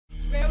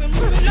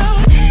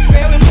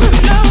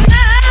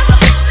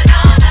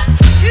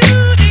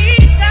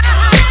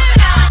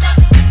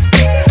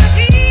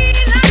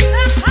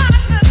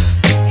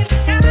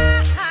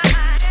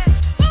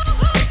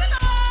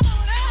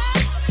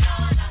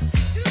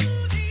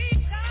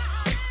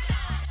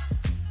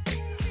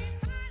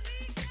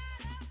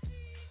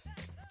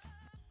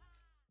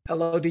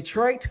Hello,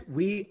 Detroit.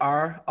 We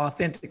are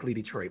Authentically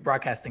Detroit,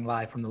 broadcasting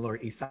live from the Lower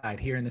East Side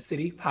here in the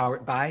city,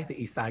 powered by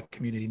the East Side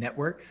Community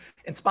Network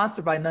and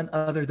sponsored by none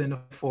other than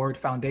the Ford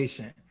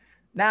Foundation.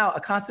 Now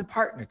a content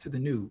partner to the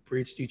new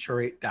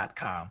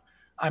bridgedetroit.com.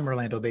 I'm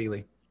Orlando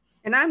Bailey.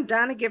 And I'm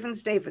Donna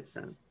Givens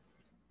Davidson.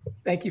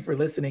 Thank you for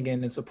listening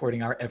in and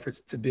supporting our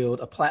efforts to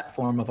build a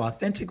platform of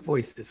authentic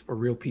voices for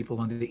real people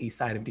on the east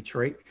side of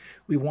Detroit.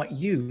 We want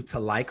you to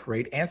like,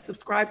 rate, and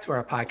subscribe to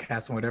our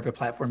podcast on whatever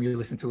platform you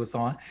listen to us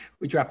on.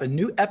 We drop a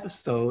new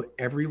episode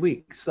every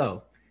week,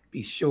 so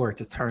be sure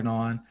to turn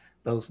on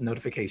those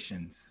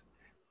notifications.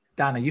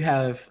 Donna, you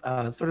have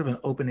sort of an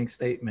opening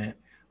statement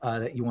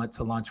that you want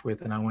to launch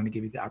with, and I want to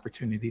give you the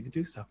opportunity to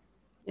do so.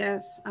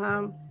 Yes.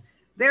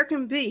 There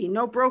can be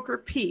no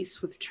brokered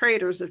peace with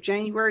traitors of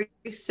January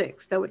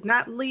 6th that would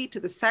not lead to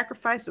the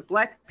sacrifice of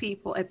Black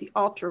people at the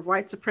altar of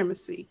white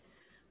supremacy.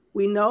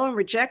 We know and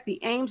reject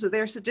the aims of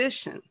their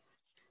sedition.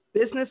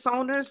 Business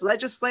owners,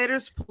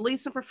 legislators,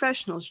 police, and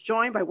professionals,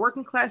 joined by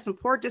working class and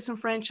poor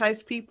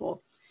disenfranchised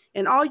people,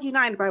 and all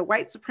united by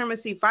white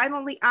supremacy,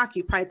 violently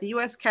occupied the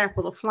U.S.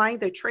 Capitol, flying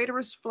their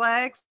traitorous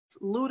flags,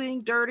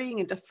 looting, dirtying,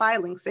 and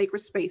defiling sacred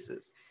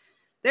spaces.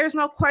 There's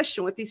no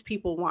question what these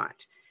people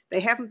want. They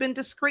haven't been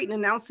discreet in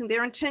announcing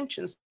their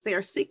intentions. They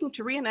are seeking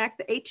to reenact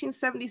the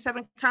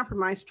 1877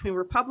 compromise between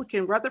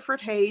Republican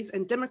Rutherford Hayes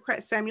and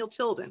Democrat Samuel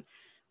Tilden,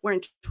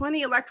 wherein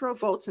 20 electoral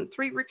votes in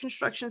 3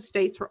 Reconstruction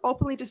states were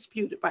openly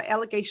disputed by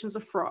allegations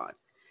of fraud.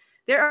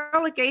 Their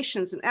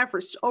allegations and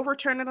efforts to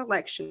overturn an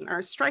election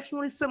are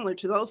strikingly similar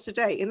to those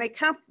today, and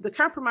the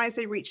compromise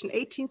they reached in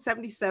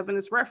 1877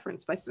 is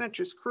referenced by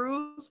Senators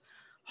Cruz,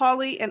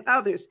 Hawley, and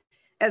others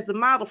as the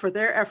model for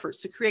their efforts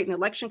to create an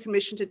election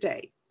commission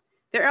today.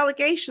 Their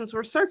allegations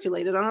were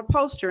circulated on a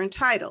poster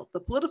entitled "The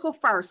Political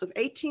Farce of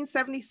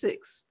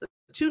 1876, the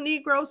 2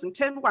 Negroes and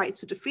 10 Whites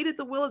who defeated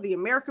the will of the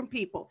American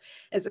people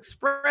as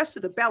expressed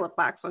to the ballot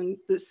box on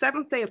the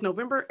 7th day of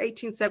November,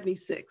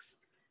 1876.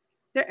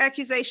 Their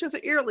accusations are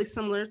eerily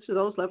similar to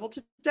those leveled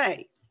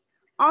today.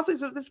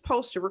 Authors of this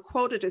poster were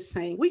quoted as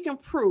saying, "We can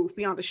prove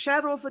beyond a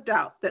shadow of a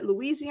doubt that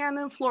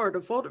Louisiana and Florida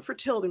voted for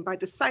Tilden by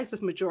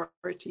decisive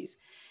majorities,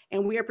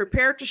 and we are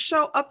prepared to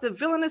show up the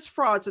villainous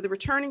frauds of the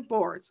returning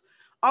boards.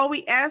 All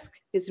we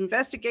ask is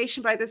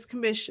investigation by this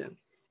commission,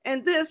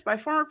 and this by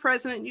former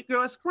President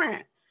U.S.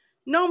 Grant.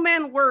 No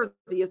man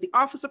worthy of the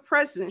office of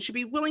president should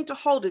be willing to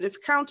hold it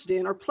if counted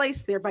in or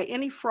placed there by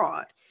any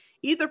fraud.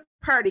 Either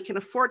party can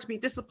afford to be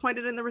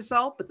disappointed in the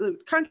result, but the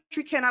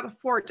country cannot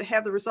afford to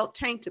have the result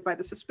tainted by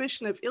the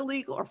suspicion of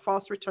illegal or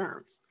false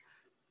returns."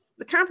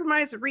 The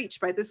compromise reached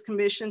by this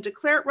commission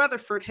declared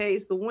Rutherford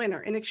Hayes the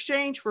winner in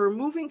exchange for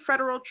removing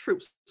federal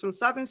troops from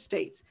southern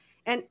states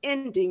and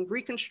ending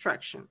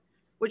Reconstruction,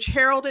 which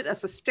heralded a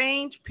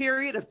sustained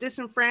period of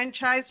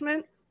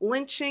disenfranchisement,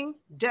 lynching,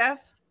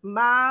 death,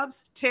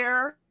 mobs,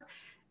 terror,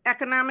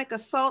 economic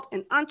assault,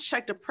 and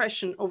unchecked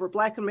oppression over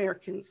Black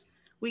Americans.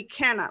 We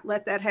cannot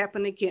let that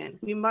happen again.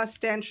 We must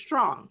stand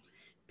strong.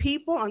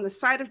 People on the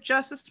side of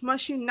justice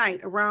must unite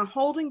around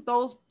holding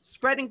those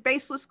spreading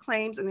baseless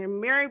claims and their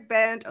merry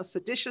band of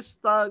seditious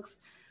thugs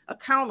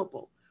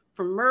accountable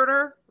for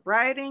murder,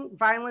 rioting,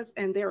 violence,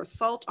 and their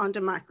assault on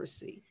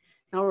democracy.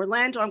 Now,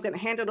 Orlando, I'm going to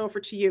hand it over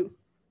to you.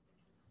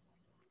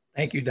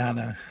 Thank you,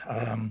 Donna.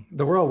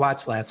 The world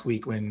watched last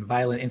week when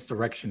violent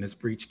insurrectionists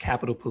breached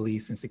Capitol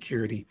Police and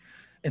security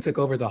and took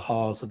over the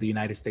halls of the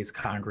United States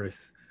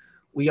Congress.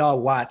 We all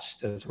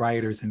watched as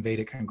rioters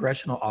invaded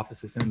congressional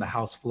offices and the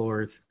House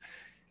floors.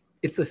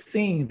 It's a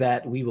scene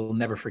that we will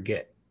never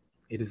forget.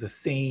 It is a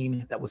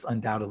scene that was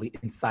undoubtedly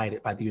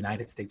incited by the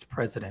United States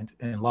president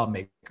and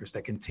lawmakers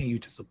that continue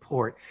to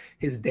support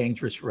his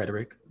dangerous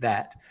rhetoric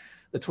that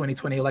the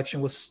 2020 election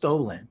was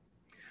stolen.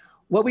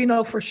 What we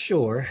know for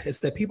sure is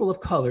that people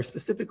of color,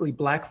 specifically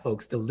Black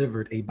folks,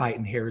 delivered a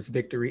Biden-Harris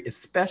victory,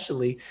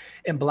 especially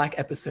in Black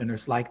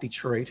epicenters like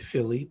Detroit,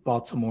 Philly,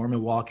 Baltimore,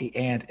 Milwaukee,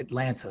 and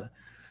Atlanta.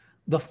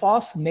 The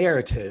false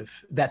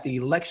narrative that the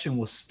election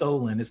was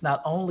stolen is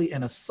not only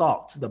an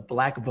assault to the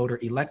Black voter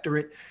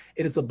electorate,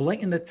 it is a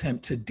blatant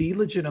attempt to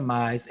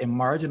delegitimize and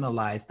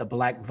marginalize the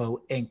Black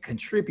vote and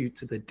contribute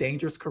to the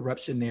dangerous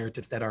corruption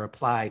narratives that are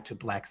applied to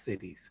Black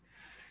cities.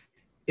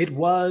 It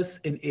was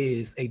and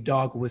is a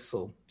dog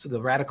whistle to the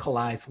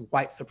radicalized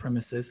white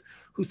supremacists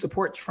who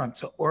support Trump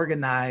to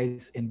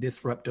organize and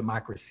disrupt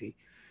democracy.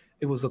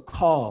 It was a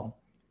call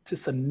to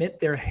submit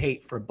their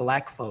hate for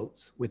Black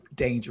folks with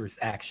dangerous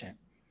action.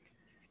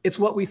 It's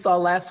what we saw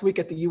last week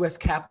at the US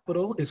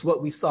Capitol. It's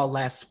what we saw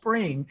last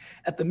spring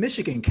at the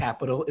Michigan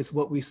Capitol. It's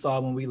what we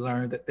saw when we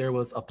learned that there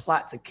was a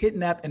plot to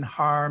kidnap and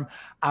harm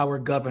our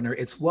governor.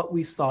 It's what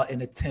we saw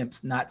in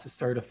attempts not to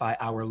certify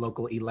our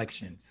local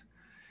elections.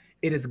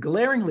 It is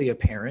glaringly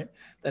apparent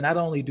that not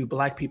only do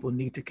Black people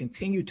need to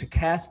continue to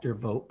cast their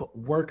vote, but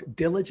work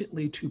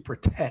diligently to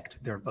protect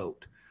their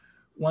vote.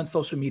 One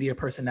social media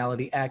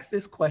personality asked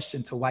this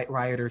question to white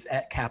rioters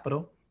at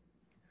Capitol: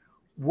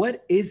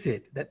 what is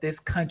it that this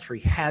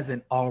country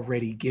hasn't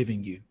already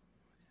given you?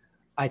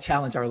 I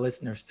challenge our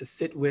listeners to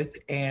sit with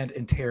and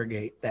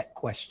interrogate that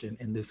question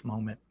in this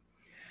moment.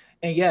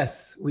 And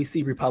yes, we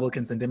see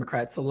Republicans and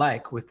Democrats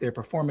alike with their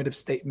performative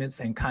statements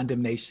and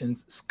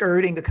condemnations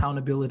skirting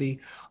accountability,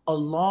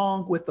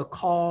 along with a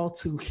call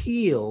to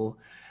heal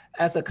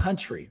as a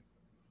country.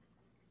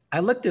 I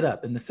looked it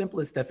up, and the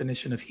simplest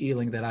definition of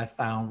healing that I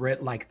found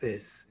read like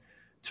this: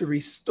 to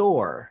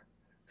restore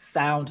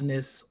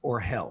soundness or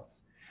health.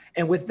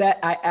 And with that,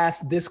 I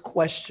asked this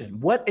question: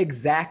 what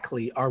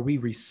exactly are we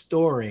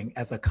restoring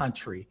as a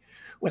country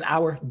when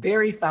our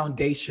very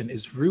foundation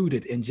is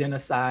rooted in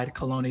genocide,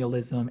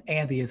 colonialism,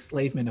 and the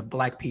enslavement of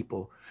Black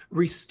people?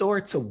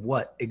 Restore to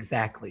what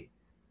exactly?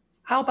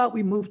 How about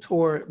we move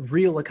toward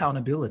real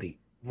accountability,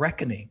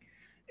 reckoning,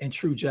 and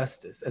true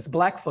justice? As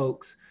Black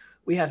folks,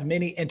 we have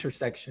many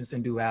intersections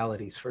and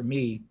dualities. For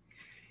me,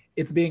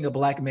 it's being a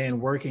Black man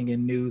working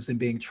in news and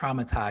being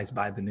traumatized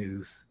by the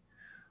news.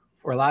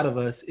 For a lot of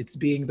us, it's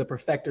being the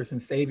perfecters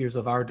and saviors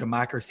of our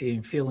democracy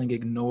and feeling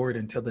ignored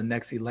until the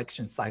next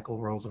election cycle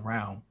rolls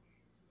around.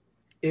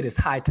 It is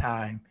high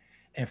time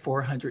and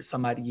 400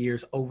 some odd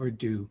years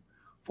overdue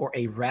for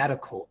a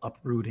radical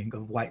uprooting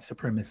of white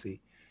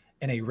supremacy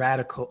and a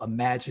radical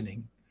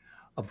imagining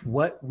of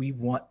what we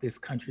want this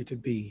country to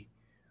be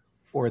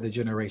for the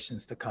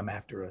generations to come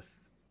after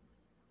us.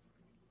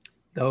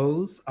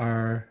 Those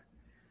are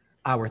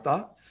our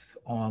thoughts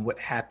on what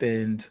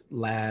happened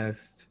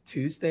last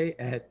Tuesday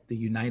at the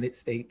United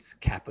States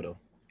Capitol.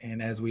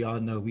 And as we all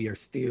know, we are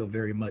still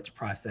very much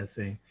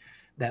processing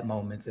that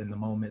moment and the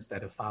moments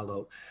that have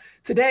followed.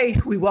 Today,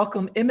 we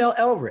welcome Emil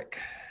Elric.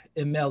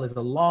 Emil is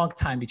a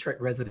longtime Detroit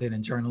resident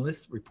and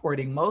journalist,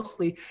 reporting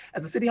mostly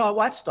as a City Hall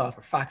watchdog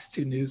for Fox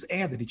 2 News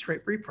and the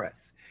Detroit Free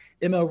Press.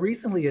 Emil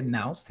recently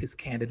announced his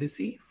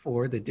candidacy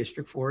for the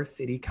District 4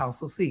 City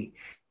Council seat.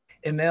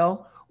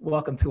 Emil,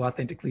 welcome to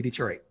Authentically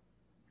Detroit.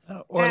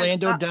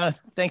 Orlando,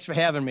 thanks for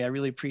having me. I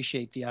really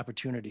appreciate the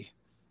opportunity.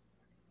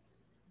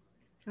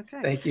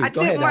 Okay. Thank you. I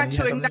did want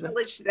to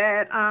acknowledge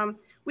that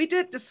we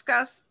did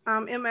discuss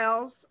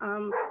Emil's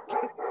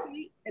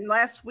candidacy in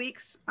last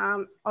week's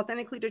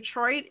Authentically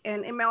Detroit,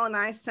 and Emil and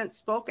I since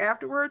spoke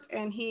afterwards,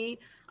 and he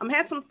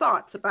had some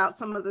thoughts about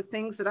some of the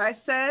things that I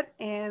said,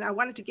 and I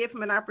wanted to give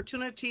him an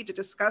opportunity to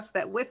discuss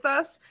that with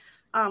us,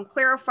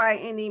 clarify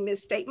any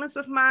misstatements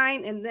of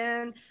mine, and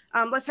then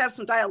let's have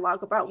some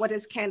dialogue about what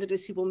his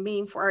candidacy will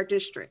mean for our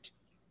district.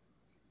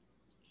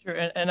 Sure,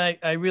 and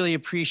I really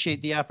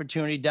appreciate the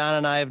opportunity. Don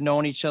and I have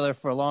known each other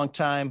for a long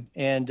time,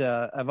 and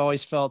I've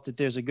always felt that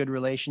there's a good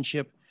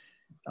relationship,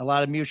 a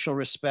lot of mutual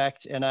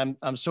respect, and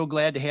I'm so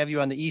glad to have you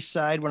on the East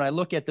Side. When I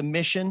look at the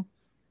mission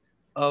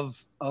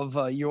of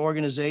your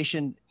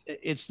organization,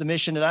 it's the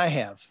mission that I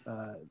have.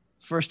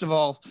 First of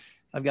all,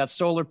 I've got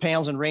solar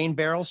panels and rain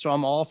barrels, so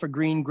I'm all for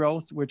green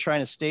growth. We're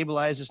trying to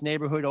stabilize this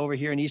neighborhood over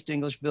here in East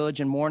English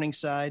Village and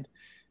Morningside.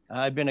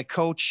 I've been a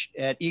coach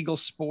at Eagle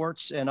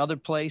Sports and other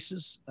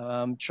places,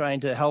 trying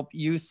to help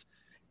youth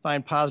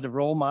find positive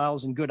role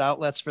models and good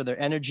outlets for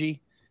their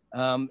energy.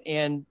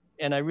 And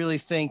I really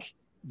think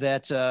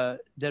that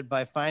that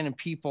by finding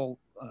people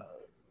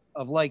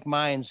of like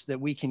minds,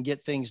 that we can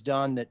get things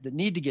done that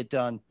need to get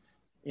done.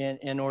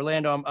 And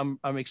Orlando,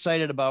 I'm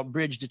excited about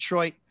Bridge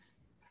Detroit,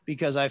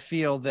 because I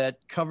feel that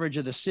coverage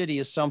of the city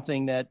is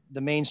something that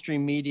the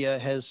mainstream media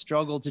has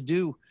struggled to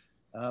do,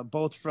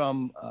 both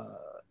from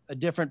a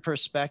different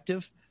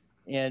perspective,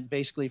 and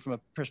basically from a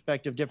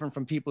perspective different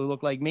from people who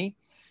look like me,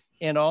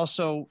 and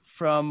also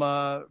from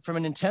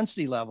an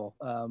intensity level.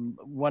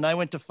 When I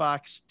went to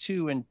Fox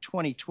 2 in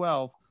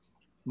 2012,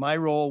 my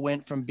role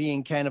went from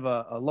being kind of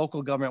a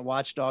local government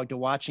watchdog to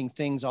watching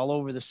things all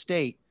over the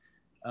state.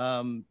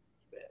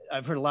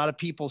 I've heard a lot of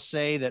people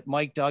say that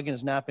Mike Duggan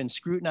has not been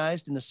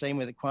scrutinized in the same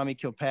way that Kwame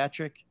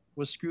Kilpatrick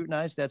was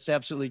scrutinized. That's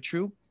absolutely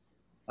true.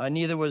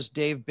 Neither was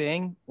Dave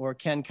Bing or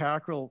Ken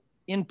Cockrell,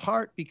 in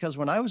part because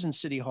when I was in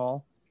City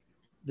Hall,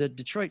 the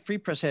Detroit Free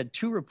Press had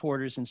 2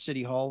 reporters in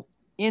City Hall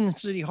on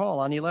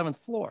the 11th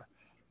floor.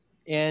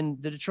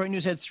 And the Detroit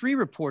News had 3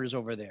 reporters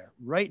over there.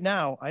 Right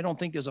now, I don't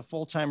think there's a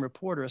full-time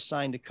reporter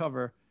assigned to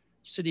cover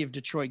City of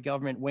Detroit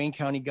government, Wayne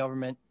County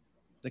government,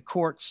 the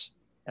courts,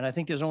 and I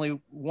think there's only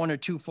 1 or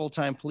 2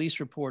 full-time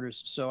police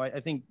reporters. So I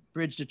think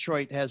Bridge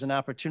Detroit has an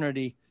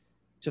opportunity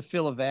to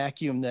fill a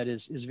vacuum that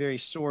is very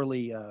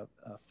sorely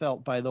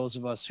felt by those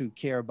of us who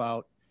care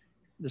about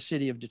the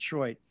city of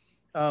Detroit.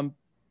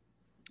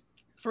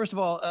 First of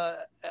all,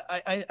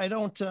 I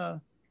don't want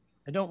to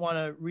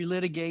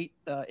relitigate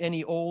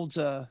any old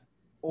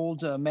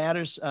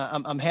matters.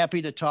 I'm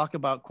happy to talk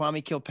about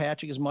Kwame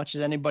Kilpatrick as much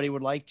as anybody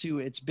would like to.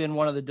 It's been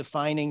one of the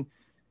defining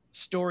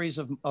stories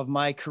of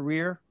my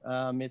career.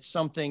 It's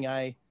something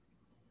I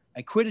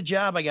quit a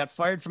job, I got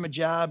fired from a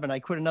job, and I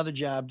quit another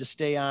job to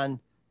stay on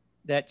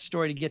that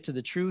story to get to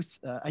the truth.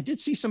 I did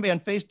see somebody on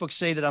Facebook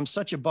say that I'm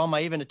such a bum,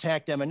 I even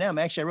attacked Eminem.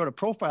 Actually, I wrote a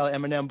profile of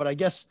Eminem, but I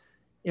guess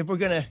if we're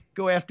going to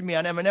go after me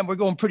on Eminem, we're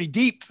going pretty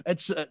deep.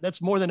 That's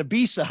more than a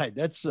B-side.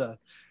 That's the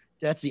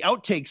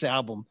Outtakes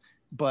album.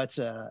 But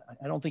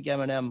I don't think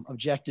Eminem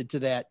objected to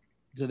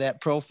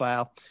that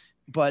profile.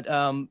 But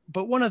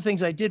one of the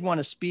things I did want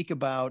to speak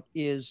about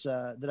is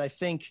that I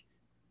think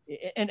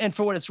and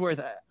for what it's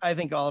worth, I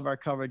think all of our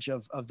coverage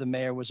of the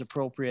mayor was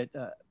appropriate.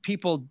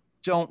 People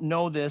don't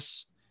know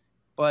this,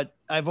 but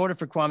I voted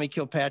for Kwame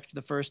Kilpatrick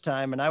the first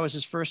time, and I was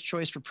his first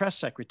choice for press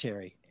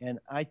secretary. And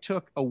I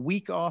took a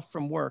week off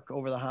from work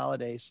over the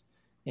holidays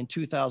in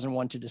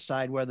 2001 to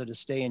decide whether to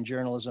stay in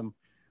journalism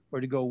or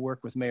to go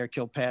work with Mayor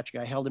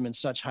Kilpatrick. I held him in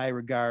such high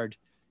regard,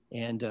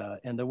 and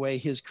the way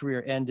his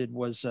career ended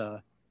was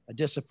a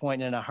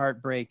disappointment and a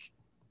heartbreak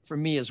for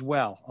me as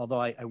well.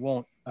 Although I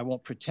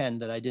won't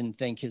pretend that I didn't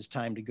think his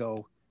time to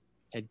go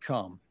had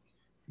come.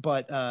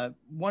 But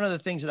one of the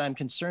things that I'm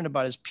concerned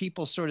about is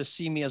people sort of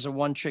see me as a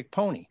one-trick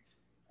pony.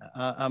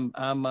 I'm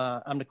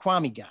the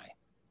Kwame guy.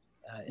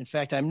 In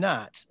fact, I'm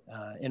not.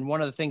 And one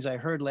of the things I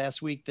heard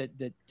last week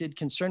that did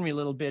concern me a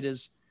little bit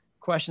is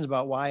questions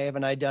about why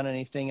haven't I done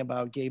anything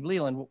about Gabe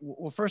Leland?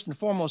 Well, first and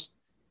foremost,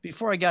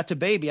 before I got to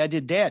Baby, I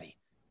did Daddy.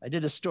 I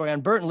did a story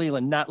on Burton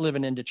Leland not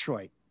living in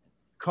Detroit.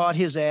 Caught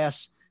his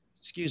ass,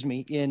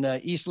 in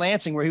East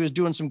Lansing, where he was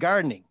doing some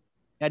gardening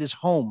at his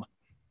home.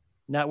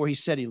 Not where he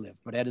said he lived,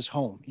 but at his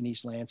home in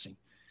East Lansing.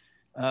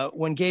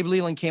 When Gabe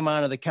Leland came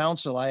onto the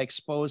council, I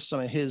exposed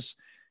some of his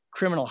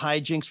criminal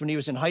hijinks when he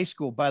was in high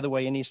school, by the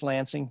way, in East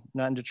Lansing,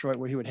 not in Detroit,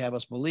 where he would have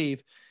us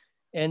believe.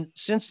 And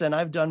since then,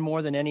 I've done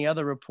more than any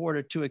other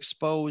reporter to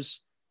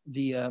expose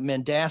the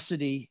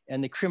mendacity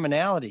and the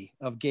criminality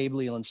of Gabe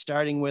Leland,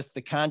 starting with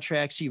the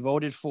contracts he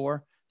voted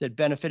for that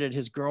benefited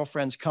his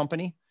girlfriend's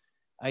company.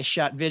 I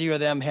shot video of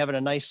them having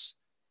a nice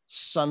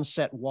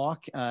sunset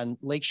walk on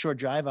Lakeshore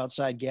Drive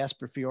outside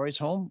Gasper Fiore's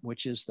home,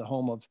 which is the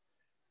home of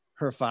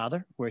her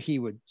father, where he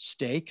would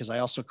stay, because I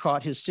also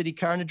caught his city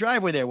car in the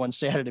driveway there one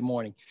Saturday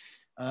morning.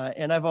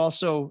 And I've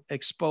also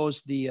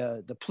exposed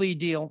the plea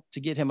deal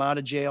to get him out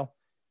of jail,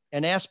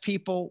 and asked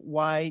people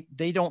why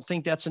they don't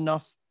think that's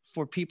enough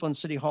for people in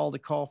City Hall to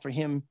call for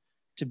him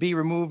to be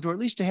removed, or at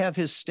least to have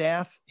his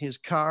staff, his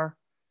car,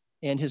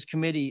 and his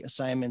committee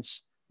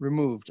assignments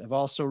removed. I've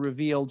also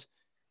revealed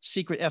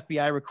secret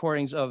FBI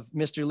recordings of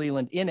Mr.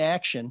 Leland in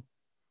action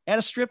at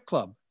a strip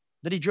club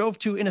that he drove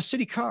to in a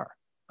city car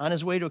on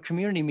his way to a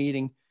community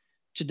meeting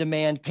to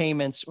demand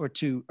payments or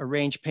to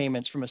arrange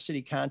payments from a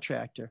city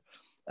contractor.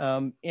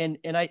 And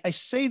I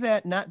say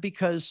that not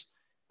because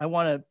I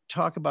want to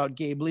talk about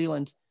Gabe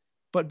Leland,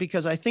 but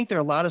because I think there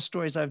are a lot of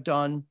stories I've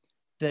done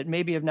that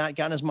maybe have not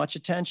gotten as much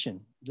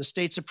attention. The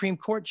state Supreme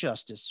Court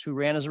justice who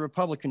ran as a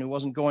Republican who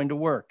wasn't going to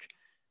work.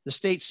 The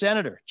state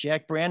senator,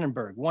 Jack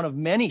Brandenburg, one of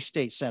many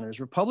state senators,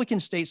 Republican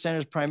state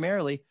senators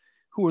primarily,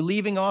 who were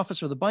leaving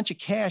office with a bunch of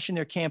cash in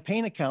their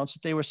campaign accounts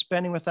that they were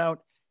spending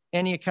without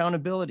any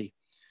accountability.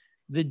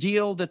 The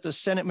deal that the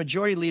Senate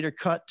Majority Leader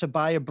cut to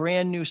buy a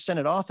brand new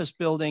Senate office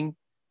building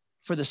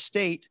for the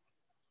state,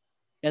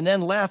 and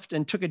then left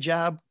and took a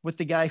job with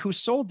the guy who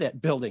sold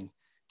that building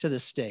to the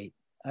state.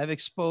 I've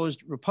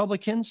exposed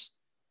Republicans,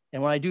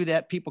 and when I do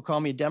that, people call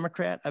me a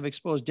Democrat. I've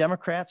exposed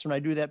Democrats. When I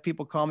do that,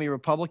 people call me a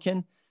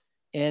Republican.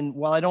 And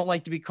while I don't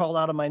like to be called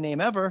out of my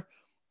name ever,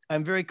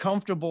 I'm very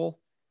comfortable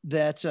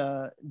that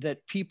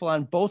that people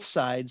on both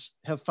sides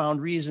have found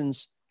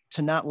reasons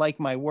to not like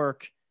my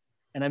work.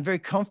 And I'm very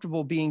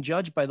comfortable being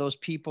judged by those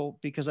people,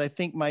 because I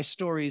think my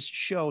stories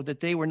show that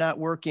they were not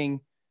working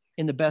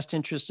in the best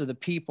interest of the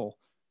people.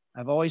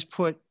 I've always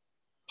put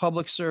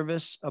public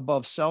service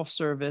above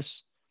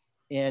self-service.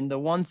 And the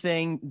one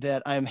thing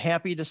that I'm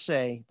happy to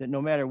say, that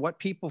no matter what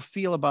people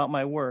feel about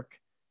my work,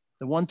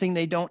 the one thing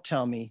they don't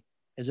tell me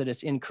is that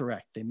it's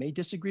incorrect. They may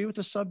disagree with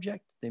the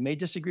subject, they may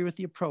disagree with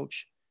the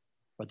approach,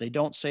 but they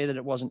don't say that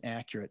it wasn't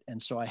accurate.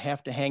 And so I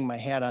have to hang my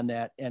hat on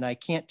that. And I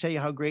can't tell you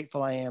how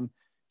grateful I am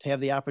to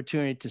have the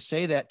opportunity to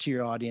say that to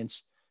your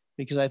audience,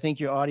 because I think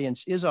your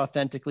audience is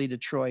authentically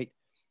Detroit,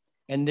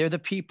 and they're the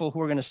people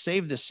who are going to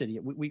save this city.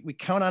 We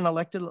count on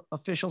elected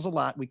officials a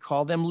lot. We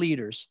call them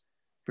leaders,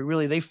 but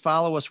really they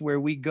follow us where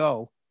we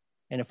go.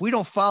 And if we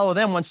don't follow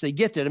them once they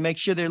get there to make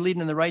sure they're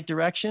leading in the right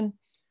direction,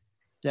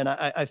 then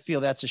I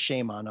feel that's a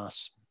shame on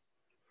us.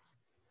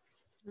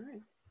 All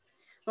right.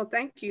 Well,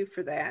 thank you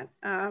for that.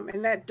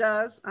 And that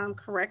does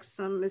correct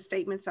some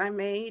misstatements I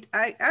made.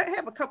 I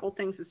have a couple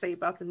things to say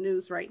about the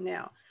news right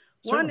now.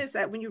 Certainly. One is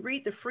that when you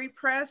read the free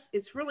press,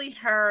 it's really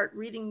hard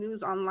reading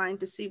news online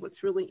to see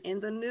what's really in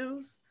the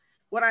news.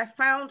 What I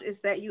found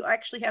is that you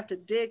actually have to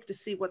dig to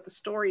see what the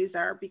stories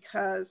are,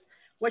 because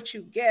what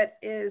you get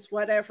is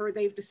whatever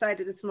they've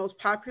decided is the most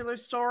popular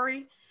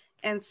story.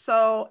 And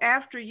so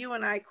after you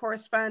and I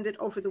corresponded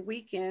over the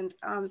weekend,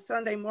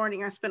 Sunday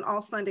morning, I spent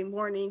all Sunday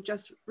morning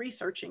just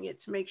researching it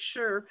to make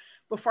sure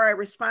before I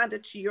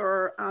responded to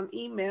your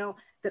email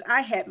that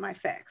I had my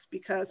facts,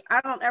 because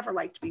I don't ever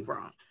like to be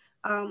wrong.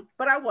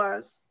 But I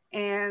was,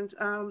 and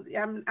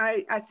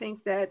I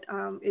think that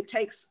it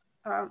takes,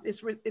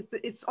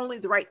 it's only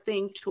the right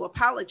thing to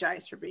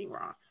apologize for being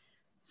wrong.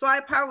 So I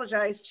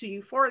apologize to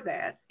you for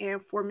that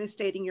and for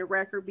misstating your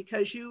record,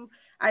 because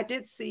I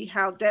did see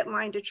how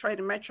Deadline Detroit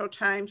and Metro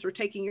Times were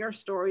taking your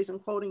stories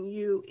and quoting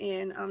you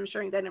in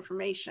sharing that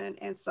information.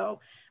 And so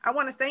I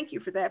want to thank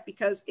you for that,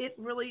 because it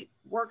really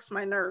works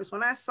my nerves.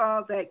 When I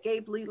saw that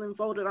Gabe Leland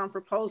voted on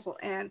proposal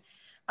and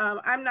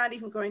I'm not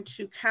even going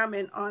to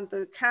comment on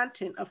the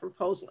content of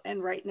Proposal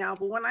N right now,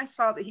 but when I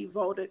saw that he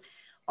voted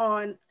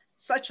on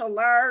such a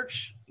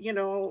large,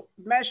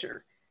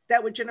 measure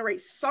that would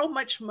generate so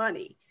much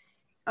money,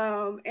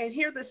 and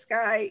here this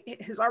guy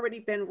has already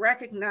been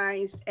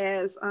recognized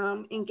as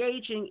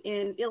engaging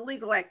in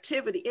illegal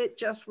activity, it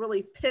just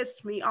really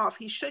pissed me off.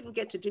 He shouldn't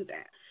get to do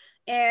that.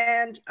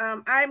 And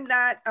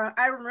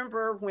I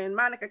remember when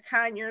Monica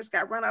Conyers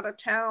got run out of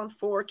town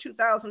for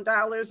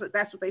 $2,000,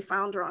 that's what they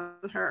found her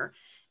on her,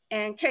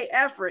 and Kay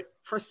Everett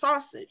for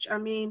sausage. I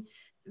mean,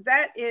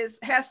 that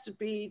has to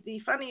be the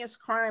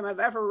funniest crime I've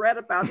ever read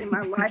about in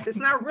my life. It's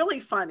not really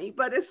funny,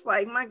 but it's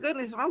like, my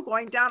goodness, if I'm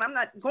going down, I'm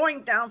not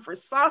going down for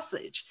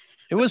sausage.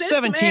 It was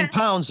 17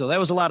 pounds, though. That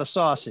was a lot of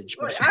sausage.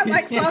 I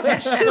like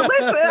sausage too.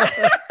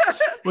 Listen.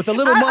 With a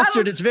little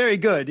mustard, it's very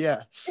good.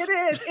 Yeah. It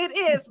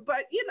is.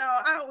 But,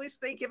 I always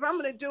think if I'm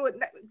going to do it,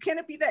 can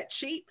it be that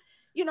cheap?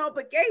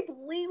 But Gabe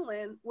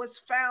Leland was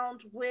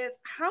found with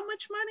how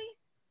much money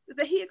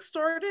that he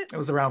extorted? It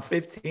was around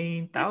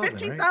 15,000.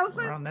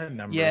 15,000? Right? Around that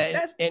number.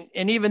 Yeah.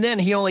 And even then,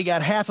 he only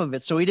got half of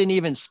it. So he didn't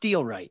even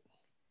steal right.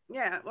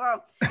 Yeah.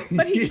 Well,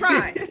 but he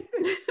tried.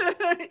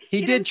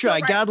 he did try.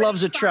 Right, God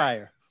loves a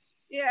trier.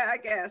 Yeah, I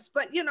guess.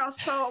 But,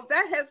 so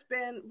that has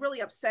been really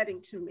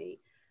upsetting to me.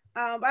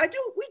 But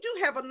we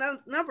do have a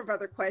number of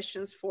other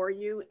questions for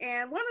you.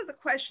 And one of the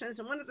questions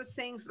and one of the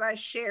things that I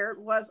shared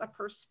was a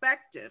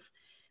perspective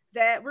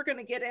that we're going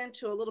to get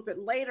into a little bit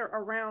later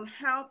around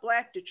how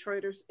Black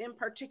Detroiters in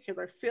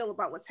particular feel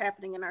about what's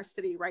happening in our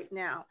city right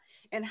now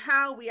and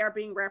how we are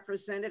being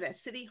represented at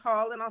City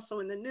Hall and also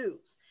in the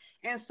news.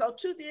 And so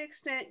to the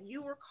extent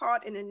you were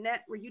caught in a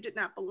net where you did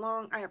not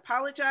belong, I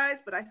apologize,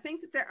 but I think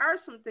that there are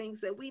some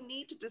things that we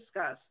need to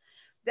discuss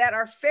that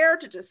are fair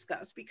to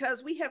discuss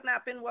because we have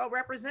not been well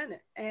represented.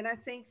 And I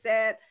think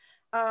that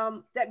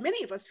that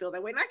many of us feel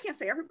that way. And I can't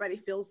say everybody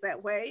feels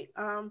that way,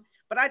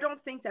 but I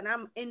don't think that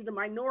I'm in the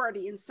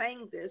minority in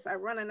saying this. I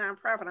run a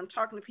nonprofit. I'm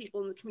talking to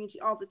people in the community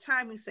all the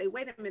time who say,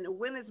 wait a minute,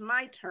 when is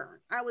my turn?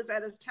 I was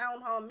at a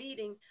town hall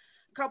meeting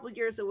a couple of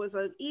years, it was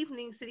an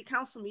evening city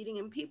council meeting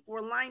and people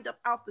were lined up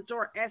out the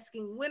door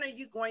asking, when are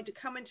you going to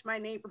come into my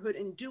neighborhood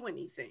and do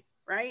anything,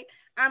 right?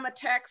 I'm a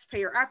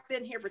taxpayer. I've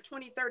been here for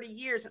 20, 30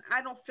 years and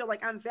I don't feel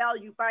like I'm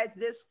valued by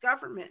this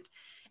government.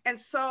 And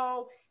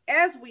so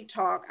as we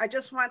talk, I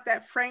just want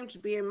that frame to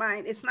be in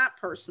mind. It's not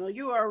personal.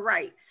 You are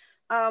right.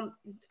 I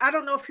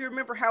don't know if you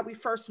remember how we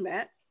first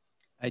met.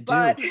 I do.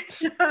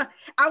 But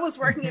I was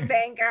working in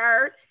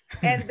Vanguard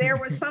and there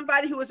was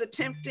somebody who was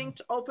attempting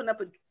to open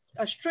up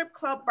a strip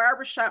club,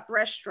 barbershop,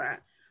 restaurant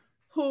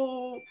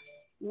who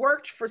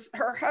worked for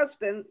her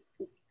husband.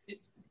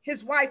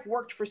 His wife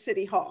worked for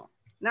City Hall.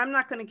 Now, I'm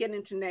not going to get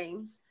into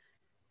names,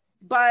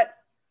 but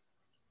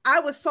I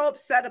was so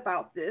upset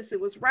about this. It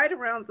was right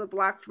around the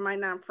block from my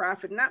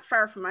nonprofit, not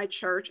far from my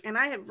church. And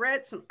I had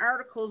read some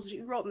articles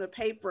you wrote in the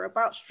paper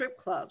about strip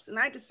clubs. And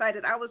I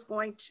decided I was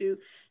going to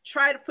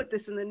try to put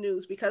this in the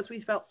news because we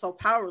felt so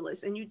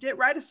powerless. And you did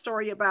write a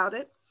story about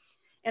it.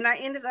 And I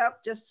ended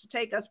up, just to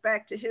take us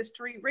back to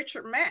history,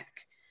 Richard Mack,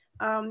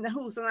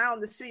 who's now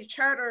in the city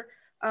charter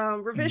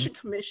revision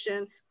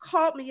commission,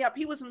 called me up.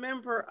 He was a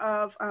member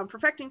of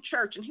Perfecting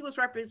Church and he was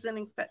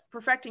representing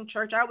Perfecting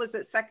Church. I was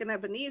at Second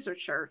Ebenezer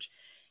Church,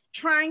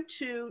 trying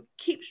to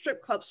keep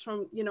strip clubs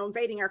from,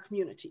 invading our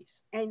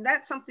communities. And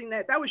that's something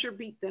that was your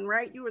beat then,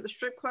 right? You were the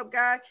strip club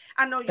guy.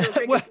 I know you're a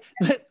big... Well,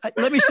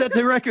 let me set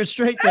the record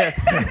straight there.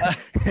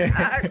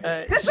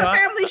 This is a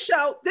family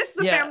show. This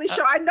is a family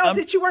show. I know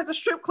that you weren't the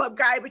strip club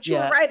guy, but you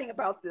were writing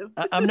about them.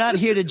 I'm not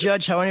here to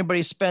judge how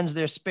anybody spends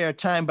their spare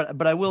time,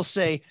 but I will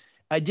say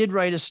I did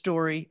write a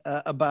story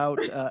about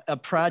a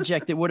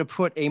project that would have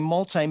put a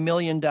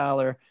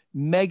multi-million-dollar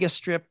mega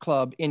strip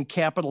club in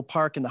Capitol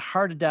Park in the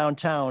heart of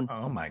downtown.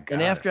 Oh my God.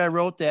 And after I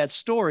wrote that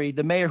story,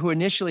 the mayor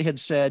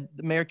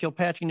Mayor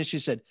Kilpatrick initially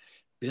said,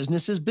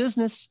 business is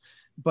business.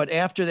 But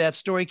after that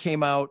story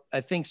came out, I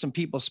think some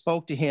people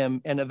spoke to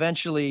him and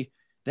eventually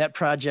that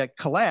project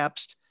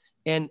collapsed.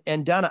 And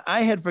Donna,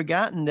 I had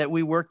forgotten that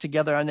we worked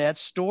together on that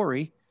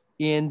story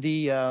in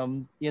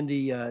the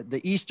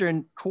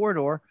eastern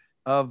corridor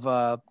of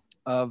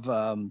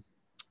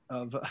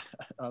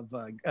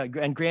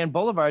Grand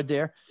Boulevard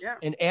there. Yeah.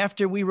 And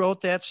after we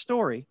wrote that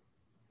story,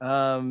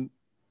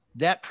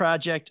 that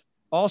project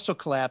also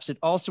collapsed. It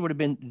also would have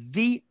been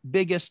the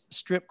biggest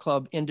strip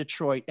club in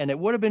Detroit. And it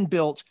would have been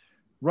built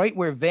right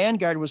where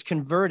Vanguard was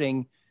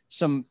converting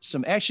some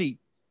actually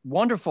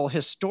wonderful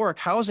historic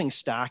housing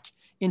stock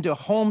into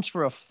homes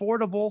for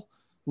affordable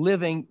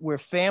living where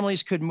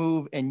families could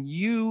move. And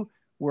you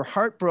were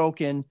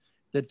heartbroken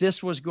that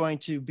this was going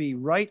to be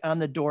right on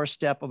the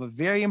doorstep of a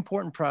very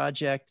important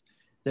project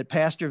that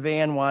Pastor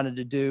Van wanted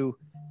to do.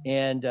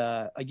 And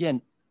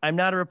again, I'm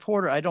not a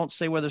reporter. I don't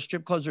say whether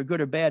strip clubs are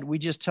good or bad. We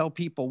just tell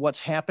people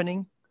what's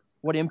happening,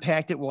 what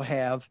impact it will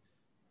have,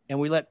 and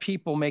we let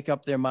people make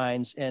up their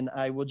minds. And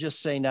I will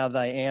just say now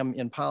that I am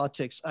in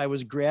politics, I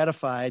was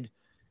gratified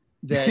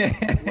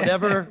that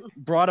whatever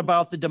brought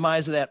about the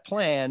demise of that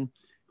plan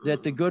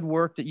that the good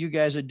work that you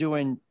guys are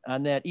doing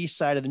on that east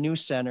side of the New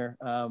Center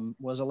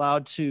was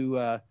allowed to,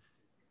 well,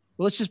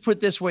 let's just put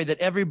it this way, that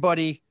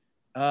everybody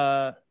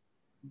got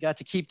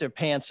to keep their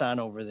pants on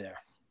over there.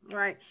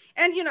 Right.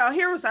 And, you know,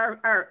 here was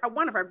our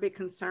one of our big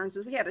concerns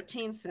is we had a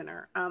teen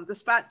center, the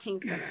Spot Teen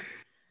Center.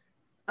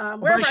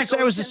 But I should say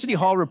I was a City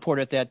Hall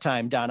reporter at that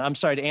time, Donna. I'm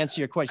sorry to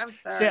answer your question. I'm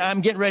sorry. See,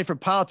 I'm getting ready for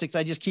politics.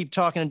 I just keep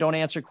talking and don't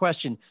answer a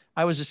question.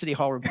 I was a City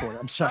Hall reporter.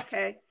 I'm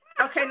sorry.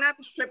 Okay, not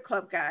the strip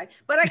club guy.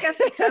 But I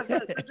guess because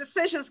the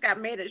decisions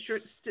got made at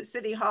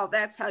City Hall,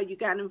 that's how you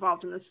got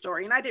involved in the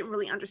story. And I didn't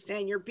really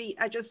understand your beat.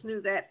 I just knew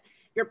that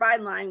your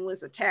byline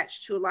was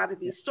attached to a lot of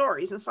these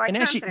stories. And so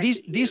actually,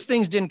 these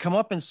things didn't come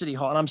up in City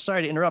Hall. And I'm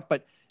sorry to interrupt,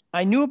 but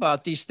I knew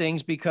about these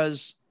things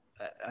because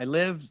I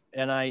live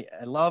and I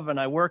love and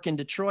I work in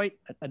Detroit.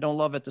 I don't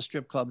love at the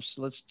strip clubs.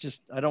 So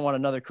I don't want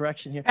another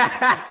correction here. But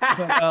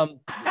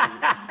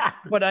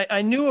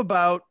I knew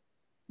about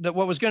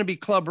what was going to be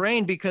Club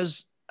Rain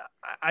because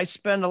I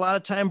spend a lot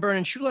of time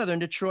burning shoe leather in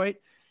Detroit.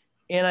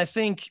 And I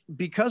think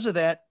because of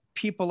that,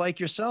 people like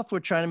yourself who are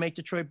trying to make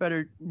Detroit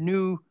better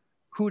knew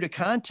who to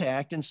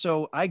contact. And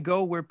so I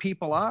go where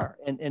people are.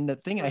 And the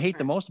thing I hate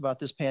the most about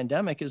this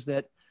pandemic is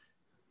that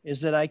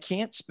I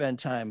can't spend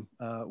time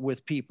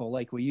with people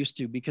like we used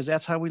to, because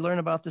that's how we learn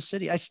about the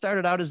city. I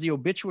started out as the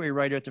obituary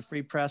writer at the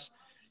Free Press.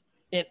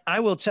 And I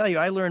will tell you,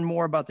 I learned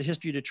more about the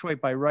history of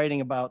Detroit by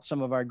writing about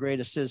some of our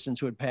greatest citizens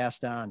who had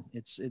passed on.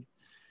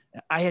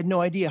 I had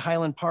no idea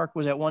Highland Park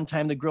was at one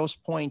time the Grosse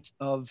Pointe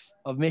of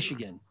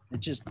Michigan. I'm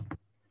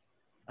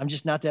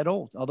just not that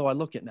old, although I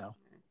look it now.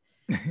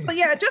 So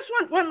yeah, just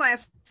one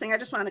last thing I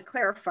just want to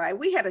clarify.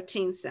 We had a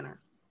teen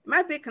center.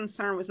 My big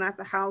concern was not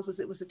the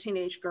houses, it was the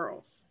teenage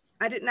girls.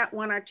 I did not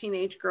want our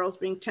teenage girls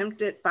being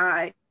tempted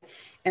by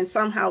and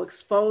somehow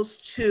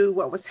exposed to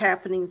what was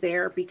happening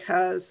there,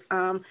 because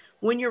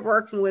when you're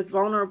working with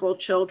vulnerable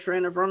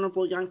children or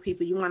vulnerable young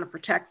people, you want to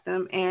protect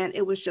them, and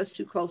it was just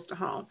too close to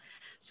home.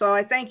 So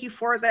I thank you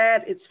for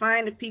that. It's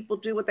fine if people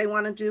do what they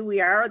want to do. We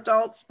are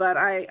adults, but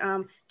I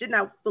did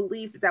not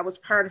believe that was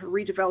part of a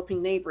redeveloping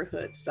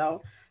neighborhood.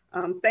 So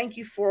thank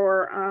you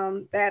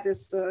for that.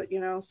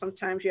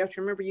 Sometimes you have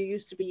to remember you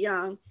used to be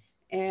young,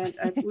 and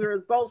we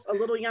were both a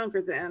little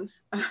younger then.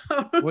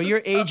 Well,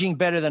 you're aging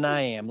better than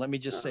I am. Let me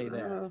just say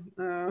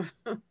that.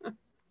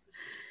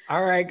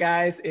 All right,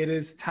 guys, it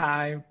is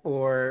time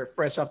for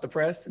Fresh Off the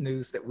Press,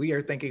 news that we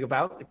are thinking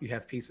about. If you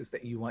have pieces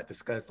that you want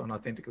discussed on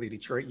Authentically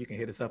Detroit, you can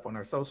hit us up on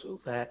our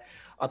socials at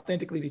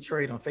Authentically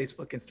Detroit on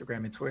Facebook,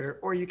 Instagram, and Twitter,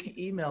 or you can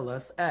email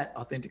us at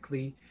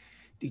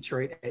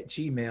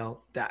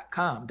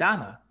authenticallydetroit@gmail.com.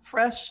 Donna,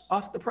 Fresh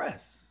Off the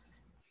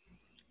Press.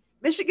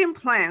 Michigan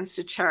plans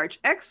to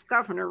charge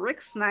ex-governor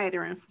Rick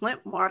Snyder in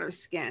Flint water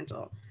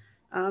scandal.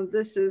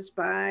 This is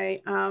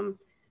by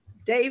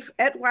Dave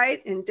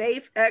Edwhite and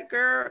Dave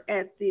Edgar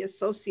at the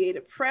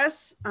Associated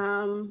Press,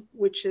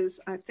 which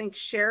is, I think,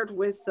 shared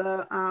with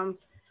the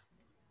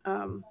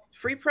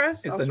Free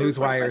Press. It's a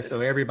newswire, so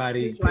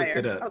everybody picked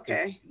it up.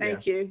 Okay,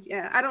 thank you.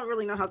 Yeah, I don't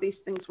really know how these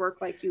things work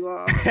like you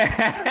all.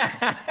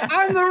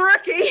 I'm the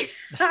rookie.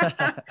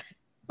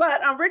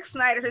 But Rick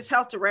Snyder, his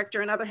health director,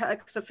 and other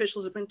health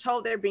officials have been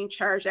told they're being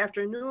charged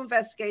after a new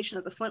investigation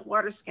of the Flint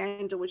water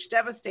scandal, which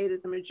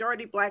devastated the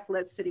majority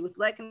Black-led city with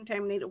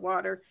lead-contaminated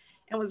water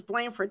and was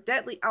blamed for a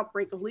deadly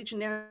outbreak of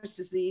Legionnaire's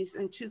disease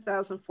in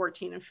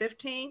 2014 and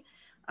 15.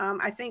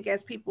 I think,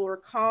 as people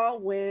recall,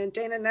 when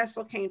Dana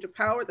Nessel came to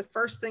power, the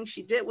first thing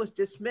she did was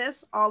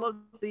dismiss all of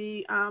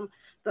the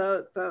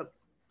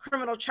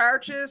criminal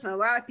charges, and a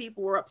lot of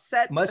people were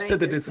upset. Much to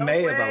the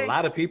dismay of a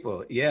lot of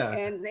people, yeah.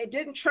 And they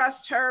didn't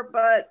trust her,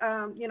 but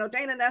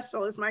Dana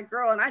Nessel is my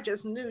girl, and I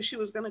just knew she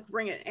was going to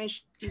bring it, and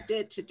she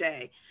did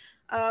today.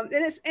 And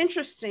it's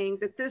interesting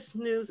that this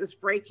news is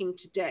breaking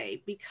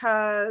today,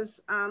 because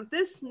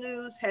this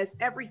news has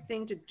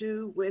everything to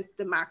do with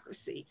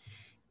democracy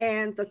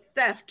and the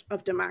theft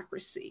of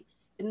democracy.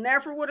 It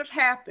never would have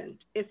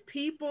happened if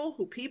people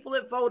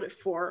had voted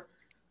for,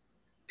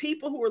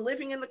 people who were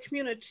living in the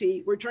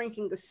community, were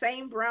drinking the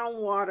same brown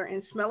water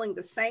and smelling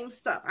the same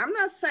stuff. I'm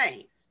not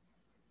saying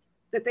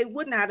that they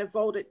would not have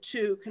voted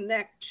to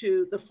connect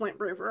to the Flint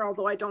River,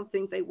 although I don't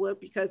think they would,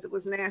 because it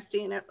was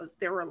nasty and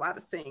there were a lot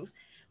of things.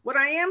 What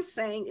I am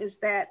saying is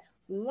that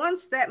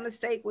once that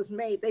mistake was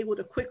made, they would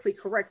have quickly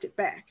corrected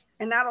back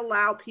and not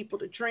allow people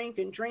to drink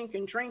and drink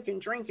and drink and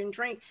drink and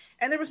drink.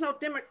 And there was no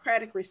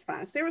democratic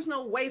response. There was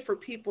no way for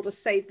people to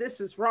say this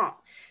is wrong.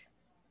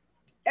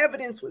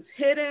 Evidence was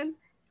hidden.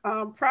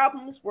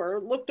 Problems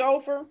were looked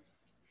over.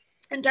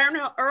 And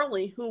Darnell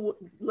Early, who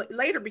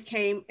later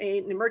became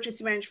an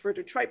emergency manager for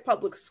Detroit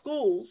Public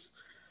Schools,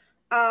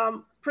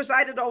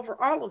 presided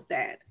over all of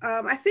that.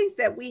 I think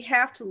that we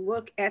have to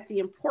look at the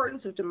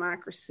importance of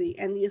democracy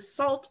and the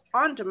assault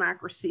on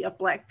democracy of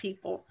Black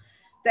people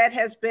that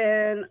has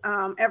been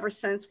ever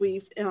since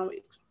we've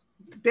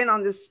been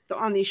on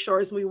these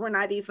shores. We were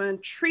not even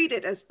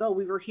treated as though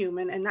we were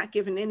human and not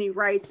given any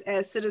rights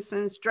as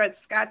citizens. Dred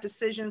Scott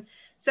decision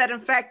said,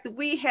 in fact, that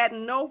we had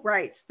no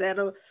rights, that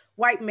a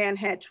white man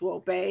had to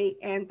obey,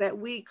 and that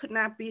we could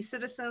not be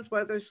citizens,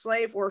 whether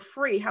slave or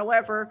free.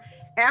 However,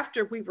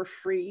 after we were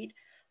freed,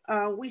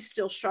 we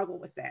still struggle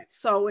with that.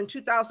 So in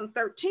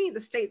 2013,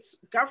 the state's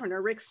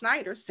governor, Rick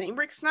Snyder, same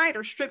Rick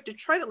Snyder, stripped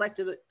Detroit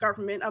elected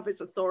government of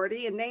its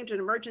authority and named an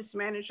emergency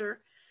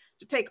manager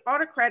to take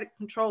autocratic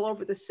control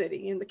over the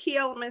city. And the key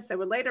elements that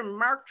would later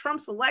mark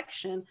Trump's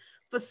election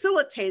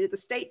facilitated the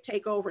state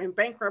takeover and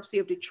bankruptcy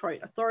of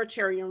Detroit: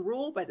 authoritarian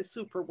rule by the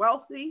super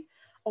wealthy,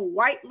 a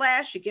white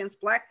lash against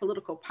Black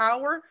political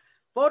power,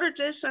 voter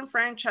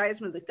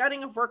disenfranchisement, the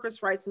gutting of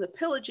workers' rights, and the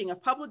pillaging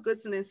of public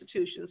goods and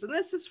institutions. And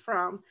this is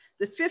from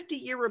the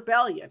 50-Year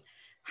Rebellion: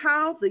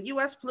 How the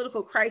U.S.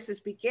 Political Crisis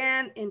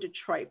Began in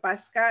Detroit by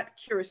Scott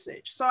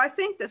Kursich. So I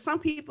think that some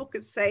people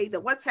could say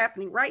that what's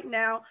happening right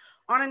now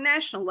on a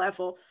national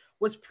level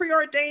was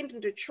preordained in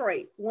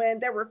Detroit, when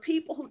there were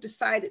people who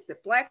decided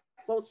that Black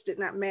votes did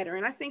not matter.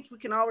 And I think we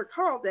can all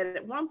recall that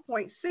at one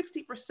point,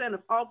 60%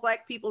 of all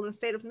Black people in the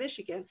state of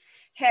Michigan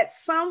had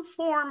some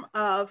form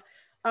of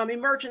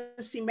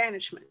emergency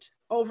management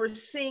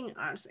overseeing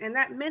us. And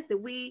that meant that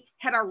we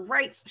had our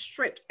rights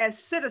stripped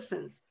as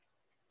citizens.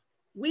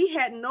 We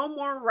had no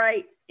more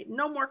right,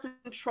 no more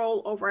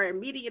control over our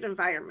immediate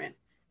environment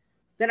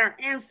than our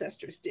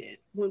ancestors did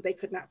when they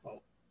could not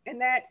vote.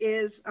 And that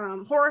is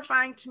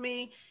horrifying to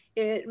me.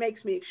 It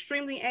makes me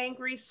extremely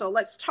angry. So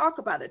let's talk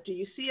about it. Do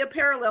you see a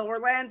parallel,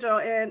 Orlando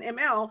and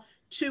ML,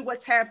 to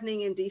what's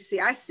happening in DC?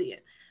 I see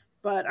it,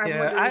 but I'm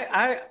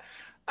wondering.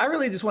 I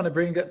really just want to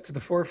bring up to the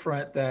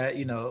forefront that,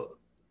 you know,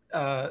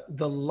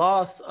 the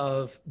loss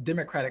of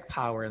democratic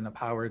power and the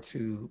power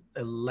to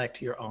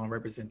elect your own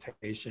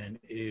representation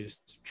is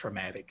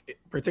traumatic,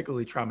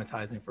 particularly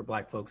traumatizing for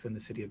Black folks in the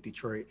city of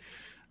Detroit.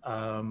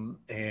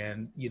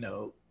 And, you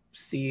know,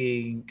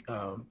 seeing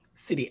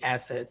city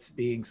assets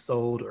being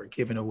sold or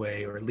given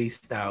away or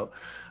leased out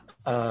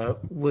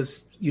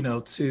was, you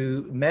know,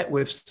 met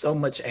with so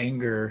much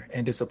anger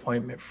and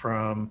disappointment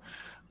from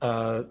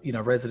you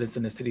know, residents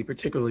in the city,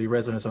 particularly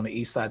residents on the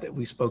east side that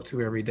we spoke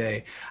to every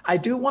day. I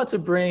do want to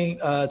bring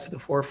to the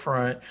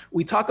forefront,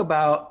 we talk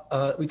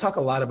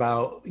a lot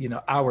about, you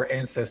know, our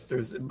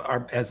ancestors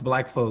as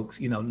Black folks,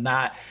 you know,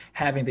 not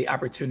having the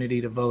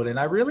opportunity to vote. And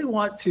I really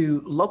want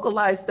to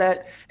localize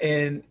that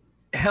and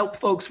help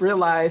folks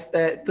realize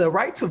that the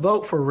right to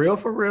vote for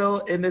real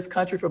in this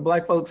country for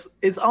Black folks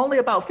is only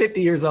about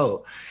 50 years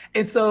old.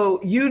 And so,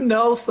 you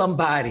know,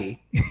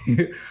 somebody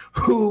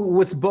who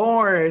was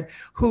born,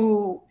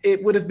 who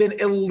it would have been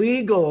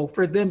illegal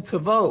for them to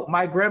vote.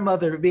 My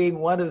grandmother being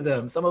one of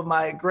them, some of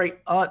my great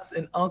aunts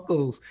and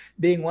uncles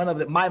being one of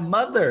them, my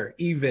mother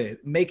even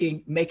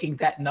making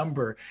that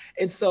number.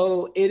 And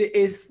so it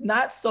is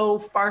not so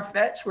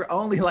far-fetched. We're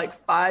only like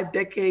 5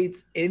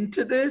 decades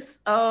into this,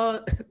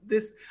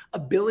 this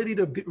ability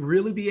to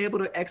really be able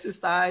to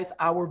exercise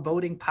our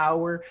voting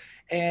power.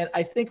 And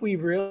I think we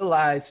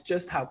realize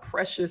just how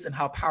precious and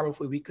how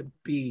powerful we could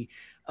be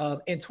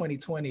in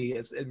 2020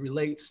 as it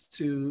relates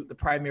to the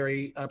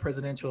primary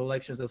presidential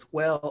elections as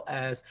well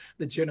as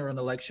the general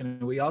election.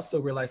 And we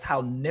also realize how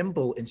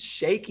nimble and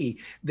shaky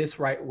this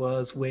right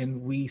was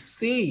when we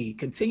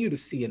continue to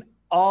see an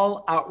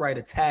all outright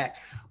attack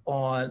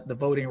on the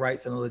voting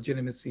rights and the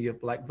legitimacy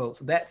of Black votes.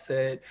 That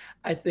said,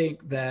 I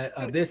think that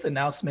this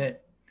announcement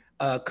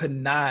could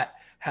not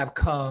have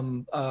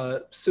come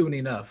soon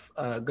enough.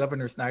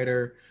 Governor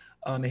Snyder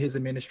and his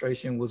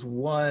administration was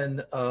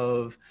one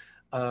of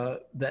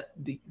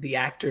the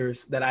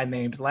actors that I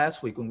named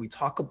last week when we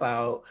talk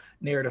about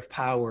narrative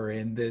power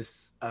and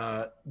this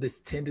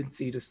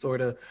tendency to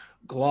sort of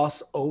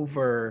gloss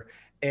over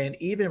and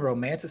even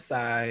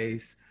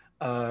romanticize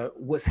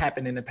what's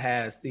happened in the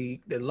past.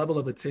 The level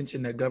of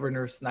attention that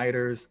Governor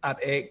Snyder's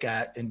op-ed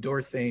got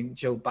endorsing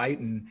Joe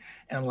Biden,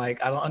 and I'm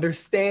like, I don't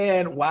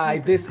understand why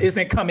this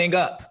isn't coming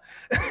up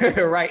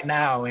right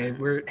now, and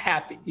we're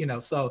happy, you know.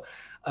 So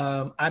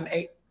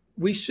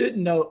we should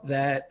note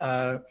that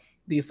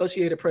the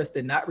Associated Press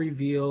did not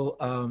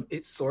reveal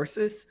its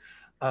sources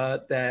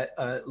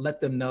that let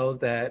them know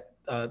that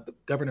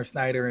Governor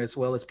Snyder, as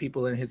well as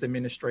people in his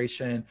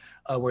administration,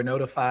 were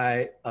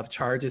notified of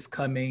charges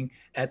coming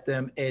at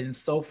them. And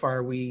so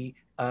far, we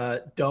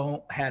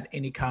don't have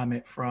any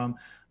comment from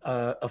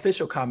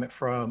official comment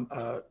from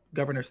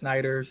Governor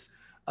Snyder's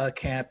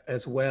camp,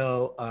 as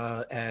well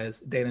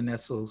as Dana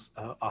Nessel's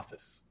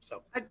office.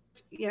 So.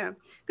 Yeah,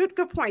 good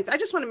points. I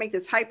just want to make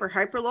this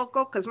hyper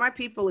local because my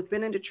people have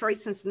been in Detroit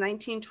since the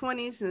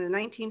 1920s. And in the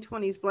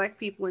 1920s, Black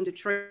people in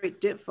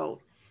Detroit did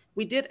vote.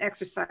 We did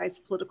exercise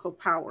political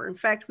power. In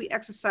fact, we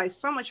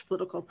exercised so much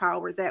political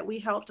power that we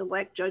helped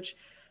elect Judge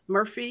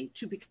Murphy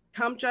to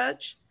become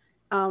judge.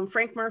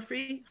 Frank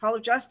Murphy, Hall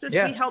of Justice,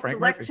 we helped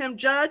elect him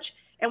judge.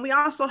 And we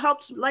also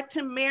helped elect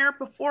him mayor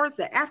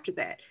after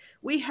that.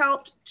 We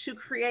helped to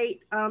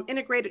create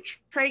integrated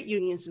trade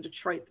unions in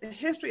Detroit. The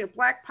history of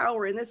Black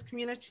power in this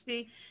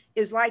community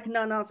is like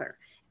none other.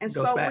 And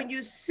so when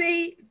you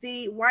see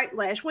the white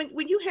lash,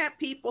 when you have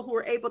people who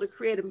are able to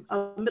create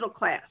a middle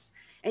class,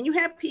 and you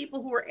have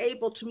people who are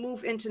able to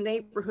move into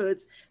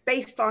neighborhoods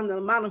based on the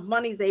amount of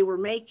money they were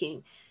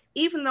making,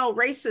 even though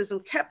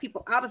racism kept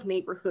people out of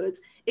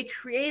neighborhoods, it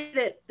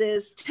created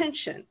this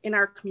tension in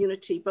our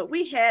community. But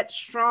we had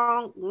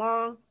strong,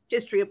 long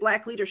history of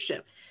Black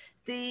leadership.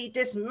 The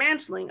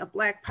dismantling of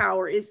Black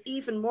power is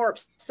even more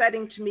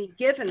upsetting to me,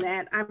 given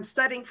that I'm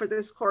studying for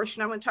this course,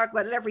 and I'm going to talk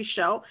about it every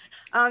show.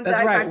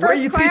 That's right. Where are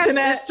you teaching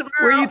that?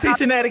 Where are you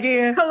teaching that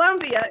again?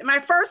 Columbia. My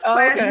first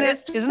class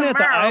is tomorrow. Isn't it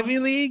the Ivy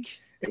League?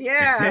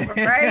 Yeah,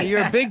 right.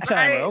 You're a big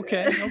timer. Right.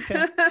 Okay.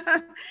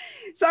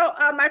 So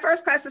my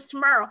first class is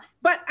tomorrow.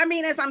 But I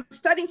mean, as I'm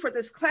studying for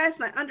this class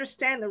and I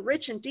understand the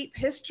rich and deep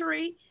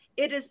history,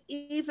 it is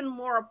even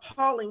more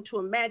appalling to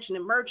imagine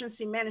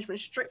emergency management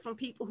stripped from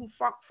people who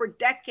fought for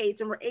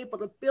decades and were able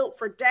to build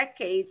for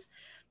decades,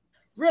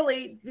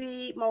 really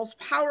the most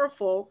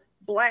powerful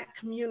Black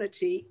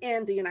community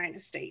in the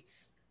United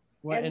States.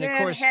 Well, and of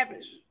course,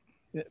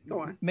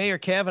 Mayor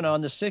Kavanaugh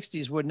in the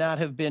 60s would not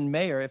have been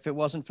mayor if it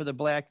wasn't for the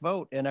Black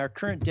vote. And our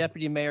current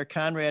deputy mayor,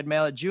 Conrad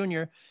Mallett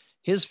Jr.,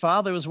 his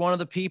father was one of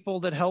the people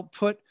that helped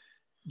put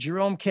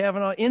Jerome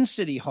Kavanaugh in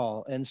City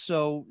Hall. And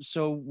so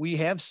we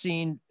have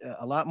seen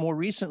a lot more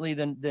recently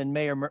than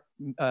mayor,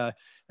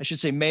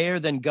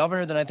 than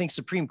governor, than I think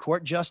Supreme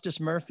Court Justice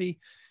Murphy,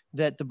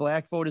 that the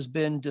Black vote has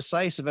been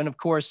decisive. And of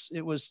course,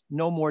 it was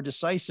no more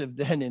decisive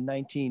than in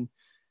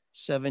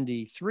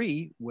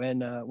 1973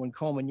 when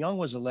Coleman Young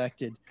was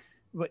elected.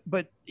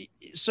 But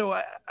so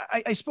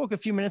I spoke a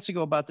few minutes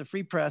ago about the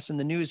Free Press and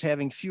the news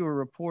having fewer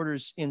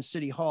reporters in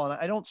City Hall.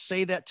 And I don't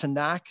say that to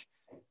knock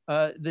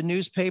the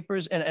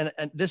newspapers, and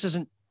this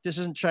isn't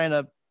trying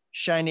to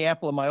shine the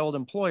apple of my old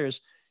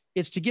employers.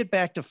 It's to get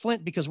back to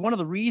Flint, because one of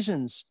the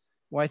reasons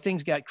why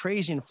things got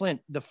crazy in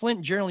Flint, the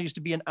Flint Journal used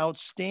to be an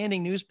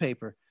outstanding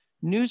newspaper.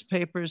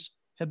 Newspapers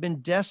have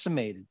been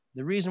decimated.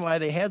 The reason why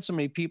they had so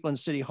many people in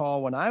City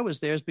Hall when I was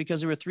there is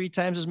because there were 3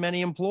 times as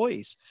many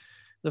employees.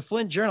 The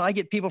Flint Journal, I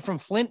get people from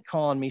Flint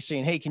calling me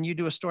saying, hey, can you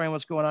do a story on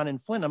what's going on in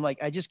Flint? I'm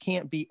like, I just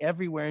can't be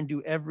everywhere and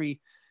do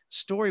every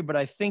story. But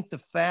I think the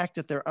fact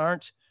that there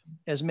aren't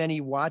as many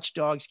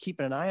watchdogs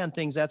keeping an eye on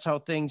things, that's how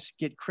things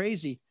get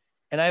crazy.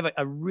 And I have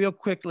a real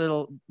quick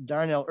little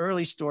Darnell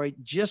Early story.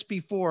 Just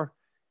before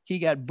he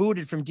got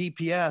booted from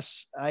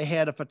DPS, I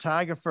had a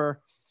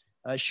photographer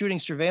shooting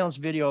surveillance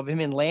video of him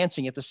in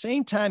Lansing. At the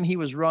same time he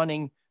was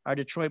running our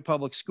Detroit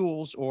Public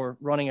Schools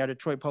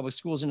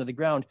into the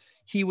ground,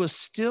 he was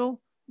still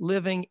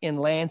living in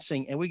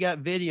Lansing. And we got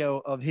video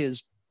of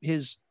his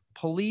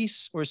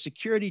police or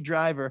security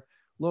driver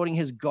loading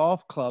his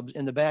golf clubs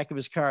in the back of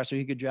his car so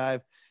he could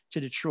drive to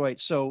Detroit.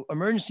 So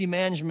emergency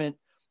management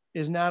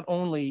is not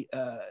only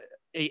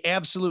a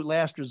absolute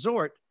last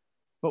resort,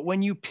 but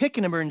when you pick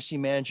an emergency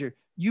manager,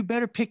 you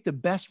better pick the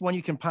best one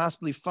you can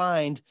possibly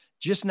find,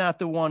 just not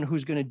the one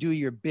who's going to do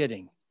your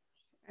bidding.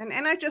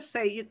 And I just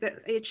say that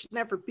it should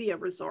never be a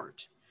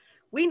resort.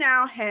 We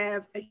now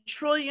have $1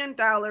 trillion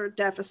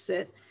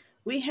deficit.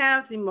 We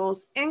have the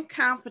most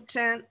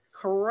incompetent,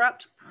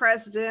 corrupt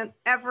president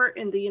ever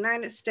in the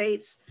United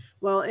States.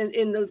 Well,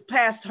 in the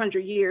past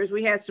 100 years,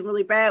 we had some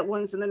really bad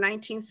ones in the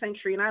 19th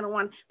century, and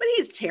but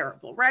he's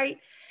terrible, right?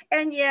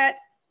 And yet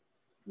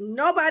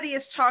nobody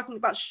is talking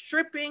about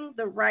stripping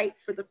the right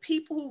for the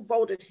people who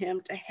voted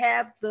him to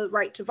have the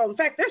right to vote. In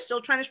fact, they're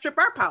still trying to strip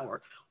our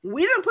power.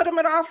 We didn't put him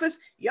in office,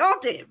 y'all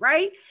did,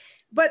 right?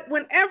 But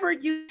whenever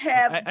you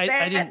have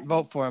I didn't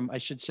vote for him, I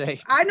should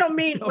say. I don't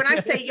mean, when I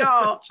say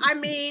y'all, I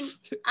mean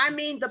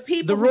the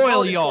people. The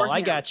royal y'all,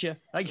 I got you.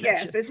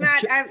 Yes, it's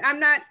not, I'm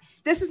not,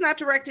 this is not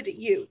directed at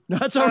you. No,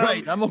 that's all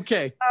right. I'm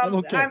okay.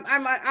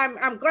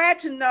 I'm glad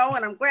to know,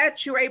 and I'm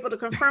glad you were able to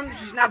confirm that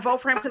you did not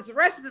vote for him, because the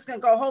rest of this is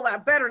going to go a whole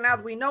lot better now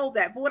that we know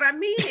that. But what I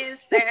mean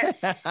is that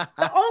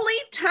the only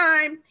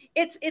time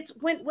it's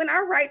when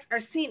our rights are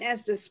seen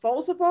as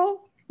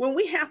disposable, when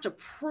we have to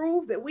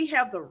prove that we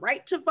have the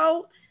right to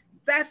vote,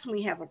 that's when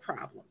we have a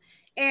problem.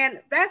 And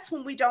that's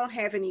when we don't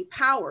have any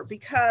power,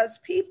 because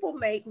people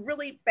make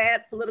really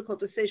bad political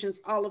decisions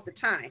all of the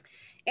time.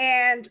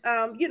 And,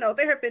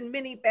 there have been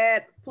many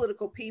bad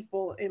political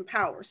people in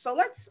power. So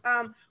let's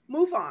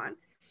move on,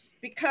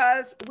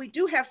 because we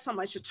do have so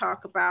much to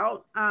talk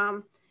about.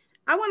 I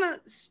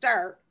want to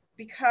start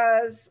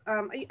because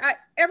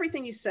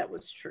everything you said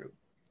was true.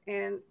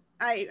 And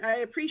I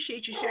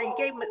appreciate you sharing. You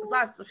gave me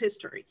lots of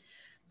history.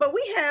 But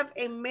we have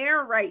a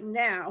mayor right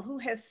now who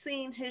has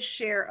seen his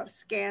share of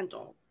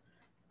scandal.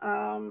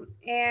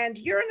 And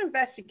you're an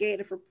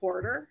investigative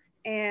reporter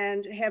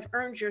and have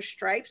earned your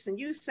stripes, and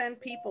you send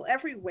people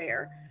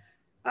everywhere.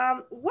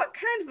 What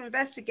kind of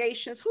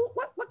investigations,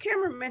 what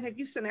cameramen have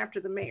you sent after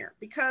the mayor?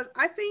 Because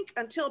I think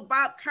until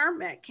Bob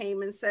Carmack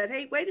came and said,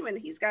 hey, wait a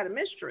minute, he's got a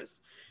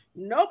mistress,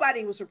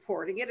 nobody was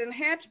reporting it, and it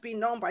had to be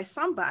known by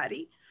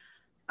somebody.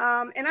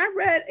 And I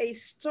read a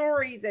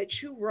story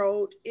that you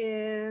wrote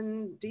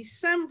in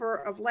December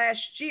of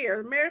last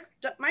year. Mayor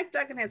Mike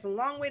Duggan has a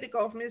long way to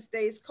go from his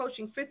days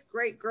coaching 5th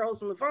grade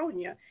girls in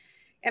Livonia.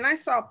 And I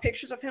saw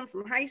pictures of him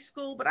from high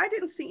school, but I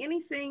didn't see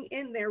anything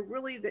in there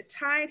really that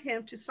tied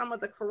him to some of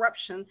the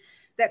corruption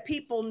that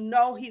people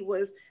know he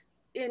was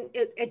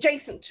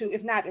adjacent to,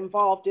 if not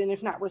involved in,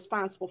 if not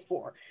responsible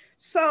for.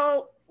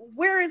 So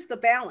where is the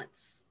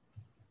balance?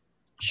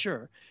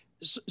 Sure.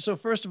 So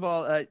first of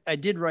all, I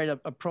did write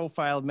a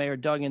profile of Mayor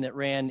Duggan that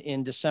ran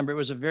in December. It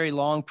was a very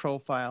long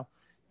profile,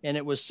 and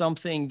it was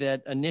something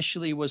that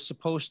initially was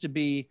supposed to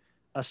be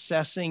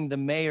assessing the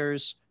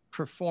mayor's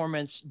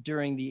performance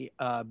during the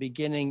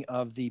beginning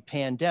of the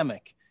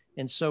pandemic.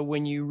 And so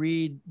when you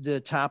read the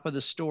top of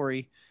the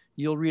story,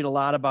 you'll read a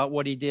lot about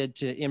what he did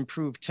to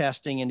improve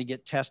testing and to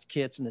get test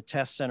kits and the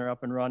test center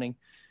up and running.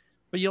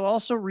 But you'll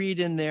also read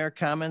in there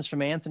comments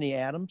from Anthony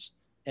Adams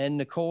and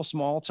Nicole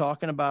Small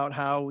talking about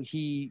how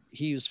he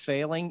was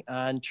failing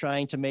on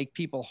trying to make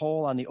people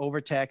whole on the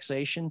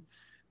overtaxation,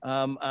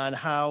 on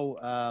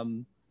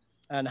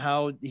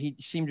how he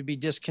seemed to be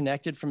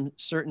disconnected from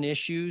certain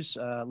issues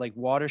like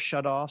water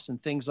shutoffs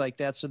and things like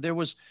that. So there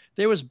was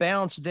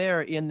balance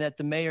there in that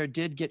the mayor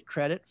did get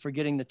credit for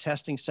getting the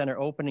testing center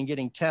open and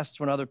getting tests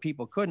when other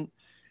people couldn't.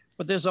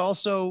 But there's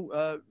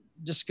also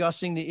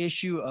discussing the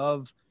issue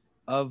of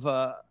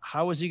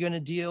how is he going to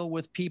deal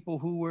with people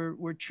who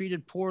were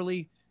treated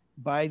poorly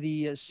by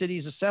the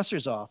city's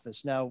assessor's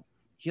office. Now,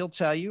 he'll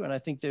tell you, and I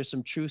think there's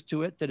some truth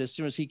to it, that as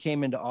soon as he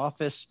came into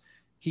office,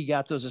 he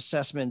got those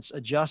assessments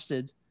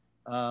adjusted.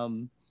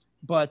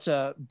 But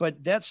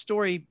that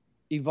story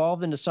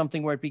evolved into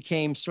something where it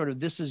became sort of,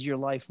 this is your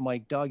life,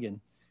 Mike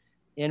Duggan.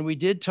 And we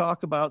did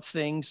talk about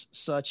things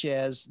such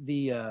as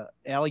the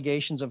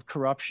allegations of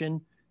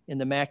corruption in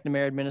the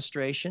McNamara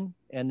administration,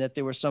 and that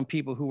there were some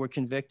people who were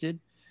convicted.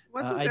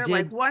 Wasn't there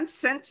like one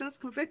sentence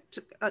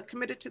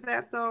committed to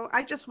that, though?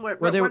 I just read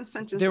one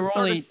sentence that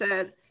sort of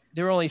said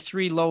there were only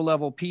 3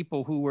 low-level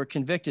people who were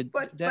convicted.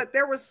 But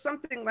there was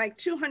something like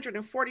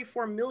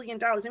 $244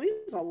 million. I mean,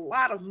 it was a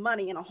lot of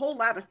money and a whole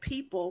lot of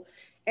people.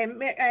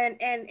 And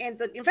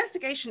the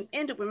investigation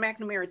ended when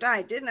McNamara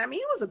died, didn't it? I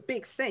mean, it was a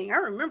big thing. I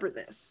remember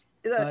this.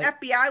 The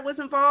FBI was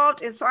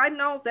involved. And so I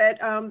know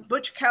that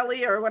Butch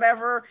Kelly or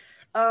whatever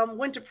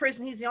went to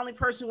prison. He's the only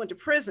person who went to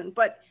prison.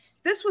 But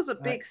this was a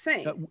big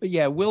thing.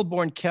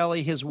 Wilborn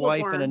Kelly, his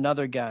wife, and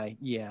another guy.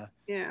 Yeah.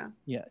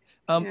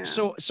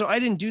 So I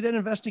didn't do that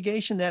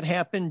investigation. That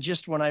happened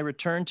just when I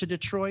returned to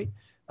Detroit.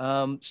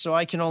 So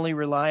I can only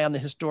rely on the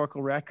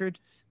historical record.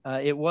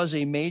 It was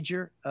a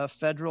major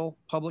federal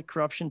public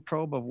corruption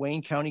probe of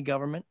Wayne County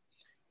government.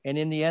 And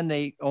in the end,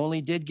 they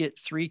only did get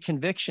 3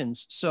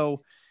 convictions.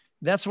 So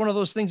that's one of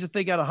those things. If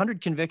they got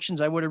 100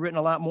 convictions, I would have written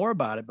a lot more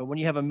about it. But when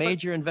you have a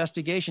major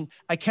investigation,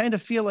 I kind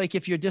of feel like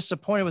if you're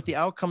disappointed with the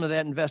outcome of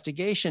that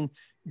investigation,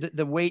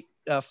 the weight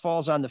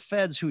falls on the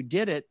feds who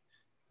did it,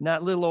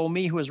 not little old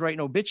me who was writing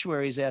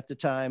obituaries at the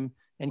time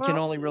and can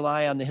only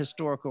rely on the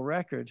historical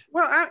record.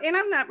 Well,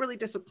 I'm not really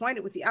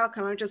disappointed with the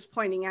outcome. I'm just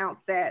pointing out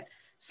that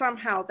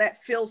somehow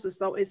that feels as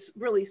though it's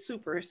really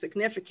super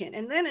significant.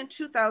 And then in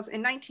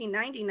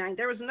 1999,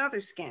 there was another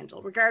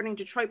scandal regarding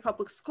Detroit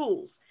Public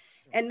Schools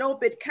and no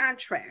bid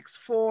contracts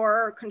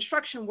for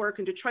construction work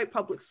in Detroit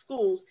Public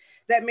Schools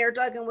that Mayor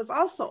Duggan was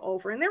also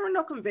over. And there were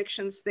no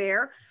convictions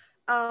there.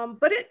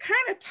 But it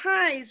kind of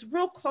ties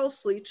real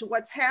closely to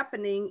what's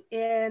happening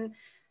in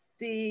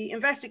the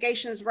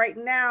investigations right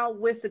now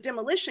with the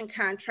demolition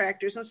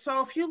contractors. And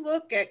so if you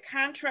look at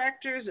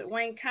contractors at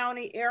Wayne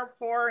County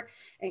Airport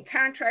and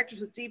contractors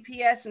with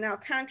DPS and now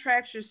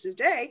contractors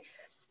today,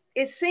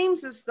 it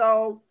seems as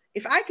though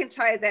if I can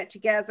tie that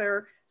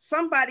together,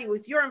 somebody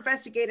with your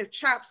investigative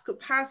chops could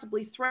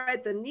possibly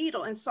thread the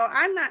needle. And so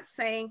I'm not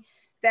saying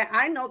that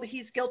I know that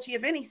he's guilty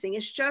of anything.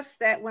 It's just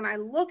that when I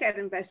look at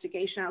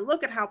investigation, I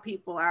look at how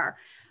people are,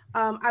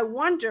 I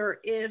wonder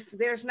if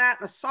there's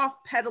not a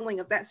soft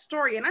peddling of that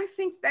story. And I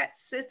think that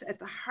sits at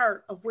the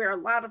heart of where a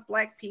lot of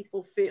Black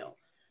people feel.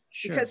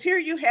 Sure. Because here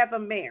you have a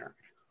mayor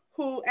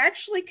who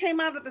actually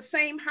came out of the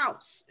same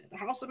house, the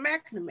house of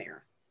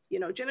McNamara,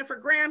 Jennifer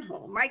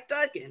Granholm, Mike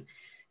Duggan,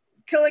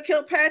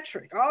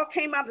 Kilpatrick, all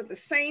came out of the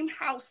same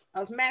house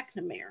of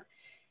McNamara.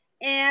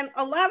 And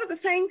a lot of the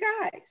same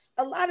guys,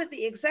 a lot of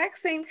the exact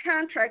same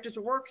contractors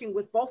are working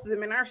with both of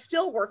them and are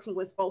still working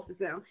with both of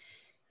them.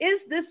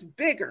 Is this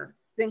bigger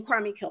than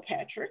Kwame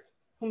Kilpatrick,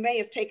 who may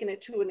have taken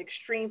it to an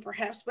extreme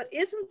perhaps, but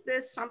isn't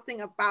this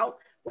something about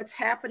what's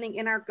happening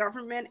in our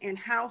government and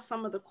how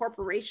some of the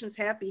corporations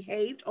have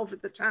behaved over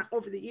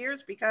the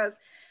years? Because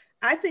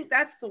I think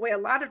that's the way a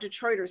lot of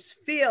Detroiters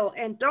feel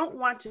and don't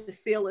want to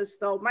feel as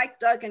though Mike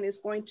Duggan is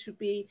going to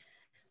be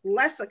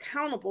less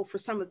accountable for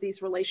some of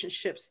these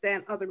relationships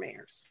than other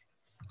mayors.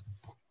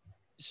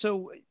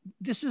 So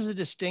this is a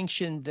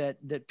distinction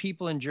that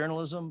people in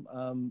journalism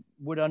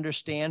would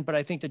understand, but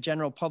I think the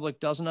general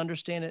public doesn't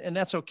understand it. And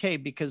that's okay,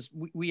 because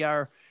we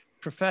are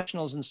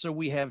professionals. And so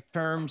we have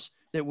terms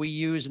that we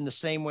use in the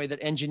same way that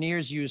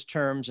engineers use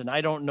terms. And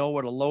I don't know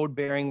what a load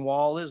bearing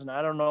wall is. And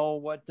I don't know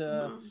what,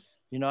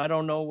 I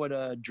don't know what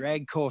a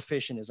drag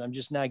coefficient is. I'm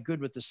just not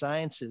good with the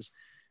sciences.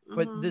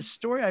 But the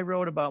story I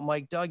wrote about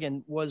Mike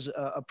Duggan was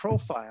a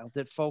profile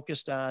that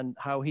focused on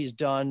how he's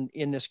done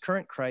in this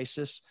current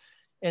crisis.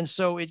 And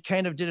so it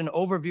kind of did an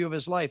overview of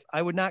his life.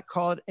 I would not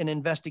call it an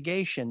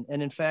investigation.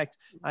 And in fact,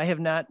 I have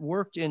not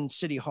worked in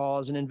City Hall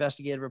as an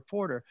investigative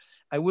reporter.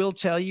 I will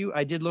tell you,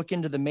 I did look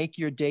into the Make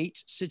Your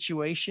Date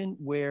situation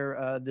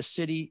where the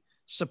city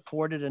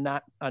supported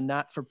a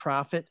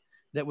not-for-profit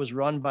that was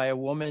run by a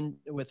woman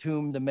with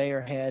whom the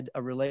mayor had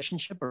a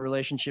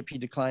relationship he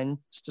declines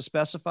to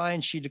specify,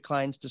 and she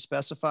declines to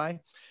specify.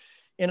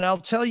 And I'll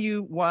tell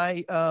you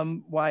why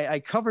I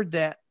covered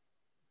that,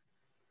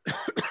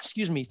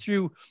 excuse me,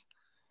 through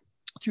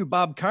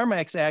Bob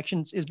Carmack's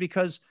actions, is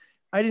because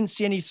I didn't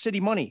see any city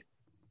money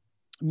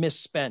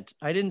misspent.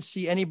 I didn't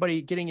see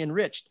anybody getting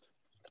enriched.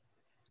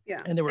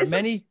 Yeah. And there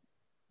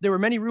were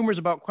many rumors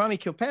about Kwame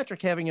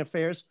Kilpatrick having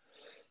affairs.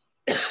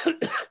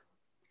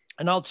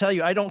 And I'll tell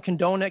you, I don't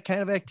condone that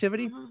kind of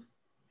activity,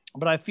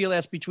 but I feel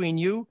that's between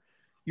you,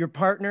 your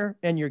partner,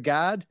 and your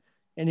God.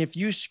 And if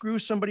you screw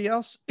somebody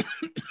else,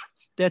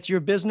 that's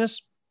your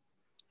business.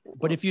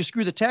 But if you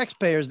screw the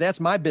taxpayers, that's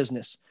my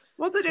business.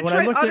 Well, the Detroit when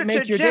I looked at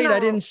Make Your Date, I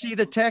General, didn't see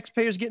the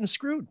taxpayers getting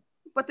screwed.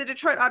 But the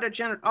Detroit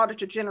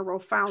Auditor General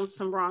found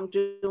some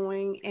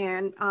wrongdoing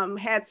and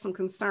had some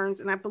concerns.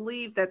 And I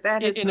believe that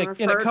has been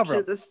referred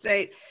to the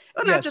state.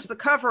 Well, not just the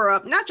cover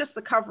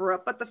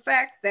up, but the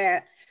fact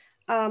that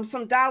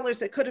some dollars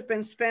that could have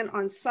been spent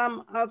on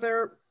some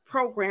other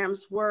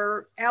programs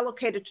were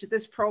allocated to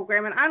this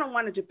program. And I don't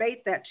want to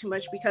debate that too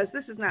much because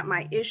this is not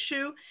my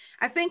issue.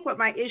 I think what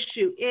my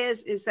issue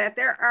is that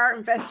there are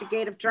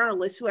investigative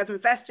journalists who have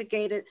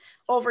investigated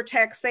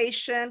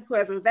overtaxation, who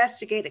have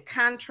investigated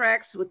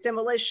contracts with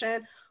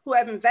demolition, who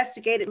have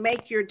investigated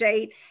Make Your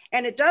Date.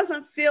 And it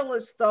doesn't feel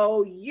as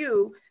though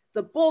you,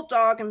 the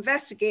bulldog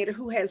investigator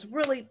who has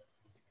really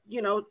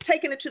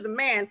taken it to the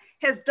man,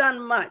 has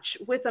done much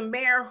with a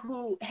mayor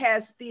who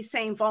has these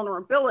same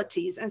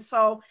vulnerabilities. And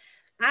so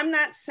I'm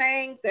not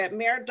saying that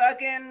Mayor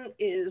Duggan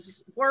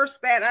is worse,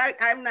 bad.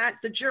 I'm not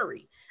the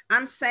jury.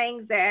 I'm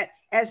saying that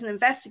as an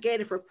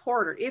investigative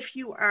reporter, if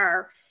you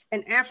are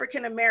an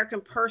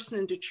African-American person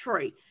in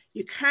Detroit,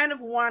 you kind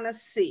of want to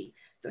see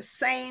the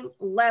same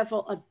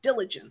level of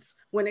diligence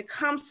when it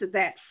comes to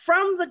that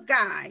from the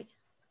guy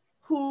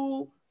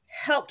who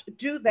helped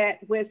do that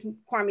with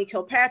Kwame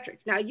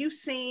Kilpatrick. Now you've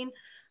seen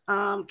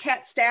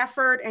Kat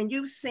Stafford and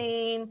you've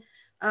seen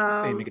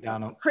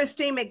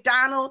Christine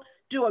McDonald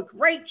do a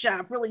great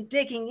job really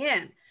digging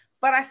in.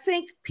 But I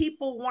think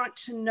people want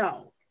to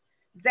know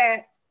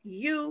that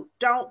you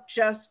don't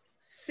just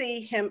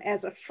see him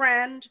as a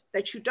friend,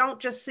 that you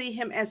don't just see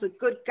him as a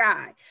good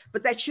guy,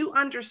 but that you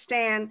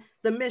understand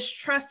the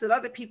mistrust that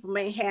other people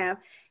may have.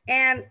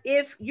 And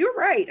if you're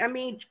right, I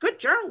mean, good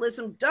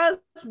journalism does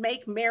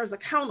make mayors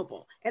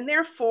accountable. And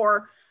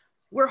therefore,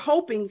 we're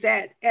hoping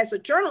that as a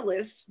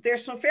journalist,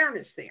 there's some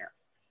fairness there.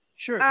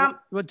 Sure.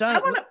 Well, Don,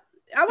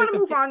 I want to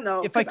move on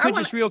though. If I could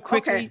just real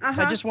quickly,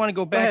 I just want to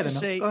go back to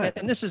say,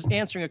 and this is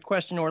answering a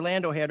question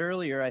Orlando had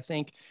earlier, I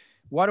think.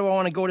 Why do I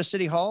want to go to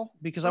City Hall?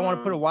 Because I want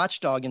to put a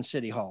watchdog in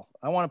City Hall.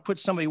 I want to put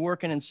somebody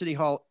working in City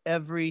Hall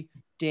every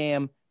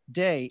damn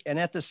day. And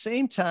at the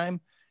same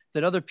time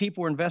that other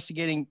people were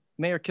investigating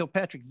Mayor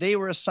Kilpatrick, they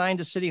were assigned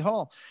to City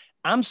Hall.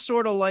 I'm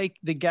sort of like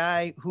the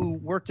guy who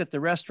worked at the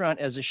restaurant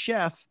as a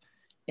chef,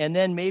 and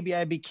then maybe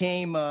I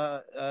became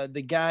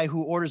the guy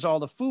who orders all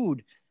the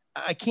food.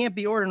 I can't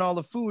be ordering all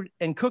the food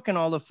and cooking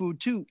all the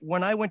food too.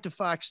 When I went to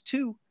Fox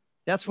 2,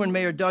 that's when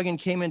Mayor Duggan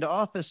came into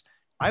office.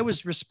 I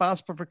was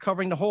responsible for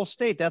covering the whole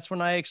state. That's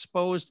when I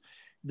exposed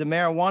the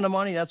marijuana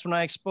money. That's when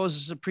I exposed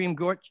the Supreme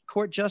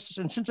Court justice.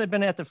 And since I've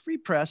been at the Free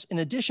Press, in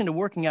addition to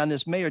working on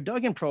this Mayor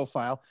Duggan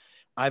profile,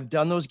 I've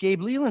done those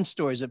Gabe Leland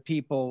stories of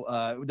people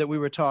that we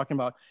were talking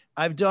about.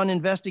 I've done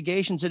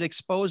investigations that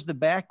expose the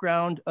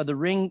background of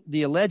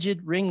the alleged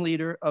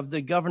ringleader of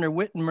the Governor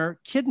Whitmer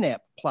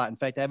kidnap plot. In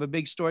fact, I have a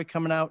big story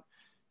coming out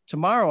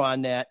tomorrow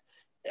on that.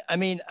 I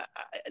mean,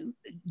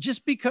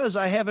 just because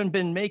I haven't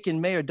been making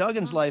Mayor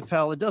Duggan's life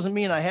hell, it doesn't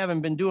mean I haven't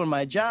been doing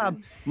my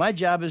job. My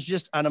job is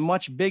just on a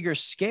much bigger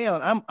scale.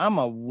 I'm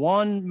a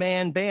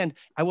one-man band.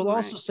 I will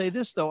also say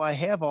this, though. I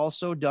have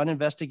also done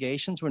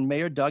investigations when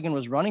Mayor Duggan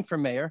was running for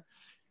mayor.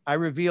 I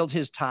revealed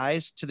his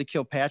ties to the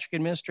Kilpatrick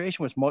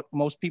administration, which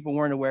most people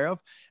weren't aware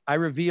of. I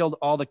revealed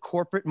all the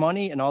corporate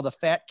money and all the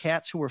fat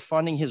cats who were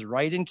funding his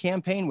write-in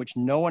campaign, which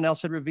no one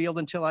else had revealed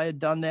until I had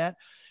done that.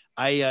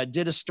 I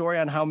did a story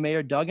on how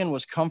Mayor Duggan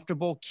was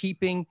comfortable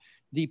keeping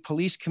the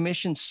police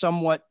commission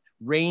somewhat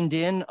reined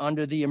in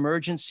under the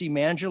emergency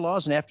manager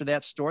laws. And after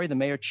that story, the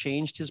mayor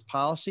changed his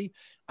policy.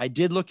 I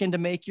did look into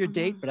Make Your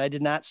Date, but I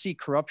did not see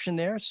corruption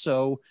there.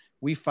 So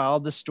we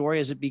followed the story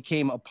as it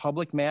became a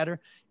public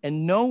matter.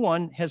 And no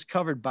one has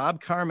covered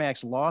Bob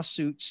Carmack's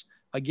lawsuits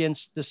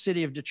against the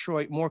city of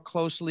Detroit more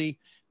closely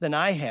than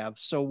I have.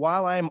 So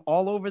while I'm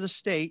all over the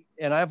state,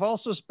 and I've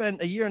also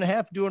spent a year and a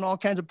half doing all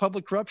kinds of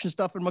public corruption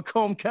stuff in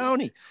Macomb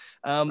County,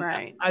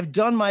 I've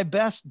done my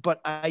best,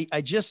 but I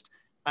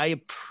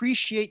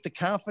appreciate the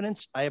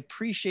confidence. I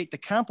appreciate the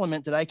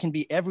compliment that I can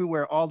be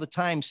everywhere all the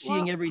time,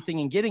 seeing everything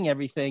and getting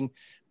everything.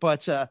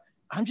 But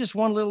I'm just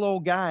one little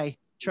old guy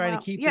trying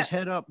to keep his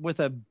head up with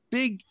a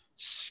big,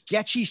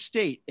 sketchy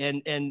state.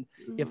 And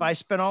if I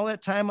spent all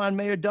that time on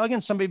Mayor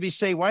Duggan, somebody would be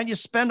saying, why don't you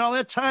spend all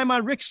that time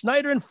on Rick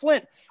Snyder and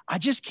Flint? I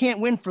just can't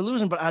win for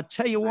losing, but I'll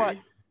tell you what,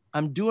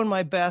 I'm doing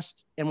my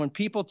best. And when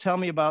people tell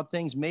me about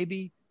things,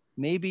 maybe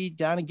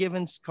Donna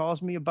Givens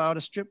calls me about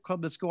a strip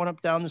club that's going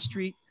up down the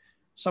street.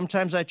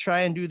 Sometimes I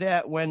try and do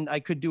that when I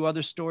could do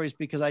other stories,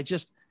 because I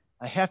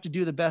have to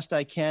do the best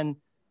I can,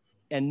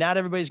 and not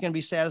everybody's going to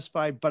be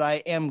satisfied, but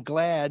I am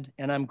glad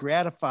and I'm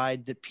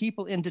gratified that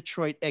people in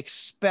Detroit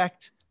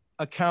expect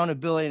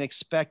accountability and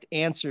expect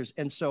answers.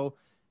 And so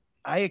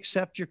I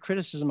accept your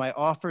criticism. I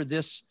offer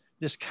this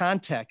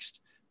context,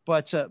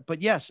 but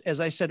yes, as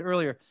I said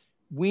earlier,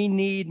 we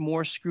need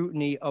more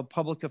scrutiny of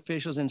public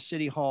officials in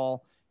City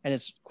Hall. And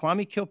it's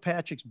Kwame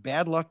Kilpatrick's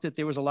bad luck that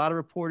there was a lot of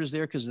reporters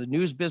there because the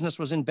news business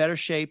was in better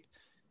shape.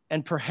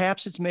 And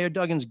perhaps it's Mayor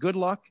Duggan's good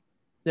luck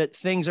that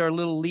things are a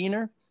little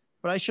leaner.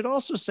 But I should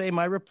also say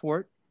my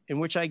report, in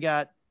which I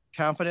got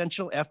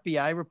confidential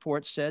FBI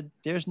reports, said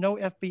there's no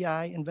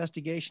FBI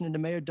investigation into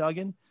Mayor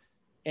Duggan.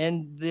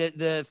 And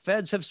the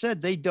feds have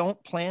said they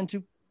don't plan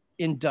to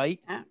indict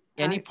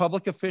any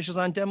public officials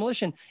on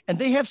demolition. And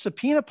they have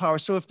subpoena power.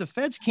 So if the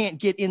feds can't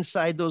get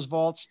inside those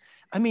vaults,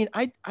 I mean,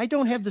 I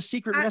don't have the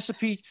secret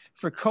recipe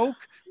for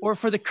Coke or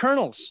for the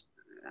kernels.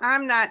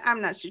 I'm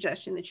not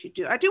suggesting that you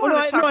do. I do want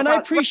to talk about. And I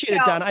appreciate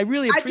it, Don. I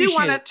really appreciate it.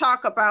 I do want to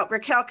talk about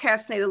Raquel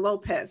Castaneda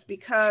Lopez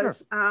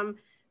because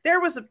there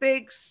was a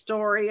big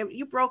story.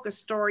 You broke a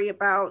story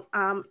about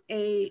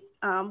a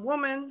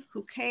woman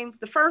who came,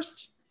 the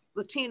first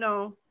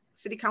Latino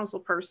city council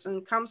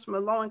person, comes from a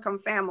low-income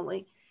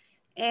family,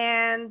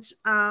 and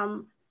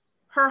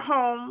her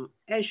home,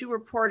 as you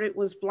reported,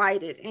 was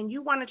blighted. And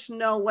you wanted to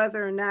know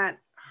whether or not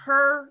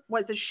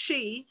whether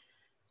she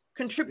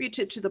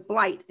contributed to the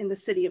blight in the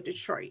city of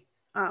Detroit.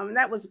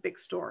 That was a big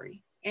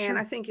story. And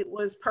I think it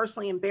was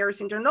personally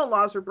embarrassing. No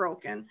laws were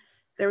broken.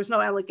 There was no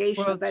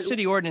allegation that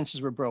city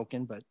ordinances were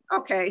broken, but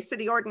okay,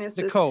 city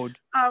ordinances. The code.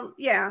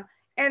 Yeah.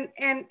 And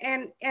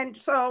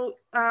so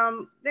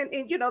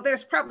you know,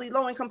 there's probably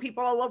low-income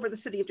people all over the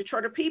city of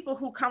Detroit, or people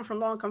who come from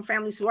low-income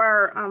families who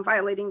are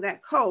violating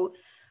that code.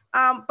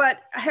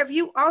 But have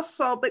you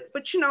also,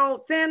 but you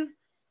know, then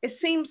it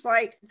seems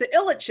like the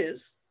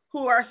Illiches,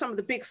 who are some of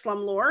the big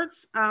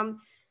slumlords,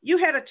 you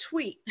had a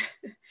tweet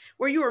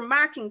where you were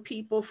mocking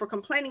people for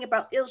complaining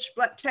about Illich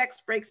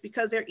tax breaks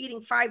because they're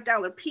eating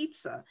 $5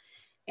 pizza.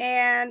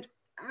 And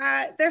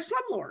they're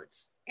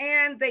slumlords,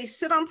 and they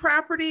sit on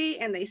property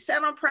and they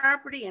sat on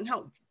property and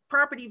help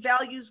property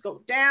values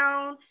go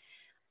down.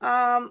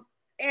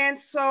 And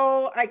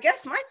so I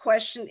guess my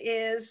question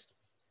is,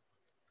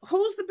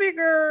 who's the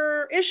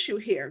bigger issue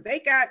here? They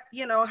got,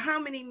 you know, how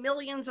many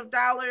millions of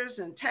dollars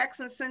in tax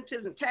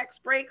incentives and tax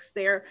breaks?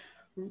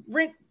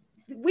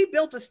 We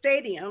built a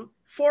stadium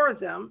for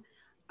them,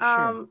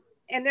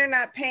 and they're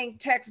not paying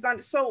taxes on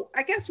it. So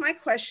I guess my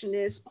question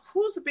is,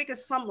 who's the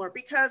biggest slumlord?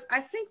 Because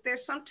I think there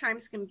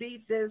sometimes can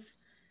be this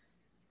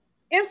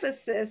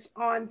emphasis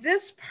on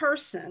this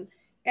person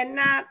and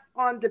not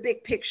on the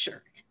big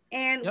picture.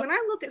 And when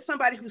I look at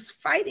somebody who's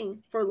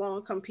fighting for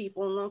low-income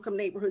people in low-income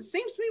neighborhoods, it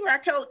seems to me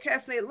Raquel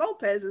Castaneda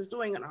Lopez is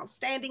doing an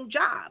outstanding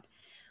job.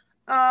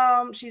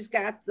 She's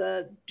got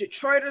the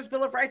Detroiters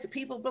Bill of Rights, the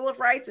People Bill of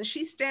Rights, and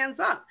she stands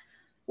up.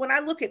 When I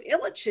look at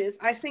Illiches,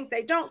 I think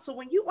they don't. So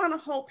when you want to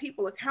hold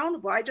people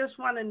accountable, I just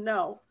want to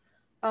know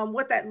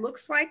what that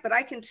looks like. But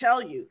I can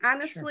tell you,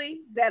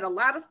 honestly, that a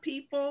lot of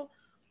people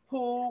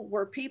who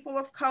were people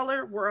of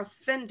color were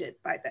offended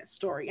by that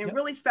story and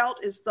really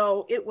felt as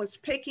though it was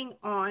picking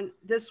on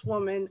this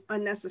woman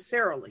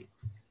unnecessarily.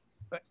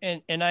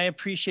 And I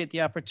appreciate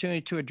the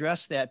opportunity to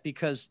address that,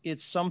 because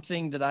it's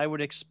something that I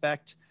would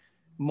expect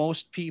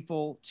most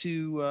people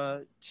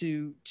to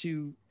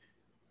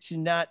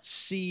not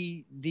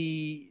see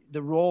the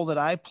role that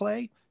I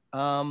play.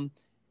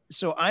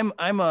 So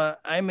I'm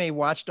a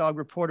watchdog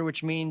reporter,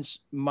 which means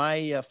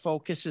my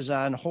focus is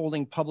on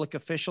holding public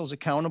officials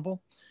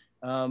accountable.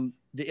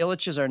 The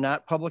Illiches are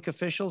not public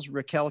officials.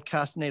 Raquel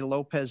Castaneda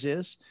Lopez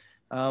is.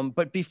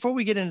 But before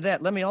we get into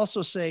that, let me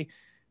also say,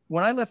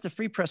 when I left the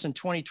Free Press in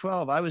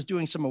 2012, I was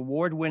doing some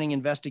award-winning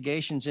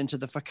investigations into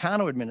the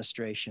Facano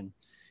administration.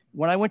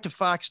 When I went to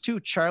Fox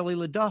 2, Charlie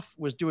LaDuff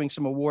was doing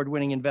some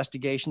award-winning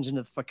investigations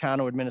into the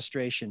Facano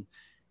administration.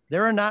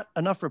 There are not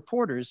enough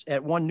reporters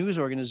at one news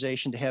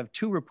organization to have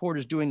two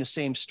reporters doing the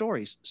same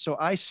stories. So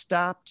I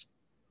stopped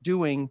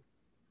doing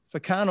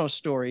Facano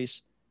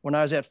stories when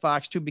I was at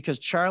Fox 2 because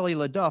Charlie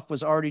LaDuff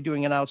was already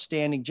doing an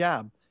outstanding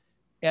job.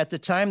 At the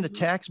time the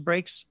tax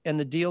breaks and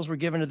the deals were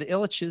given to the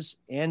Illiches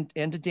and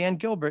to Dan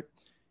Gilbert,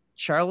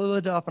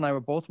 Charlie LaDuff and I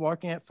were both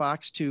working at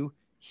Fox 2.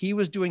 He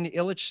was doing the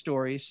Illich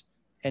stories,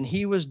 and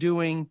he was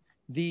doing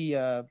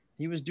the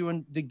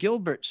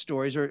Gilbert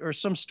stories or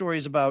some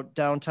stories about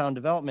downtown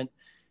development.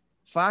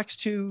 Fox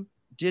 2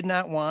 did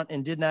not want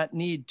and did not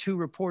need two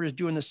reporters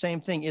doing the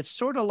same thing. It's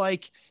sort of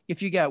like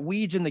if you got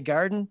weeds in the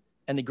garden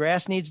and the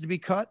grass needs to be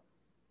cut.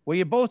 Well,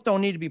 you both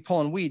don't need to be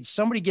pulling weeds.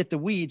 Somebody get the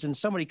weeds and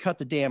somebody cut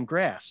the damn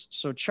grass.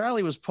 So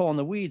Charlie was pulling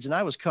the weeds and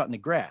I was cutting the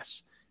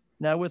grass.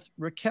 Now with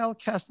Raquel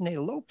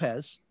Castaneda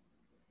Lopez,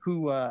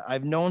 who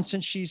I've known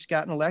since she's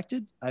gotten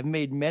elected, I've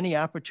made many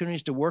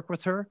opportunities to work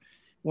with her.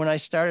 When I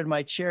started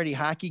my charity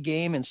hockey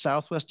game in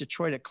Southwest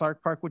Detroit at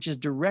Clark Park, which is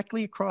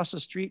directly across the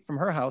street from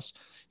her house,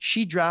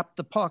 she dropped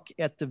the puck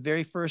at the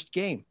very first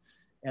game.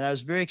 And I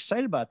was very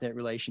excited about that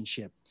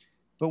relationship.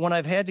 But when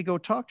I've had to go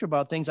talk to her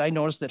about things, I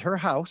noticed that her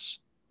house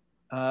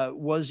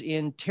was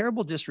in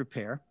terrible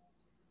disrepair.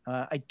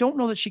 I don't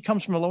know that she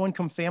comes from a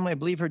low-income family. I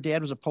believe her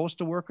dad was a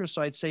postal worker,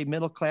 so I'd say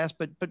middle class,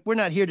 but we're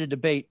not here to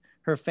debate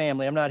her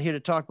family. I'm not here to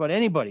talk about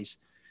anybody's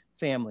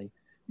family.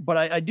 But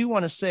I do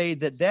want to say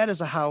that that is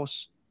a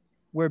house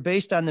where,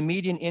 based on the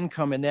median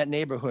income in that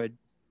neighborhood,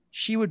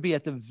 she would be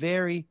at the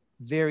very,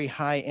 very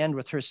high end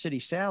with her city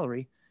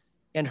salary.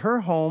 And her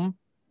home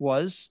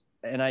was,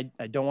 and I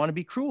don't want to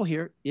be cruel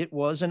here, it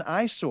was an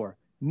eyesore.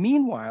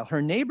 Meanwhile,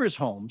 her neighbors'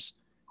 homes,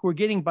 who were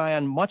getting by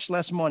on much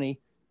less money,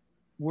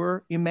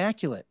 were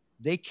immaculate.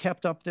 They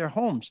kept up their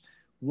homes.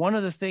 One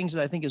of the things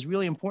that I think is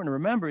really important to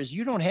remember is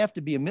you don't have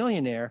to be a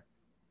millionaire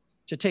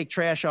to take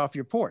trash off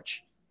your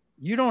porch.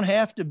 You don't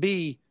have to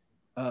be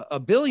a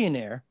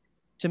billionaire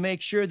to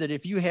make sure that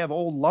if you have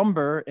old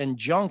lumber and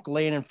junk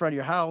laying in front of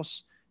your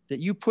house, that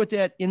you put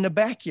that in the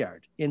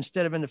backyard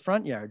instead of in the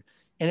front yard.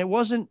 And it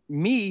wasn't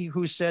me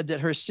who said that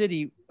her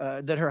city,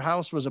 that her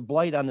house was a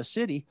blight on the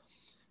city.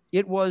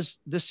 It was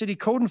the city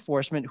code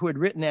enforcement who had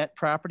written that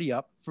property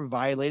up for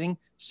violating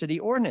city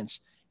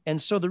ordinance.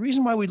 And so the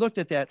reason why we looked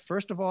at that,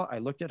 first of all, I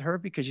looked at her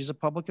because she's a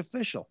public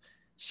official.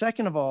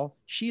 Second of all,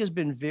 she has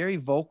been very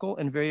vocal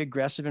and very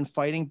aggressive in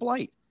fighting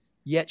blight.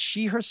 Yet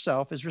she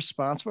herself is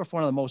responsible for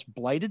one of the most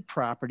blighted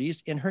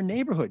properties in her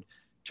neighborhood.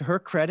 To her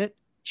credit,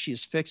 she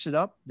has fixed it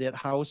up. That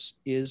house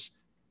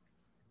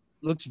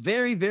looks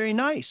very, very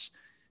nice.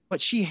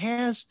 But she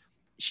has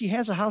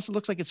a house that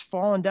looks like it's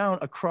fallen down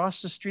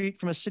across the street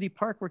from a city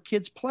park where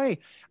kids play.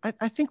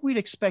 I think we'd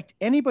expect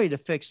anybody to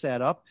fix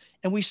that up.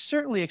 And we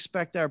certainly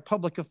expect our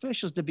public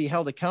officials to be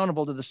held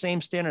accountable to the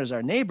same standard as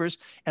our neighbors.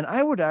 And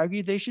I would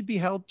argue they should be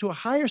held to a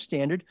higher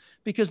standard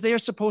because they are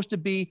supposed to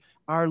be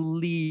our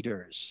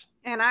leaders.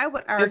 And I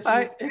would argue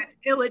that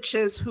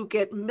villages who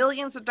get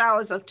millions of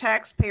dollars of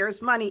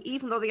taxpayers' money,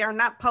 even though they are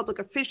not public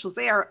officials,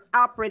 they are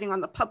operating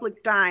on the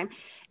public dime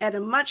at a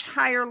much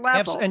higher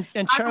level.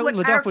 And Charlie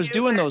LaDuff was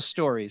doing those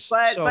stories.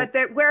 But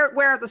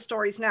where are the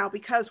stories now?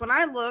 Because when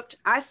I looked,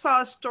 I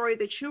saw a story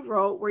that you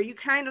wrote where you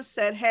kind of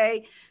said,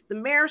 hey, the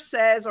mayor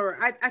says, or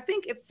I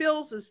think it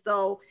feels as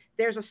though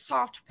there's a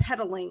soft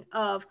peddling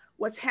of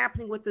what's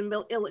happening with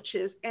the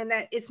villages and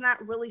that it's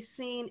not really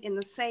seen in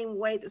the same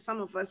way that some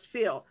of us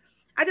feel.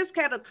 I just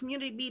had a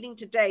community meeting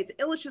today. The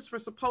Illiches were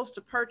supposed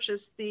to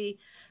purchase the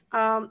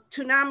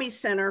Tsunami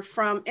Center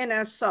from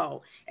NSO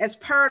as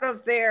part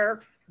of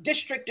their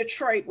District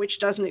Detroit, which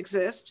doesn't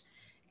exist.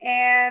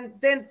 And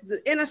then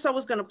the NSO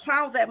was going to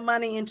plow that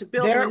money into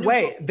building.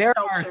 There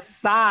are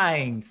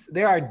signs.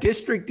 There are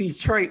District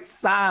Detroit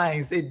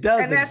signs. It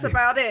does. And that's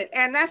about it.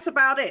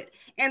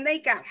 And they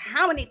got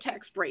how many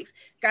tax breaks?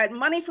 Got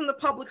money from the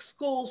public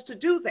schools to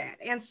do that.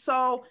 And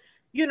so,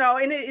 you know,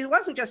 and it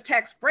wasn't just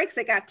tax breaks,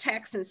 they got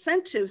tax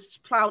incentives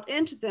plowed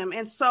into them.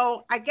 And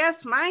so I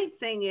guess my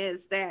thing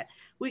is that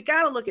we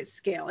got to look at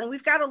scale and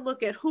we've got to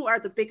look at who are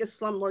the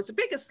biggest slumlords. The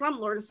biggest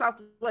slumlord in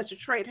Southwest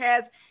Detroit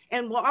has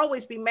and will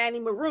always be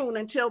Manny Maroon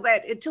until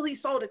he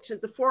sold it to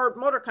the Ford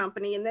Motor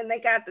Company. And then they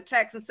got the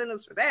tax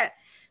incentives for that.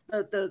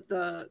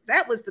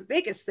 That was the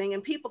biggest thing.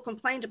 And people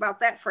complained about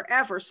that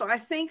forever. So I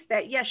think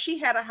that, yes, she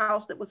had a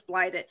house that was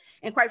blighted.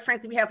 And quite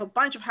frankly, we have a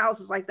bunch of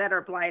houses like that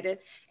are blighted.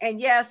 And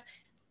yes,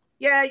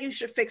 yeah, you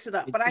should fix it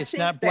up. But it's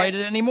not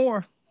blighted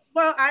anymore.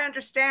 Well, I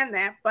understand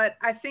that, but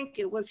I think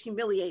it was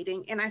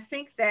humiliating. And I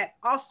think that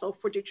also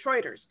for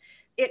Detroiters,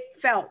 it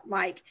felt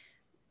like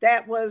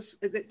that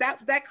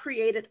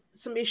created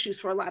some issues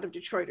for a lot of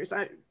Detroiters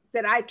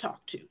that I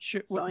talked to.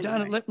 Sure. Well, so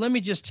anyway. Donna, let me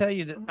just tell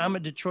you that I'm a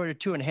Detroiter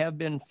too and have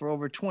been for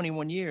over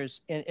 21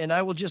 years. And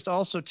I will just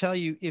also tell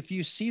you, if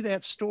you see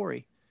that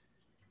story,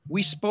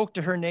 we spoke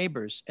to her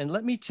neighbors. And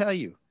let me tell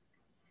you,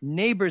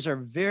 neighbors are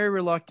very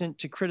reluctant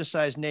to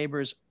criticize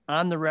neighbors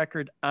on the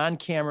record, on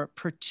camera,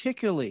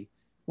 particularly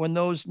when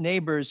those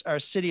neighbors are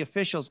city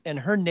officials. And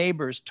her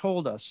neighbors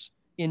told us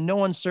in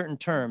no uncertain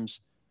terms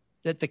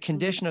that the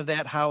condition of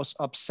that house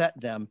upset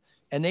them.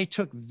 And they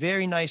took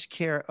very nice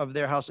care of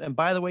their house. And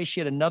by the way, she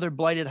had another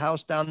blighted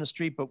house down the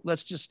street, but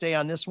let's just stay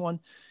on this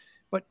one.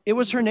 But it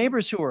was her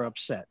neighbors who were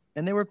upset.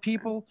 And there were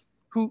people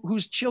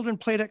whose children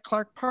played at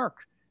Clark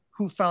Park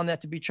who found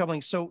that to be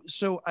troubling. So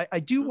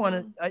I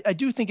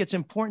do think it's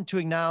important to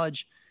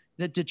acknowledge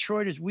that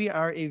Detroiters, we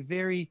are a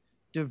very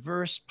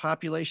diverse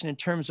population in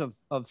terms of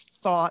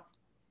thought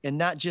and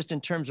not just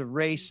in terms of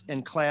race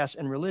and class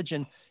and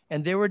religion.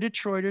 And there were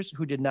Detroiters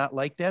who did not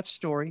like that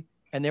story.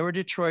 And there were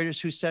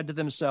Detroiters who said to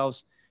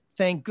themselves,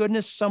 thank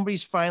goodness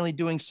somebody's finally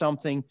doing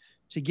something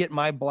to get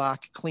my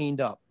block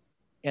cleaned up.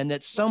 And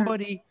that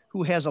somebody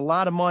who has a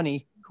lot of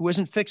money who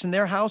isn't fixing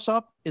their house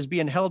up is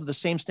being held to the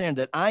same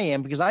standard that I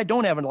am because I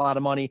don't have a lot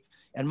of money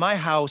and my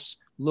house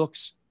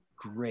looks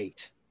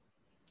great.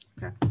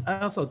 Okay. I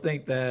also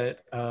think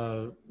that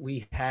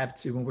we have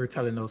to, when we're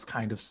telling those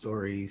kind of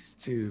stories,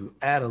 to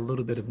add a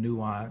little bit of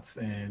nuance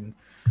and,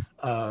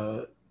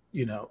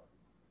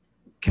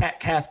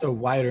 cast a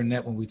wider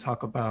net when we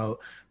talk about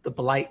the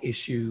blight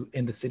issue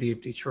in the city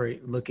of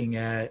Detroit, looking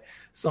at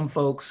some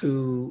folks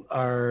who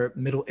are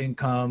middle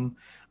income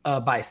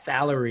by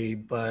salary,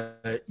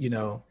 but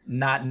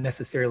not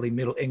necessarily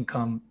middle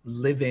income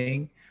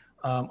living.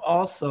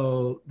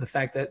 Also, the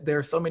fact that there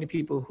are so many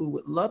people who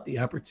would love the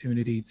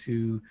opportunity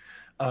to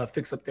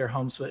fix up their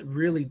homes, but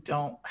really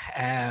don't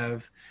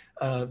have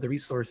the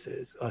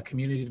resources.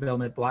 Community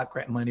development block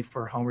grant money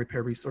for home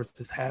repair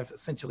resources have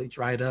essentially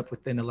dried up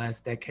within the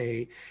last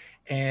decade.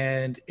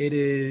 And it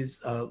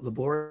is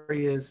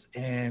laborious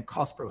and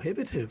cost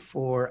prohibitive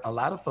for a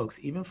lot of folks,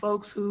 even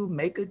folks who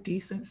make a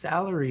decent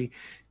salary,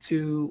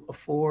 to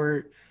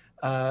afford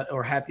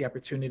or have the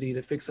opportunity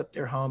to fix up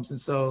their homes. And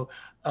so,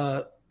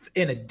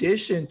 in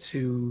addition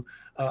to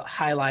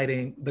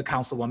highlighting the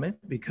councilwoman,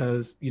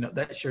 because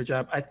that's your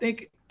job, I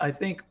think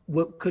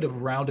what could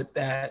have rounded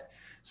that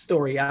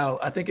story out,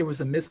 I think it was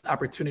a missed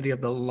opportunity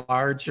of the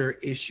larger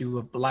issue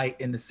of blight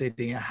in the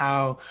city and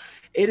how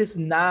it is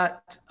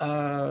not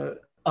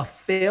a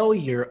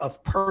failure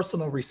of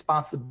personal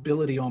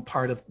responsibility on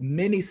part of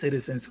many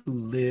citizens who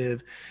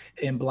live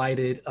in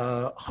blighted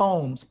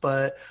homes,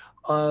 but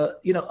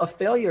a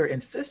failure in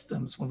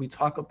systems when we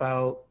talk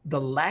about the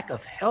lack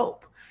of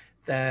help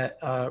that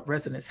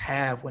residents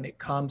have when it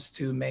comes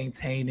to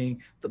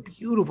maintaining the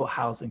beautiful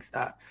housing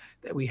stock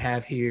that we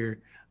have here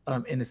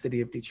in the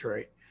city of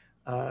Detroit.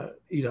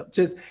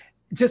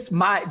 Just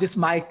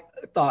my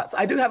thoughts.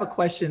 I do have a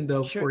question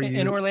though for you.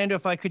 And Orlando,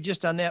 if I could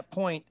just on that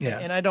point, yeah.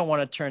 And I don't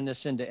want to turn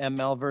this into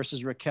ML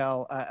versus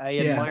Raquel. I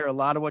admire a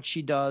lot of what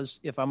she does.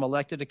 If I'm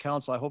elected to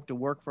council, I hope to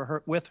work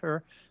with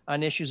her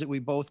on issues that we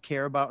both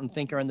care about and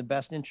think are in the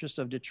best interest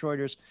of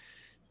Detroiters.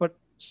 But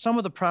some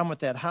of the problem with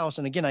that house,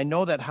 and again, I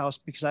know that house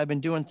because I've been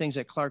doing things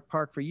at Clark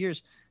Park for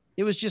years.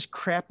 It was just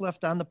crap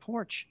left on the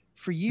porch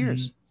for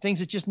years. Mm-hmm. Things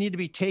that just need to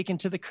be taken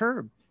to the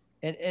curb.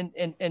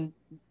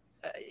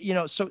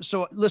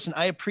 So listen,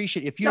 I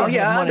appreciate if you don't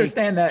have money, I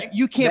understand that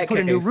you can't put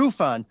a new roof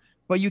on,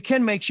 but you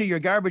can make sure your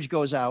garbage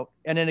goes out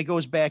and then it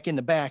goes back in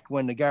the back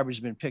when the garbage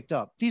has been picked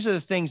up. These are the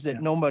things that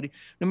no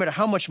matter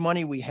how much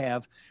money we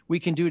have,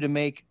 we can do to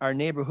make our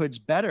neighborhoods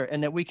better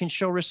and that we can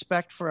show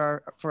respect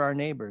for our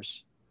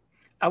neighbors.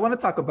 I want to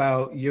talk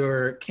about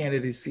your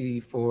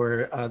candidacy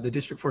for the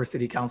District 4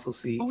 City Council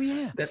seat. Oh,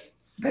 yeah.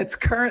 That's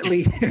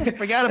currently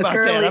forgot about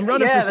that. I'm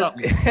running for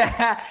something.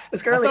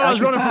 It's currently I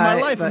was running for my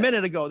life a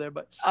minute ago there,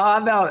 but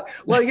no.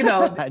 Well,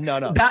 no.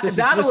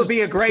 Donna would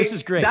be a great. This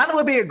is great. Donna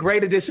would be a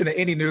great addition to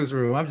any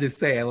newsroom. I'm just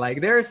saying,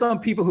 like there are some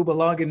people who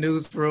belong in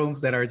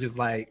newsrooms that are just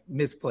like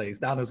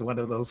misplaced. Donna's one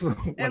of those.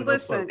 And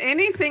listen,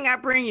 anything I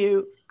bring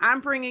you, I'm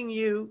bringing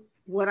you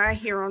what I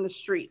hear on the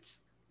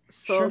streets.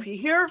 So sure. If you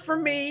hear it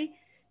from me,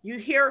 you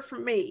hear it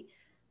from me.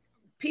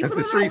 People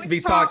the streets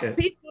be talking.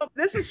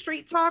 This is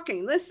street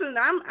talking. Listen,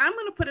 I'm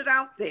going to put it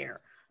out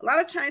there. A lot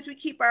of times we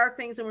keep our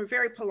things and we're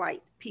very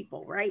polite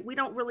people, right? We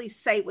don't really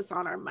say what's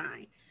on our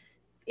mind.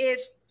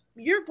 If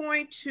you're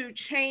going to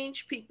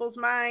change people's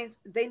minds,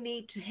 they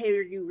need to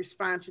hear you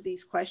respond to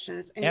these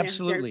questions. And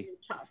absolutely.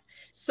 They're tough.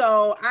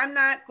 So I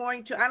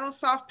don't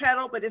soft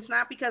pedal, but it's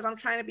not because I'm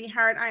trying to be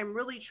hard. I am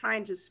really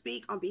trying to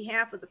speak on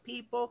behalf of the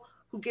people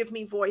who give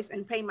me voice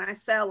and pay my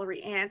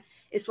salary. And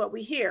it's what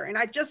we hear. And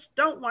I just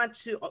don't want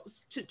to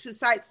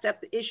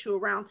sidestep the issue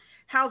around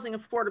housing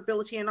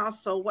affordability and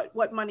also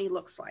what money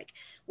looks like.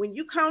 When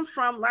you come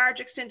from large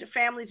extended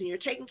families and you're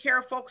taking care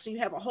of folks and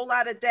you have a whole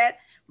lot of debt,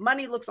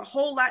 money looks a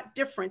whole lot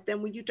different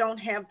than when you don't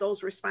have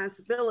those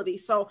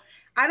responsibilities. So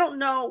I don't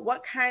know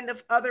what kind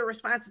of other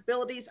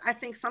responsibilities. I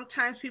think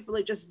sometimes people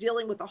are just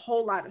dealing with a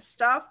whole lot of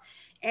stuff.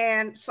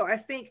 And so I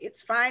think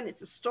it's fine.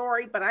 It's a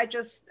story, but I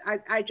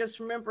just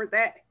remember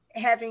that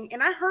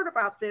and I heard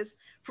about this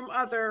from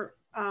other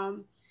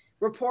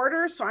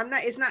reporters. So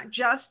it's not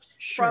just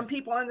sure. from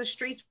people on the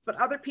streets, but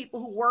other people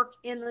who work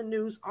in the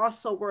news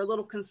also were a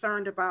little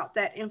concerned about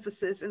that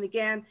emphasis. And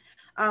again,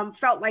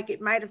 felt like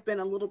it might've been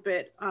a little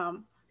bit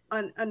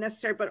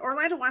unnecessary, but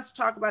Orlando wants to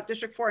talk about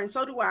District 4 and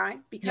so do I,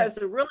 because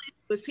it really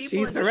was people.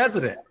 She's a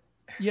resident.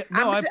 Yeah,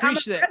 no, I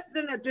appreciate that. I'm a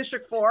resident of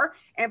District 4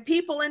 and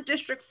people in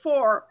District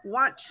 4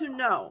 want to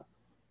know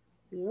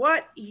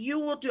what you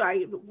will do.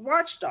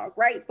 Watchdog,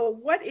 right? But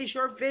what is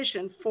your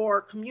vision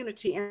for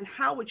community and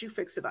how would you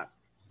fix it up?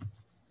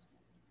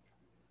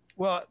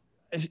 Well,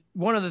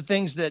 one of the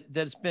things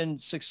that's been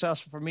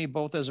successful for me,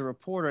 both as a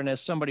reporter and as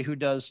somebody who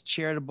does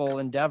charitable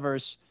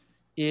endeavors,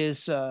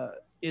 is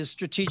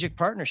strategic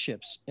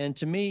partnerships. And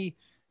to me,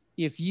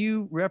 if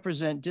you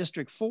represent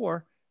District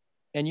 4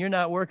 and you're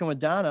not working with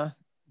Donna,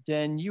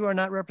 then you are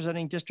not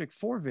representing District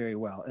 4 very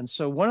well. And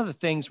so one of the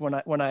things when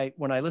I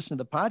listened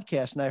to the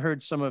podcast and I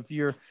heard some of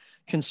your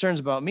concerns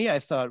about me, I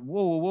thought,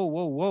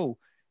 whoa,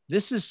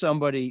 this is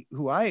somebody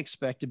who I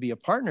expect to be a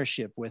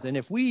partnership with. And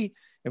if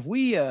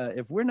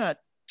we're not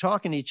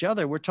talking to each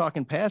other, we're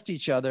talking past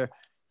each other,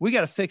 we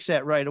got to fix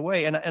that right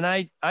away. And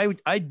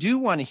I do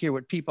want to hear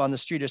what people on the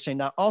street are saying.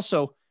 Now,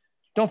 also,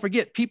 don't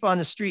forget, people on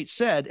the street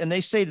said, and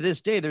they say to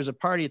this day, there's a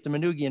party at the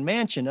Manoogian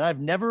Mansion. And I've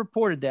never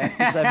reported that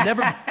because I've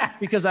never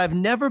because I've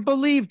never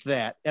believed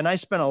that. And I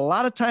spent a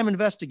lot of time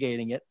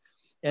investigating it.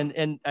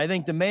 And I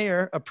think the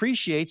mayor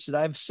appreciates that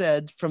I've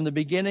said from the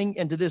beginning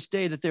and to this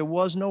day that there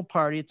was no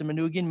party at the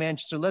Manoogian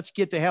Mansion. So let's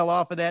get the hell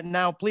off of that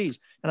now, please.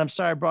 And I'm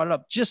sorry I brought it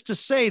up. Just to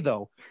say,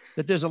 though,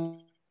 that there's a...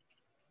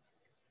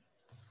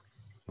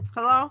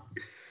 Hello?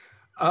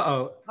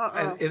 Uh-oh.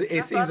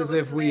 It seems as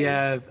if we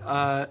have,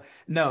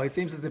 no, it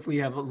seems as if we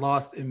have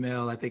lost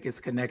Emil. I think his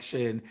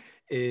connection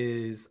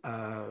is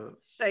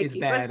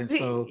bad. And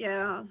so,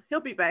 yeah, he'll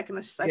be back in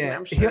a second,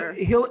 I'm sure.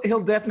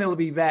 He'll definitely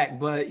be back.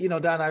 But,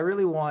 Donna, I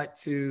really want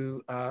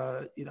to,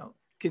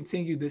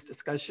 continue this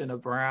discussion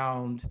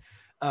around,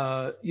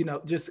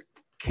 just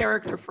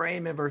character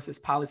framing versus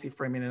policy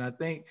framing. And I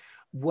think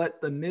what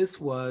the miss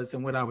was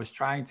and what I was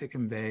trying to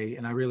convey,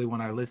 and I really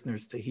want our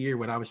listeners to hear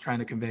what I was trying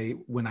to convey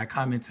when I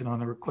commented on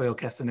the Raquel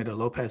Castaneda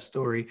Lopez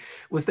story,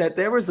 was that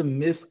there was a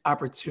missed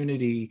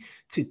opportunity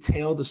to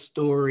tell the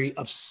story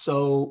of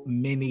so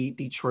many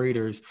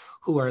Detroiters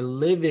who are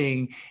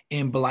living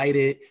in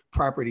blighted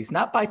properties,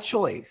 not by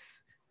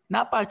choice. And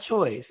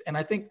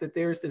I think that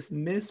there's this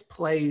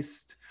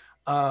misplaced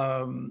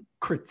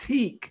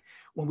critique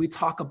when we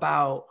talk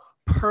about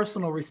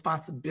personal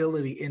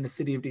responsibility in the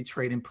city of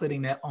Detroit and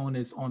putting that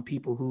onus on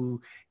people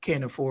who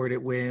can't afford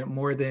it, when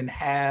more than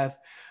half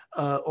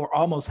or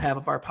almost half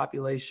of our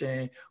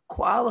population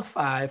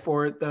qualify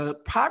for the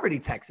poverty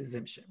tax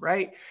exemption,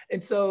 right?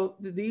 And so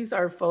these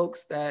are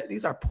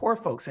poor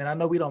folks, and I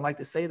know we don't like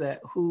to say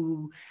that,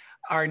 who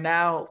are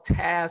now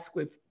tasked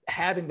with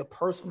having the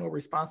personal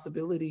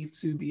responsibility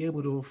to be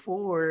able to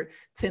afford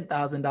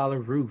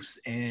 $10,000 roofs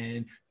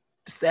and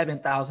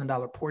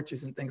 $7,000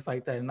 porches and things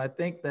like that. And I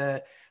think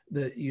that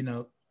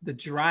the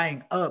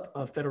drying up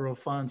of federal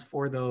funds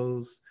for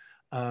those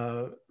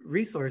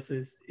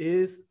resources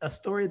is a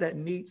story that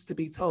needs to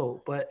be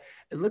told. But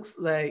it looks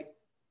like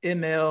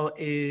Emil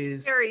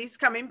is... He's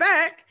coming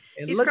back.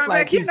 He's looks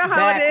like he's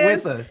back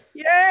with us.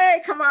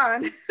 Yay, come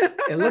on.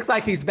 It looks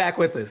like he's back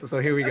with us. So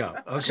here we go.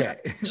 Okay.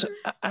 So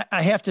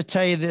I have to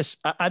tell you this.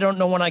 I don't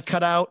know when I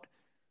cut out,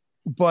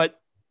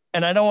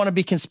 and I don't want to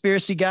be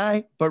conspiracy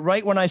guy, but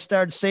right when I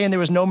started saying there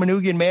was no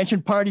Manoogian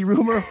Mansion party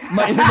rumor,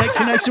 my internet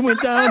connection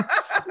went down.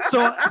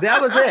 So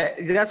that was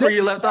it. That's where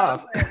you left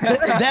off.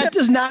 That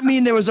does not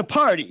mean there was a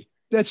party.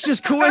 That's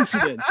just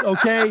coincidence.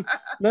 Okay.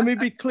 Let me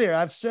be clear.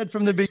 I've said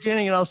from the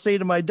beginning, and I'll say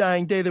to my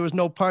dying day, there was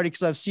no party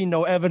because I've seen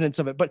no evidence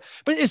of it. But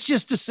it's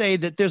just to say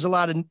that there's a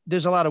lot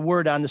of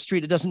word on the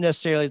street. It doesn't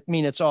necessarily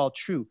mean it's all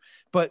true.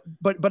 But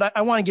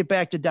I want to get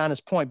back to Donna's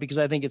point because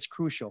I think it's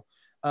crucial.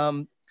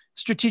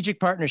 Strategic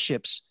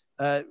partnerships.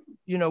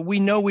 We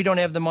know we don't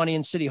have the money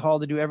in City Hall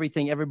to do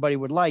everything everybody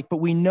would like, but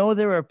we know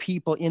there are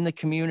people in the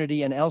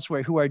community and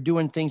elsewhere who are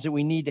doing things that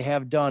we need to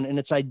have done. And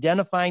it's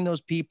identifying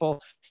those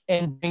people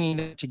and bringing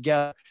them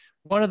together.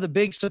 One of the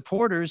big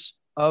supporters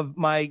of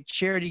my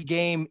charity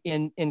game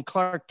in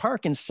Clark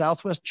Park in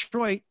Southwest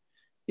Detroit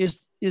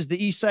is the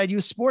Eastside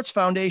Youth Sports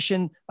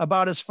Foundation,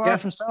 about as far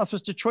from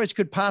Southwest Detroit as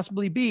could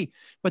possibly be.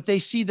 But they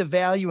see the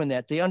value in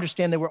that. They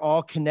understand that we're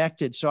all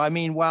connected. So, I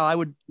mean, while I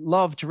would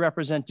love to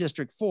represent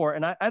District 4,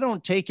 and I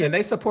don't take it. And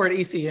they support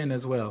ECN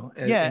as well.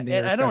 And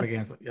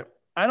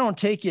I don't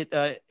take it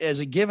as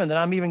a given that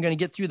I'm even going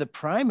to get through the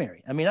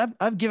primary. I mean,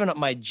 I've given up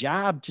my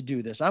job to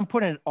do this. I'm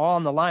putting it all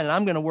on the line, and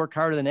I'm going to work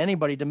harder than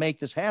anybody to make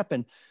this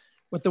happen.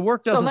 But the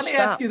work doesn't stop. So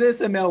let me ask you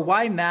this, Emil,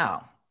 why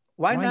now?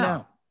 Why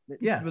now?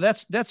 Yeah, well,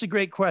 that's a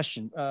great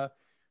question.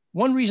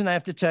 One reason I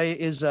have to tell you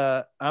is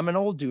I'm an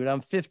old dude.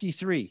 I'm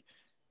 53,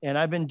 and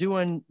I've been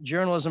doing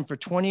journalism for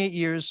 28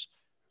 years,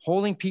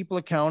 holding people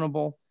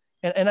accountable.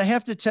 And I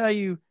have to tell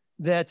you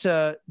that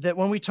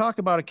when we talk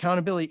about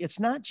accountability, it's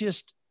not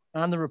just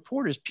on the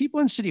reporters.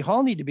 People in City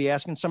Hall need to be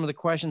asking some of the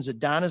questions that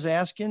Donna's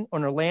asking or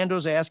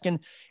Orlando's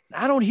asking.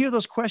 I don't hear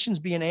those questions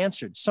being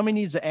answered. Somebody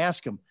needs to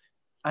ask them.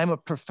 I'm a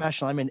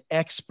professional. I'm an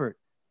expert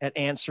at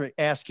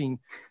asking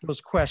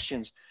those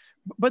questions.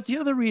 But the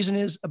other reason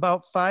is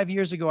about 5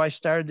 years ago, I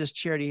started this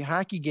charity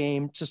hockey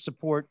game to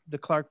support the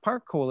Clark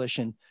Park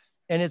Coalition.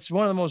 And it's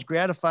one of the most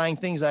gratifying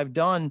things I've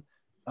done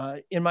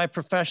in my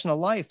professional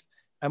life.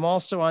 I'm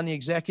also on the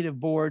executive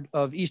board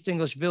of East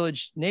English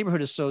Village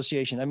Neighborhood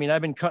Association. I mean,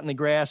 I've been cutting the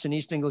grass in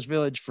East English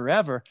Village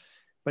forever,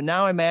 but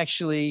now I'm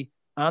actually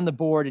on the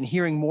board and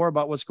hearing more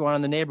about what's going on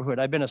in the neighborhood.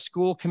 I've been a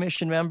school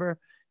commission member.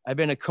 I've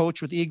been a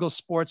coach with Eagles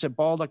Sports at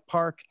Baldock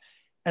Park.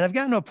 And I've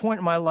gotten to a point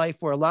in my life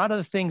where a lot of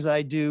the things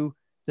I do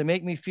that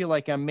make me feel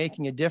like I'm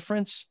making a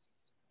difference,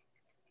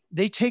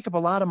 they take up a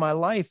lot of my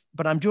life,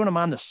 but I'm doing them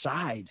on the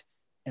side.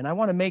 And I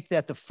want to make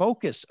that the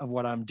focus of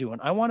what I'm doing.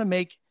 I want to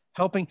make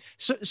helping.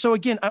 So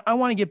again, I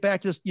want to get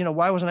back to this,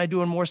 why wasn't I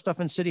doing more stuff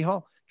in City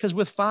Hall? Because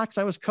with Fox,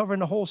 I was covering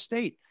the whole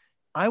state.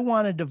 I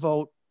want to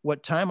devote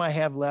what time I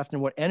have left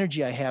and what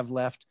energy I have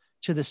left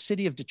to the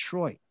city of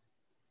Detroit,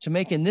 to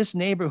making this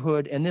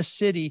neighborhood and this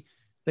city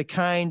the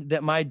kind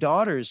that my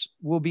daughters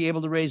will be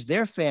able to raise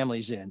their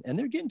families in. And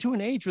they're getting to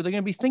an age where they're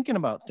going to be thinking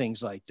about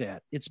things like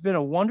that. It's been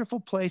a wonderful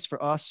place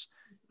for us.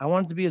 I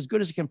want it to be as good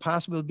as it can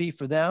possibly be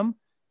for them,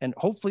 and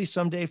hopefully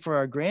someday for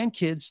our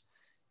grandkids.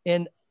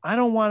 And I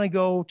don't want to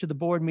go to the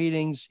board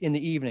meetings in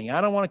the evening.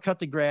 I don't want to cut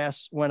the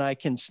grass when I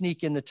can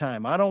sneak in the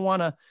time. I don't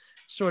want to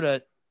sort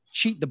of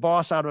cheat the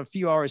boss out of a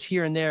few hours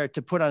here and there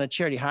to put on a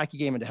charity hockey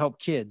game and to help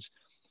kids.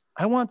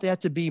 I want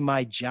that to be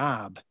my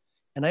job.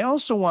 And I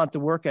also want the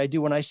work I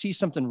do when I see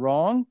something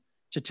wrong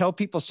to tell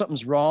people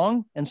something's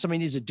wrong and somebody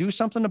needs to do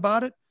something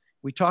about it.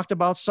 We talked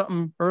about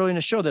something early in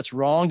the show that's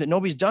wrong that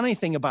nobody's done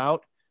anything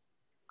about.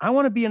 I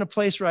want to be in a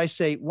place where I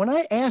say, when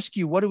I ask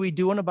you, what are we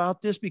doing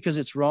about this because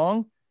it's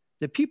wrong,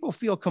 that people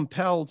feel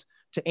compelled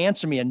to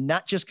answer me, and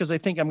not just because I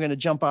think I'm going to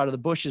jump out of the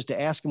bushes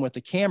to ask them with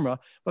the camera,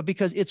 but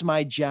because it's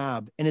my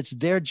job and it's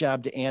their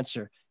job to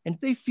answer. And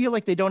if they feel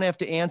like they don't have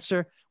to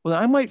answer, well,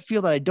 I might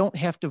feel that I don't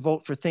have to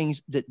vote for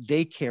things that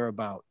they care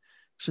about.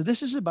 So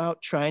this is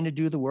about trying to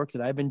do the work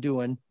that I've been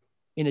doing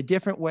in a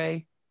different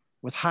way,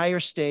 with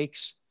higher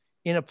stakes,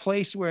 in a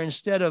place where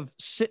instead of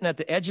sitting at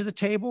the edge of the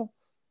table,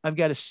 I've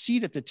got a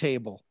seat at the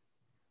table,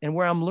 and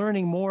where I'm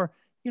learning more.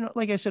 You know,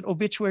 like I said,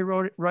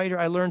 obituary writer,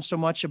 I learned so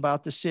much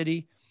about the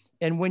city.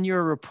 And when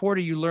you're a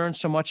reporter, you learn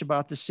so much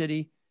about the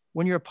city.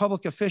 When you're a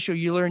public official,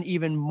 you learn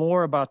even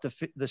more about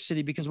the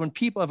city, because when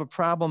people have a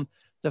problem,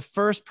 the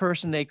first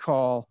person they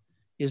call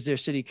is their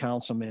city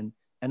councilman.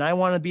 And I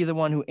want to be the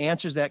one who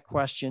answers that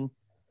question.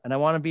 And I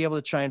want to be able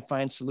to try and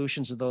find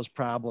solutions to those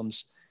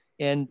problems.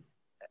 And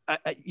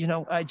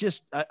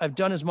I've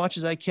done as much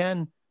as I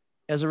can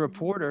as a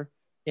reporter.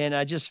 And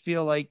I just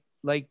feel like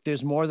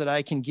there's more that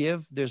I can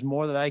give. There's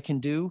more that I can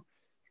do.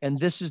 And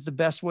this is the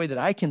best way that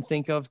I can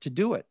think of to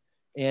do it.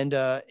 And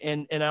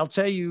I'll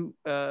tell you,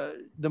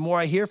 the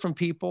more I hear from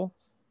people,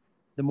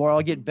 the more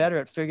I'll get better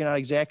at figuring out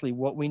exactly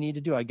what we need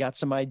to do. I got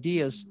some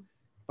ideas,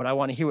 but I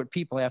want to hear what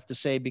people have to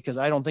say, because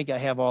I don't think I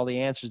have all the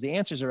answers. The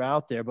answers are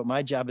out there, but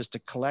my job is to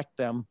collect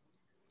them,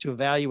 to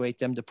evaluate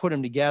them, to put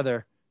them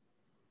together,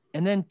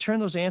 and then turn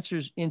those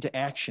answers into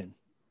action.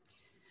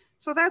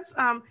 So that's,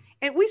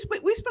 and we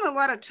spent a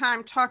lot of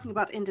time talking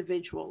about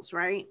individuals,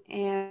 right?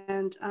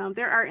 And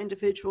there are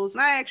individuals,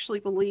 and I actually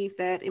believe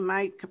that in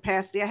my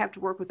capacity, I have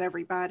to work with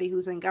everybody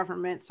who's in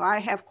government. So I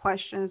have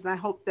questions, and I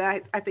hope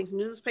that I think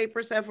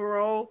newspapers have a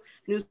role,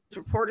 news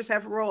reporters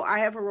have a role, I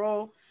have a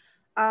role.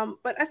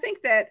 But I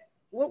think that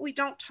what we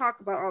don't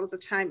talk about all of the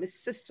time is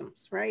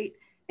systems, right?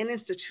 And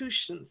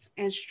institutions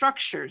and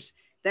structures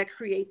that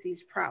create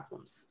these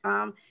problems.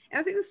 And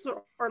I think this is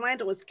what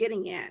Orlando was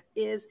getting at,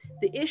 is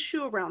the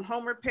issue around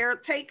home repair.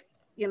 Take,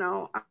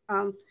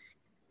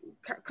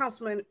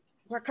 Councilman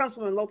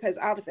Lopez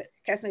out of it,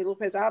 Castaneda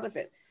Lopez out of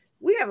it.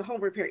 We have a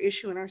home repair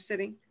issue in our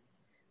city.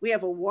 We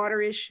have a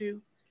water issue.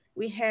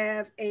 We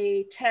have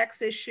a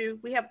tax issue.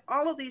 We have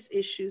all of these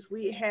issues.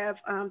 We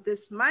have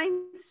this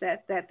mindset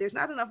that there's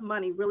not enough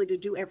money really to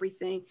do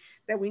everything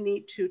that we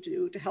need to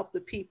do to help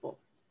the people.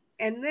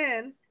 And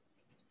then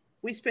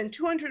we spend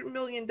 $200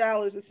 million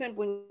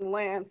assembling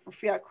land for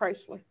Fiat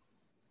Chrysler,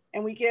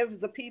 and we give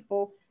the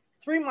people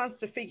 3 months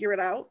to figure it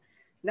out.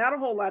 Not a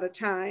whole lot of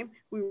time.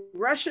 We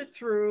rush it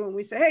through and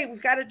we say, hey,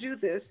 we've got to do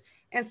this.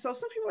 And so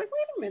some people are like,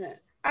 wait a minute,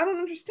 I don't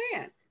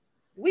understand.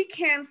 We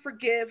can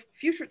forgive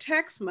future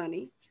tax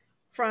money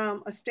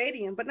from a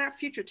stadium, but not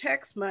future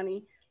tax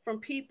money from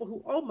people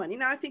who owe money.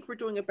 Now, I think we're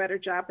doing a better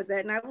job of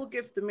that, and I will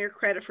give the mayor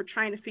credit for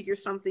trying to figure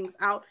some things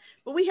out,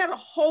 but we had a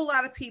whole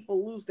lot of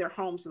people lose their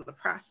homes in the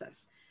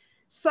process.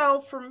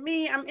 So for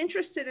me, I'm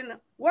interested in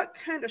what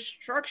kind of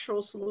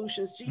structural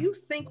solutions do you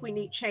think we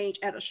need change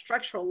at a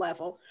structural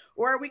level,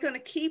 or are we going to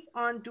keep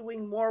on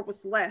doing more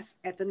with less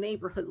at the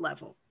neighborhood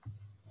level?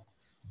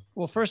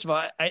 Well, first of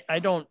all, I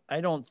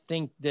don't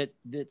think that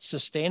it's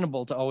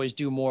sustainable to always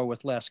do more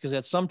with less, because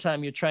at some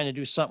time you're trying to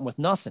do something with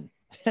nothing,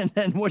 and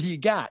then what do you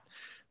got?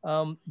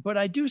 But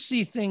I do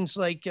see things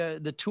like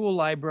the tool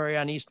library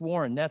on East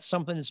Warren. That's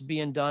something that's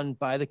being done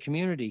by the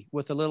community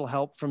with a little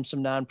help from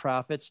some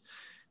nonprofits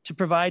to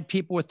provide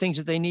people with things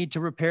that they need to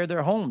repair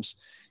their homes.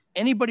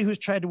 Anybody who's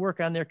tried to work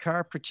on their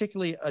car,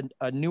 particularly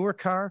a newer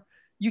car,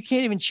 you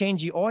can't even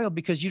change the oil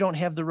because you don't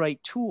have the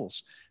right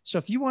tools. So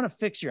if you want to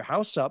fix your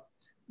house up,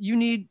 you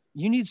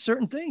need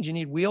certain things. You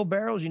need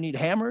wheelbarrows, you need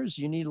hammers,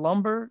 you need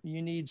lumber,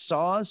 you need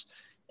saws,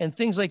 and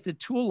things like the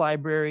tool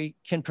library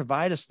can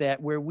provide us that,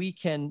 where we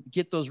can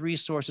get those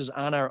resources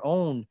on our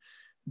own.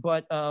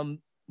 But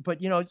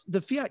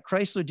the Fiat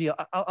Chrysler deal,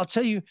 I'll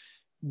tell you,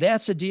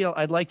 that's a deal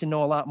I'd like to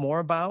know a lot more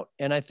about.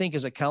 And I think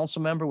as a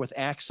council member with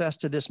access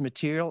to this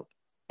material,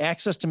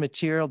 access to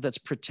material that's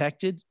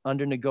protected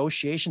under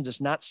negotiations,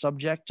 it's not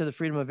subject to the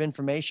Freedom of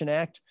Information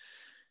Act,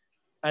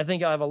 I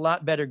think I have a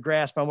lot better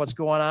grasp on what's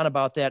going on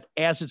about that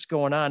as it's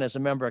going on as a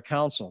member of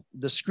council.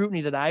 The scrutiny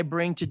that I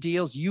bring to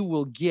deals, you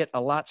will get a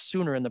lot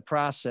sooner in the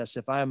process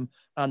if I'm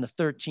on the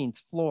 13th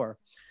floor.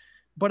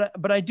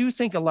 But I do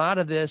think a lot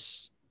of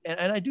this,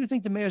 and I do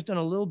think the mayor's done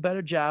a little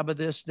better job of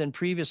this than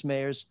previous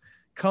mayors,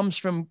 comes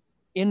from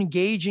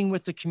engaging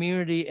with the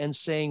community and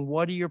saying,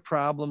 what are your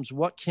problems?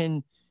 What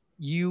can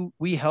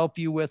we help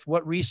you with?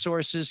 What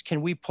resources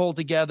can we pull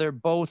together,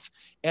 both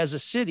as a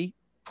city,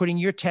 putting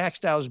your tax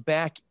dollars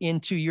back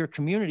into your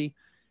community,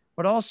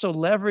 but also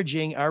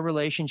leveraging our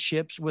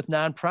relationships with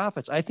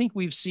nonprofits. I think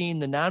we've seen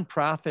the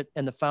nonprofit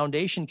and the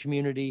foundation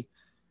community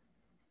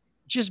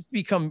just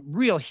become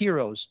real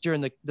heroes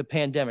during the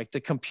pandemic. The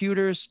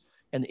computers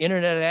and the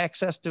internet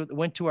access that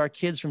went to our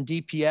kids from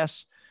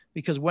DPS,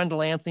 because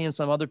Wendell Anthony and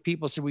some other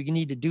people said we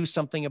need to do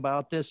something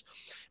about this.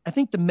 I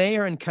think the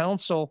mayor and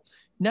council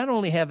not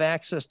only have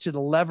access to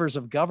the levers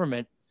of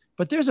government,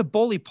 but there's a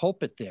bully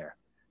pulpit there.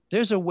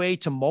 There's a way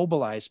to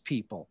mobilize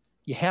people.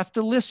 You have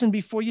to listen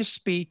before you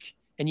speak,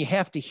 and you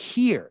have to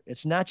hear.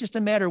 It's not just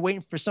a matter of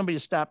waiting for somebody to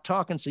stop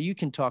talking so you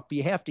can talk, but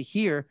you have to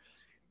hear.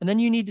 And then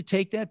you need to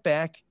take that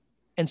back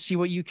and see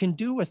what you can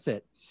do with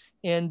it.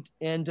 And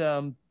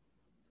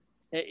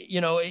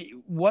you know,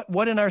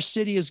 what in our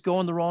city is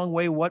going the wrong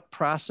way? What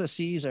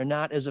processes are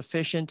not as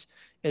efficient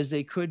as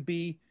they could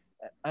be?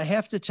 I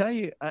have to tell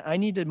you, I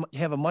need to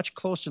have a much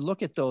closer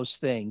look at those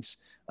things.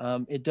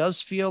 It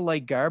does feel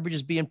like garbage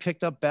is being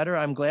picked up better.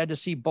 I'm glad to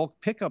see bulk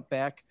pickup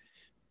back.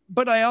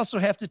 But I also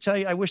have to tell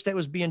you, I wish that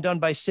was being done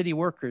by city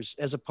workers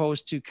as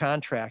opposed to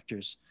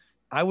contractors.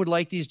 I would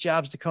like these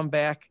jobs to come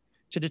back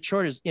to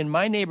Detroiters. In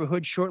my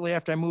neighborhood, shortly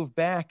after I moved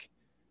back,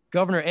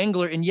 Governor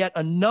Engler, in yet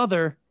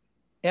another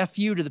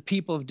FU to the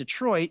people of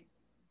Detroit,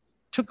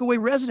 took away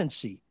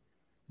residency.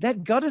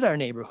 That gutted our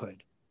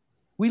neighborhood.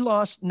 We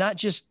lost not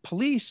just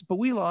police, but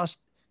we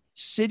lost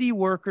city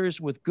workers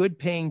with good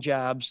paying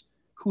jobs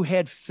who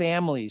had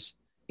families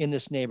in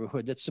this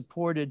neighborhood that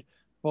supported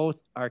both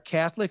our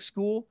Catholic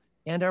school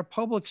and our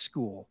public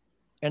school.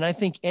 And I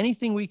think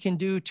anything we can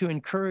do to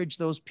encourage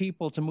those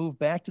people to move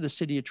back to the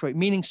city of Detroit,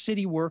 meaning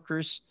city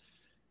workers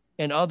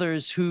and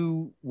others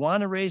who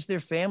want to raise their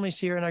families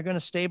here and are going to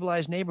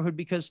stabilize neighborhood,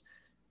 because,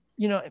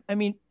 you know, I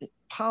mean,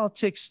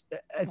 politics,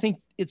 I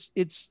think it's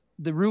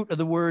the root of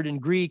the word in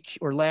Greek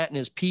or Latin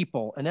is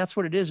people. And that's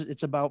what it is.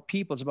 It's about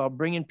people. It's about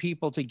bringing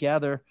people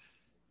together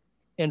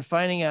and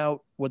finding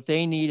out what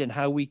they need and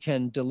how we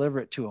can deliver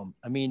it to them.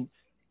 I mean,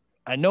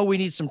 I know we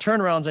need some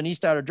turnarounds on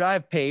East Outer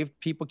Drive paved.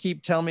 People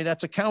keep telling me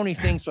that's a county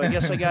thing. So I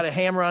guess I got to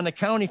hammer on the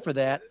county for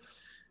that.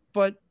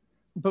 But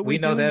we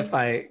know that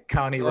fight,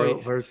 county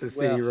road versus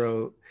city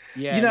road.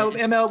 Yeah. You know,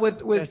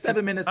 ML, with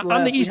 7 minutes left.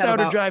 I'm the East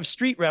Outer Drive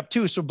street rep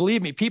too. So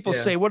believe me, people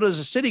say, what is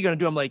the city going to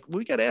do? I'm like,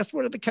 we got to ask,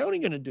 what are the county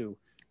going to do?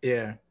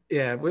 Yeah.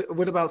 Yeah.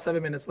 With about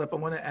 7 minutes left, I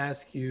want to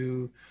ask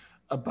you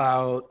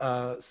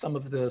about some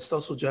of the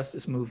social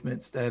justice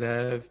movements that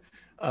have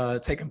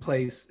taken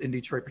place in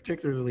Detroit,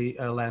 particularly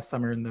last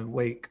summer in the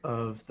wake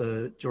of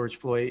the George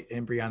Floyd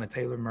and Breonna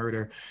Taylor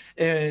murder.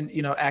 And,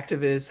 you know,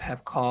 activists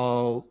have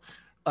called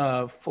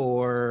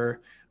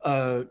for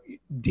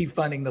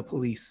defunding the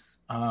police,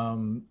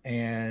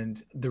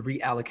 and the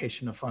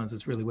reallocation of funds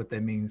is really what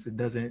that means. It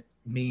doesn't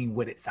mean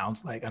what it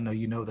sounds like. I know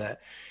you know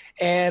that.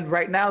 And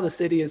right now the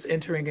city is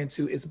entering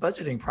into its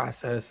budgeting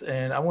process.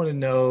 And I want to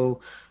know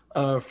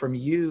from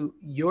you,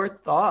 your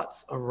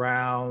thoughts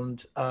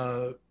around,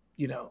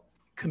 you know,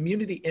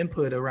 community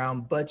input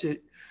around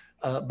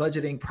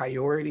budgeting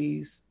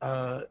priorities,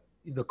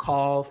 the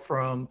call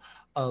from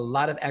a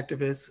lot of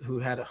activists who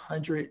had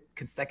 100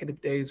 consecutive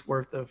days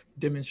worth of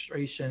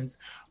demonstrations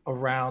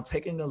around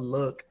taking a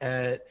look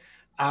at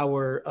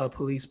our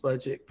police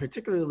budget,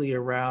 particularly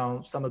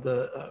around some of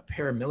the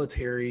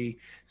paramilitary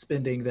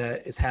spending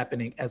that is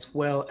happening, as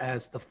well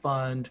as the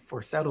fund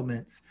for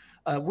settlements.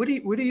 What do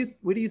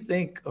you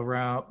think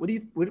around?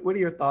 What are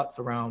your thoughts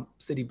around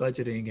city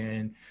budgeting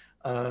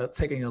and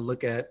taking a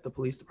look at the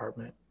police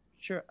department?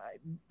 Sure.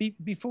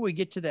 Before we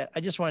get to that, I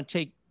just want to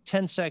take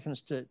 10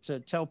 seconds to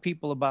tell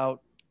people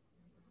about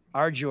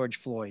our George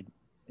Floyd.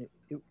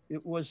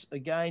 It was a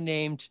guy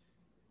named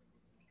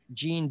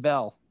Gene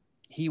Bell.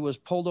 He was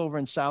pulled over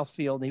in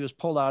Southfield and he was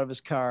pulled out of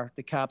his car.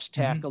 The cops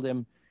tackled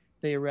him.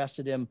 They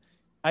arrested him.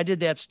 I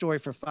did that story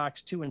for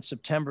Fox 2 in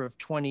September of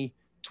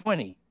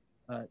 2020,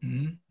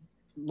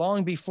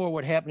 long before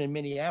what happened in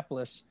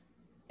Minneapolis.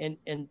 And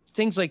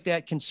things like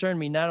that concern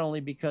me, not only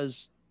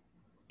because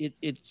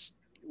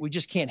we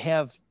just can't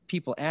have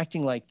people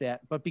acting like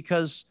that, but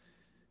because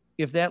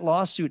if that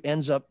lawsuit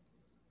ends up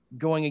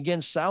going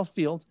against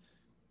Southfield,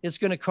 it's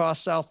going to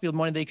cost Southfield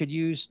money they could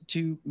use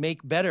to make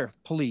better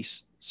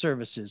police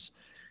services.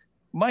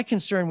 My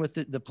concern with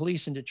the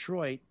police in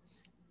Detroit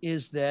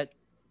is that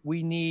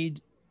we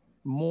need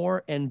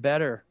more and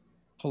better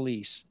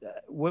police.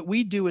 What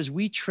we do is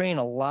we train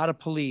a lot of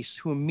police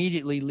who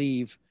immediately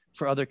leave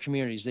for other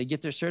communities. They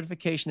get their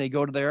certification, they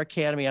go to their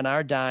academy on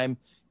our dime,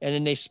 and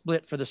then they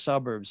split for the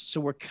suburbs. So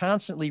we're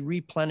constantly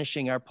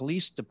replenishing our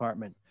police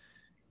department.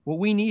 What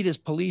we need is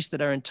police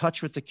that are in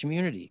touch with the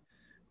community,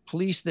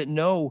 police that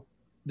know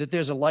that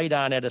there's a light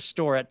on at a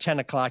store at 10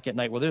 o'clock at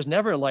night. Well, there's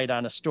never a light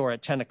on a store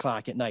at 10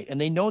 o'clock at night.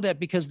 And they know that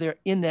because they're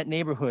in that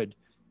neighborhood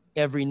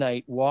every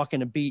night,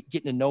 walking a beat,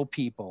 getting to know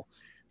people,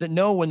 that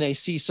know when they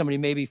see somebody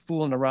maybe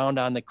fooling around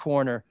on the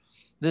corner,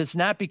 that it's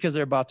not because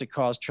they're about to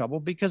cause trouble,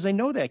 because they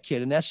know that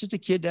kid. And that's just a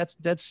kid.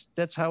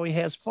 That's how he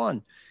has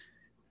fun.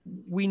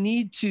 We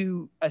need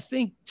to, I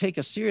think, take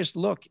a serious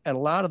look at a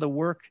lot of the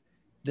work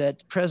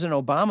that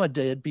President Obama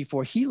did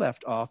before he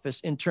left office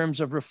in terms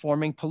of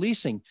reforming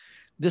policing.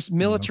 This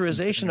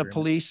militarization of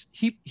police,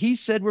 he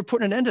said, we're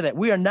putting an end to that.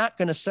 We are not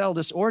going to sell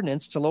this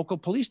ordinance to local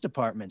police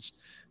departments.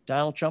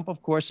 Donald Trump,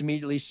 of course,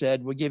 immediately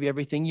said, we'll give you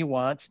everything you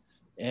want.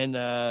 And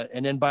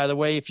then, by the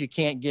way, if you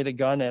can't get a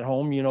gun at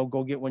home,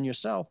 go get one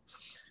yourself.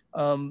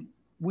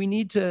 We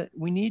need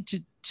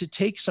to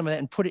take some of that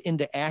and put it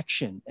into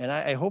action. And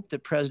I hope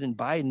that President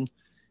Biden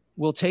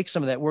will take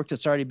some of that work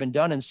that's already been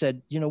done and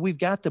said, we've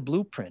got the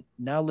blueprint.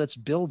 Now let's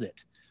build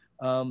it.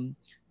 I'm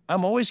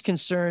always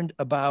concerned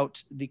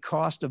about the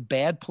cost of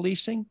bad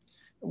policing.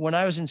 When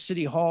I was in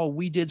City Hall,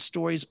 we did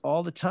stories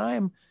all the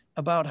time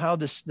about how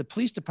the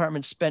police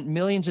department spent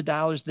millions of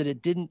dollars that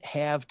it didn't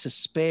have to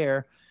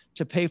spare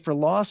to pay for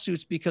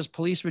lawsuits because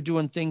police were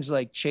doing things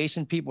like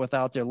chasing people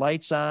without their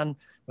lights on,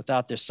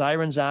 without their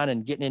sirens on,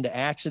 and getting into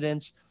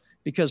accidents,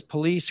 because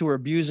police who were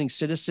abusing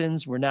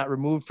citizens were not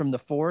removed from the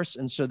force.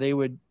 And so they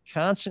would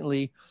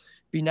constantly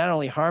be not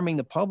only harming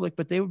the public,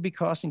 but they would be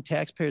costing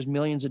taxpayers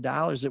millions of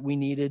dollars that we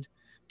needed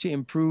to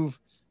improve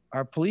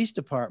our police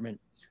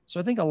department. So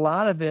I think a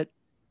lot of it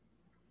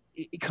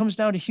comes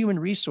down to human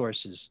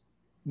resources,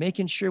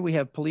 making sure we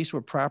have police who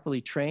are properly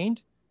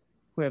trained,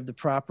 who have the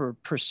proper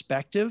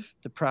perspective,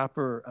 the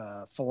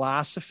proper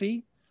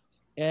philosophy,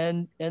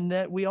 and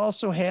that we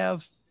also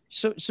have,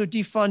 so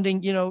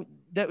defunding,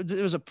 that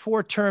there was a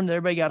poor term that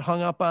everybody got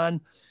hung up on.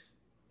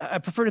 I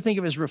prefer to think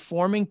of it as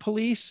reforming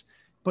police,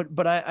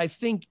 but I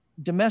think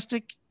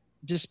domestic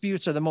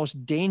disputes are the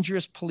most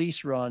dangerous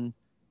police run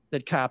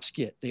that cops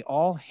get. They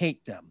all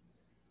hate them.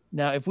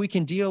 Now, if we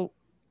can deal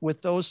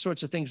with those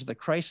sorts of things with a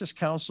crisis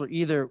counselor,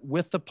 either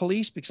with the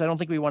police, because I don't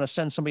think we want to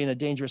send somebody in a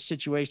dangerous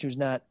situation who's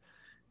not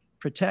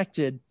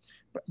protected,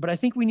 but I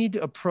think we need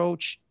to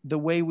approach the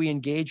way we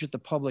engage with the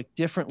public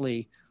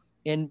differently.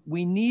 And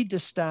we need to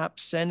stop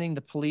sending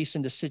the police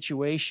into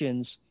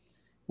situations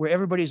where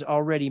everybody's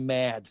already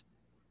mad.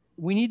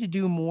 We need to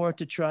do more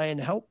to try and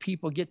help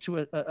people get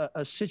to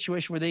a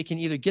situation where they can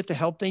either get the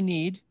help they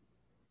need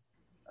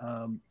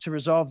to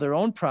resolve their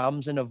own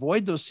problems and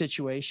avoid those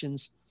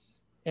situations.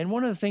 And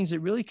one of the things that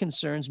really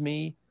concerns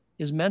me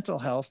is mental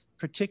health,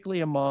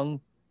 particularly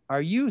among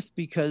our youth,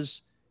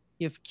 because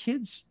if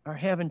kids are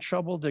having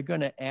trouble, they're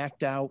going to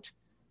act out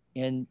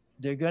and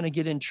they're going to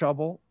get in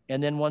trouble.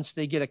 And then once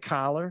they get a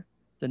collar,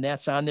 then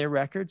that's on their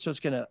record. So it's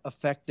going to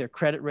affect their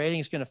credit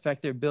rating. It's going to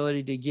affect their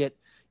ability to get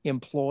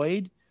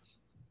employed.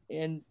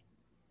 And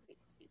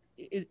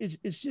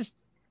it's just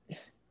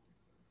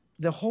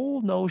the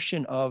whole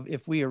notion of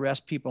if we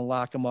arrest people and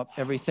lock them up,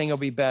 everything will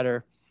be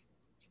better.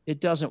 It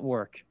doesn't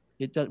work.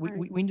 It does.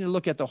 We need to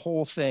look at the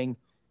whole thing,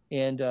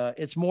 and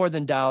it's more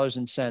than dollars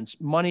and cents.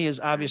 Money is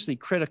obviously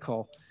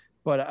critical,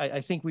 but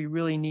I think we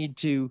really need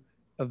to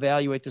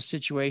evaluate the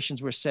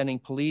situations we're sending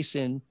police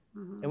in,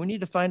 and we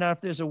need to find out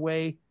if there's a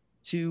way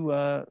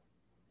to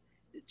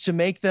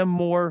make them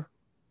more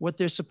what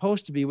they're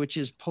supposed to be, which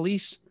is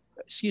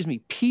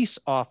peace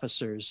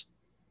officers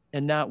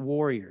and not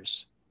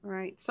warriors.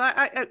 Right. So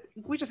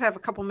we just have a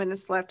couple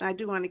minutes left. I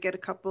do want to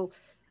get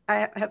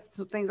I have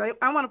some things.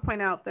 I want to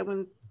point out that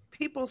when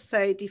people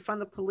say defund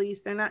the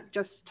police, they're not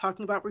just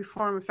talking about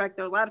reform. In fact,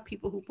 there are a lot of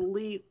people who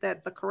believe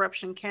that the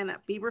corruption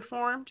cannot be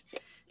reformed,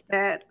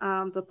 that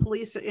the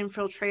police are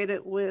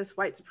infiltrated with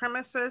white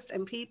supremacists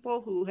and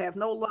people who have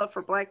no love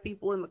for Black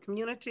people in the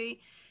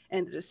community,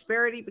 and the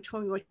disparity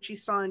between what you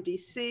saw in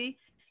DC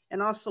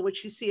and also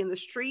what you see in the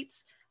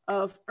streets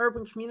of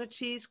urban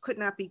communities could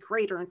not be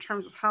greater in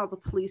terms of how the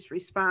police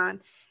respond.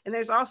 And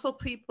there's also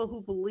people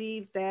who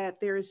believe that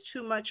there is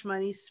too much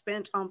money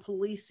spent on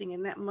policing,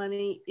 and that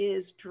money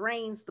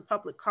drains the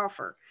public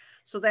coffer,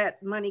 so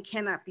that money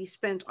cannot be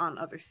spent on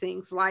other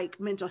things like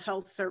mental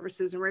health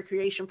services and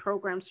recreation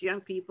programs for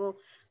young people.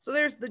 So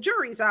the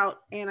jury's out,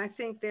 and I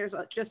think there's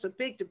just a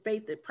big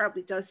debate that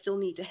probably does still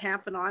need to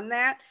happen on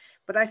that.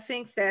 But I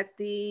think that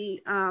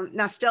the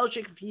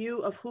nostalgic view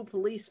of who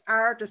police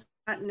are does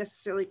not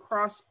necessarily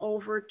cross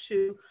over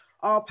to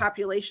all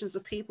populations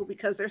of people,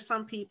 because there's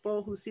some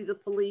people who see the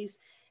police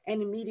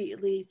and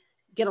immediately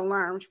get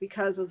alarmed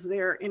because of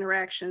their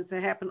interactions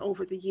that happen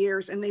over the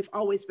years. And they've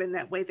always been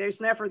that way.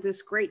 There's never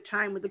this great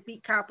time when the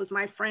beat cop was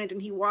my friend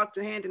and he walked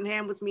hand in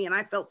hand with me and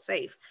I felt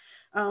safe.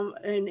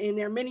 And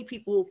there are many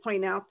people who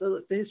point out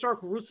the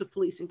historical roots of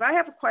policing. But I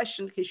have a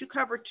question, because you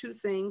covered two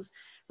things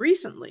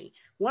recently.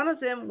 One of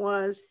them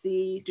was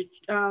the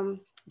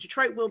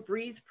Detroit Will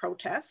Breathe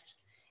protest.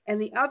 And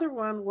the other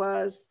one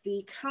was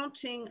the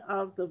counting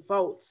of the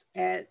votes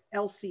at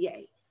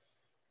LCA.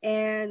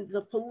 And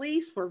the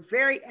police were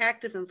very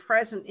active and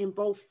present in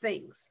both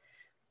things.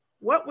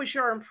 What was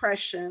your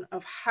impression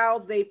of how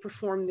they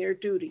performed their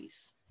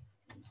duties?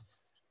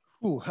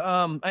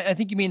 I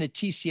think you mean the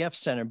TCF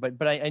Center,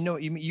 but I know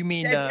you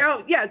mean. The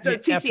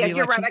TCF.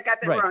 You're right. I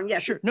got that wrong.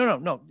 Yes. Sure.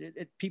 No.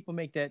 People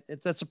make that.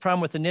 That's a problem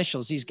with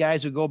initials. These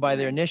guys who go by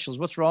their initials.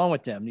 What's wrong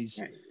with them?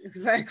 Exactly.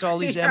 It's all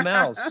these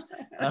MLs.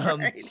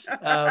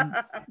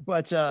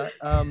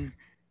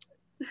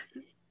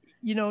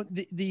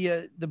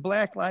 The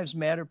Black Lives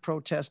Matter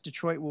protest,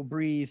 Detroit Will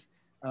Breathe.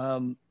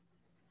 I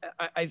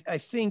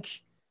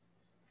think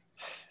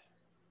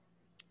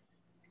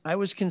I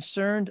was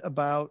concerned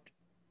about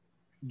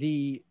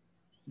the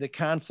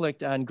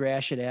conflict on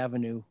Gratiot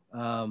Avenue.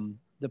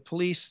 The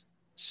police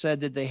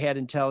said that they had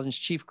intelligence.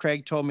 Chief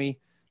Craig told me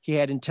he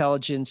had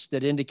intelligence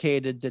that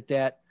indicated that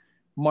that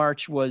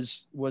march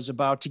was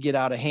about to get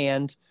out of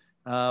hand.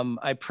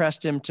 I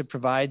pressed him to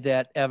provide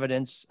that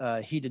evidence.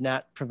 He did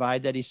not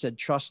provide that. He said,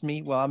 trust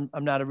me. Well,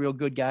 I'm not a real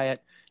good guy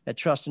at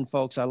trusting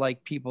folks. I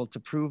like people to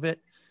prove it.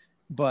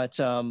 But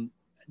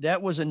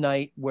that was a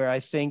night where I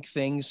think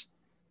things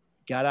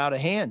got out of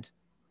hand.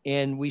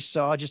 And we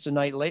saw just a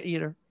night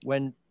later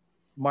when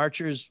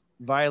marchers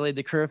violated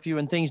the curfew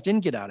and things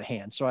didn't get out of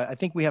hand. So I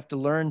think we have to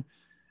learn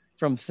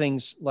from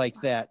things like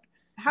that.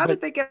 How did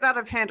they get out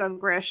of hand on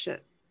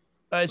Gratiot?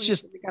 It's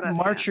just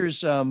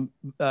marchers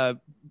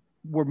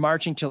were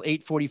marching till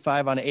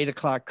 8:45 on an 8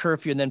 o'clock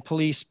curfew. And then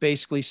police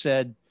basically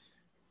said,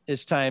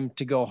 it's time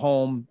to go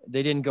home.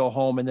 They didn't go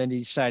home. And then they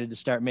decided to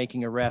start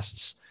making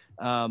arrests.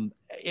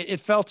 It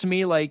felt to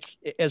me like,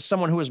 as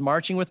someone who was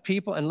marching with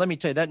people, and let me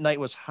tell you, that night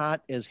was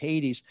hot as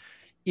Hades.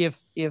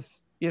 If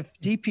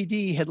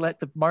DPD had let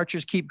the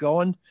marchers keep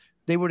going,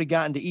 they would have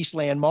gotten to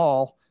Eastland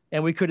Mall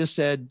and we could have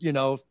said,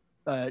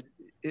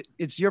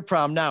 it's your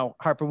problem now,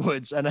 Harper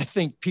Woods. And I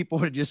think people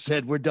would have just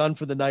said, we're done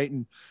for the night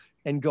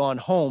and gone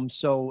home.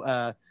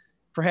 So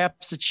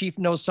perhaps the chief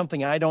knows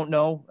something I don't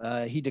know.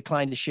 He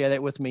declined to share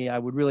that with me. I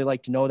would really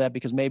like to know that,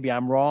 because maybe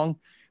I'm wrong,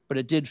 but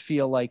it did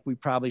feel like we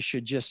probably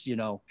should just,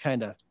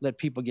 kind of let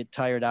people get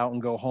tired out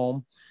and go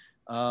home.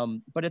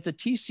 But at the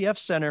TCF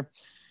Center,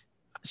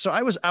 so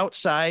I was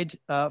outside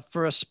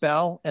for a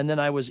spell, and then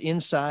I was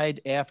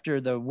inside after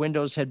the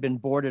windows had been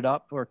boarded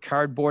up or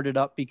cardboarded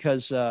up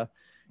because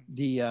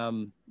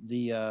the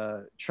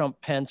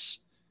Trump-Pence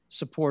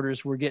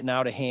supporters were getting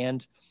out of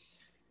hand.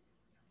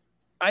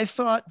 I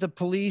thought the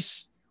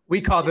police. We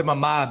called them a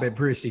mob at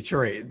British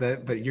Detroit,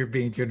 but you're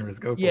being generous.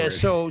 Go for it. Yeah.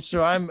 So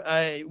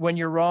when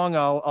you're wrong,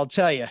 I'll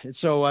tell you.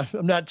 So I'm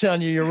not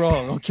telling you you're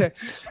wrong. Okay.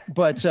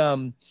 But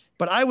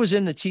I was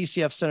in the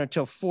TCF Center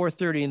till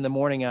 4:30 in the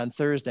morning on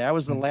Thursday. I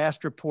was the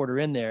last reporter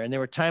in there. And there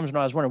were times when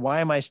I was wondering, why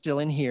am I still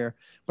in here?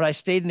 But I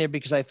stayed in there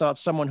because I thought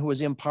someone who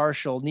was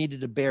impartial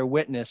needed to bear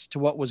witness to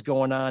what was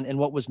going on and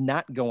what was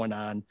not going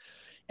on.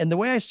 And the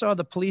way I saw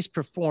the police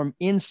perform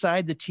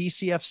inside the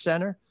TCF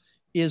Center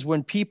is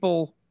when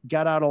people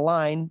got out of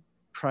line,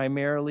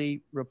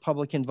 primarily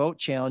Republican vote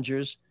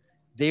challengers,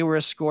 they were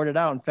escorted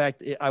out. In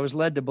fact, I was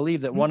led to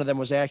believe that one of them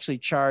was actually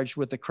charged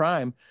with the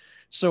crime.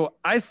 So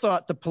I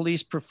thought the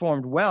police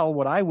performed well.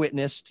 What I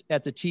witnessed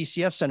at the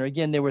TCF Center,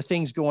 again, there were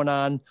things going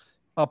on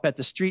up at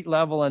the street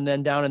level and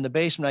then down in the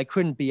basement. I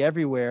couldn't be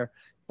everywhere,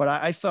 but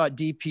I thought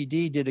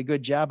DPD did a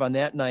good job on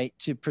that night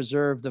to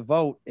preserve the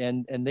vote,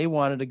 and they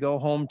wanted to go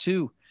home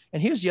too.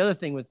 And here's the other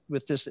thing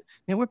with this,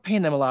 we're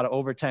paying them a lot of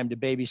overtime to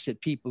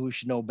babysit people who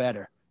should know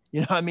better.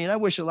 I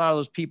wish a lot of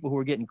those people who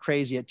were getting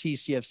crazy at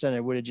TCF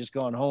Center would have just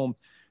gone home.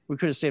 We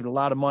could have saved a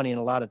lot of money and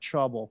a lot of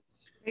trouble.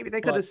 Maybe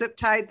they could have zip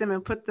tied them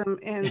and put them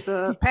in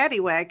the paddy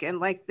wagon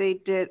like they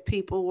did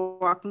people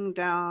walking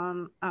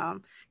down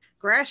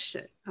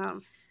Gratiot.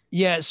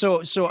 Yeah.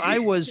 So I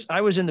was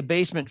in the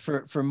basement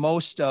for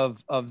most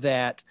of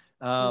that.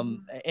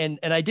 And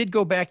I did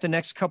go back the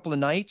next couple of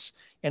nights,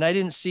 and I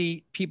didn't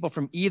see people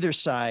from either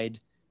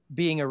side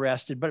being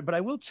arrested. But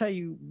I will tell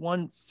you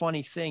one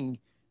funny thing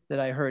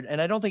that I heard,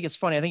 and I don't think it's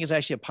funny. I think it's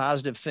actually a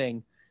positive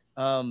thing.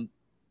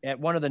 At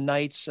one of the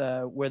nights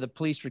where the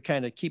police were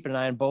kind of keeping an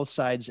eye on both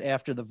sides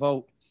after the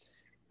vote,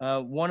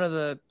 one of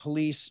the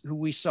police who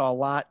we saw a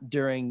lot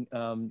during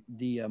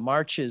the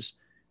marches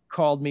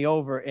called me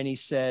over, and he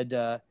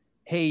said,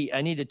 hey,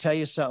 I need to tell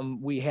you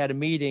something. We had a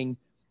meeting,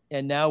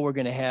 and now we're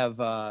going to have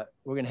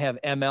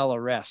ML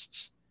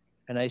arrests.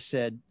 And I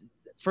said,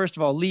 first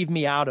of all, leave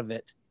me out of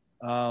it.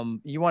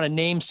 You want to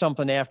name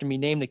something after me,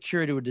 name the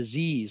cure to a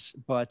disease,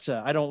 but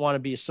I don't want to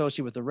be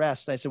associated with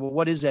arrests. I said, well,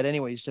 what is that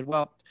anyway? He said,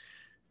 well,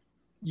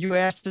 you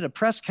asked at a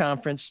press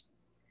conference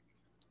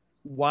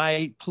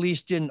why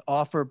police didn't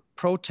offer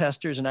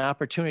protesters an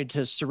opportunity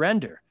to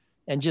surrender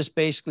and just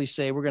basically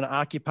say, we're going to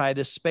occupy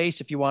this space.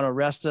 If you want to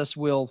arrest us,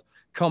 we'll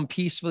come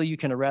peacefully. You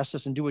can arrest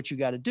us and do what you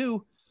got to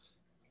do.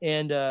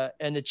 And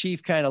the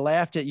chief kind of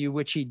laughed at you,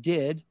 which he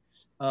did.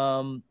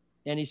 And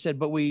he said,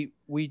 but we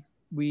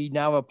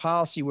now have a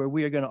policy where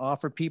we are going to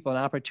offer people an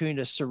opportunity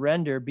to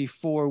surrender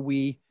before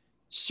we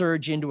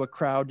surge into a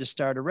crowd to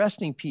start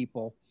arresting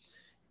people.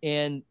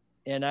 And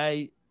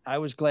I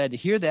was glad to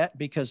hear that,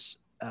 because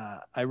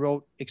I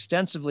wrote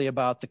extensively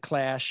about the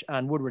clash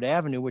on Woodward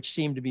Avenue, which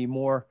seemed to be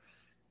more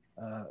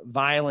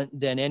violent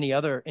than any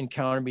other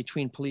encounter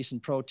between police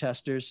and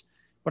protesters.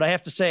 But I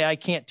have to say, I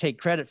can't take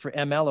credit for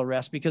ML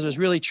arrest, because it was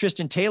really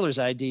Tristan Taylor's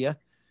idea.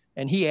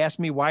 And he asked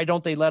me, why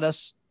don't they let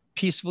us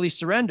peacefully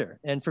surrender?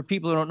 And for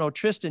people who don't know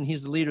Tristan,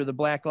 he's the leader of the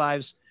Black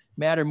Lives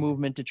Matter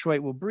movement,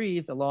 Detroit Will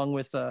Breathe, along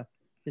with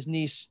his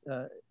niece,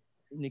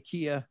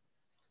 Nakia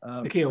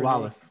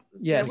Wallace.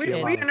 Yes.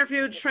 Yeah, we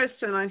interviewed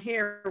Tristan on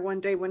here one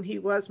day when he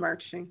was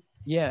marching.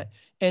 Yeah.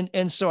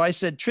 And so I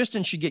said,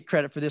 Tristan should get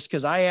credit for this,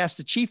 because I asked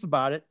the chief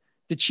about it.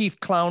 The chief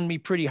clowned me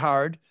pretty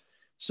hard.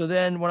 So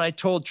then when I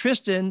told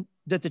Tristan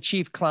that the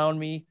chief clowned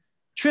me,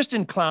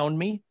 Tristan clowned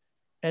me.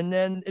 and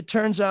then it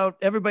turns out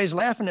everybody's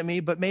laughing at me,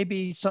 but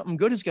maybe something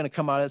good is going to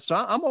come out of it. So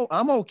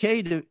I'm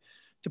okay to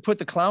put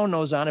the clown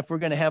nose on if we're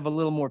going to have a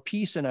little more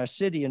peace in our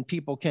city and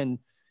people can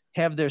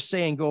have their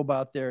say and go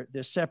about their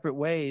separate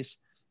ways.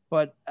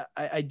 But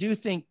I do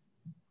think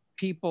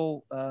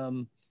people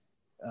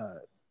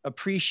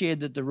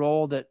appreciated the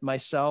role that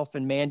myself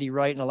and Mandy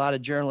Wright and a lot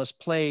of journalists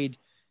played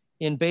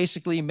in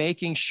basically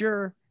making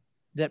sure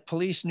that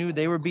police knew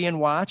they were being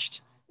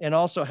watched, and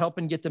also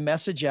helping get the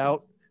message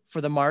out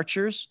for the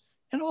marchers,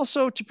 and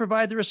also to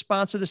provide the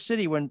response of the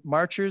city when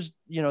marchers,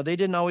 they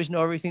didn't always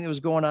know everything that was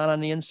going on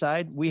the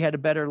inside. We had a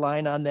better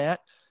line on that,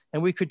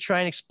 and we could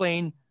try and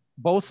explain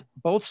both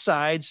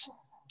sides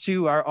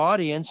to our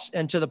audience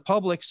and to the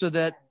public so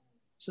that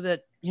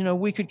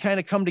we could kind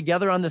of come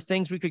together on the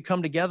things we could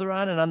come together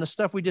on, and on the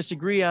stuff we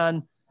disagree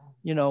on,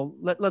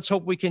 let's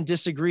hope we can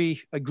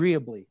disagree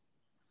agreeably.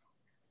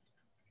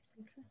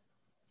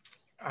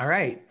 All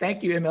right.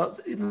 Thank you, ML.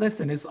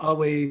 Listen, it's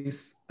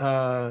always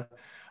a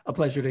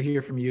pleasure to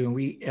hear from you. And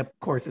we, of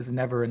course, it's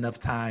never enough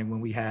time when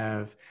we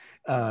have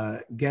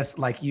guests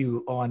like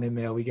you on,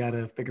 ML. We got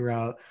to figure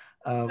out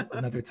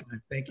another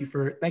time. Thank you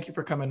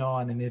for coming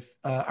on. And if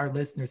our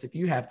listeners, if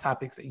you have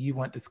topics that you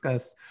want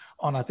discussed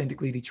on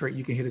Authentically Detroit,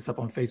 you can hit us up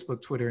on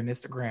Facebook, Twitter, and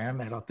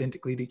Instagram at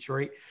Authentically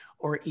Detroit,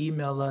 or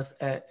email us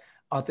at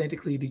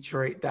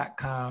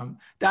authenticallydetroit.com.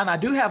 Don, I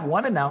do have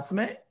one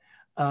announcement.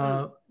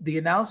 The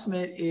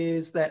announcement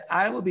is that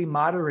I will be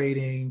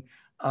moderating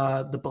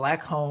the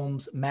Black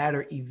Homes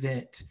Matter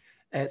event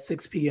at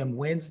 6 p.m.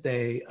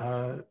 Wednesday,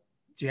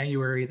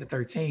 January the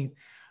 13th.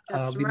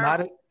 I'll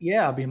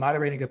be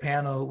moderating a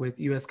panel with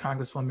U.S.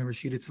 Congresswoman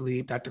Rashida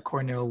Tlaib, Dr.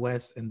 Cornel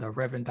West, and the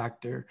Reverend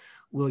Dr.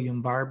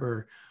 William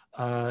Barber.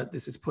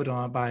 This is put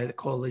on by the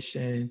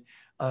Coalition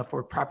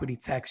for Property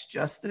Tax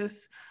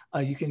Justice.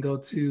 You can go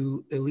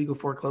to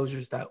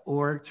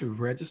illegalforeclosures.org to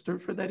register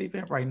for that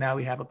event. Right now,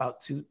 we have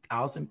about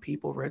 2,000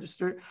 people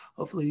registered.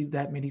 Hopefully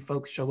that many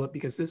folks show up,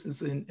 because this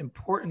is an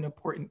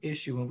important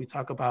issue when we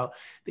talk about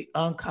the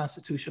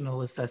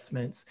unconstitutional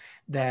assessments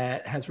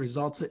that has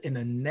resulted in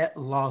a net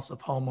loss of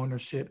home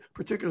ownership,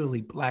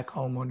 particularly Black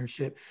home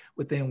ownership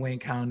within Wayne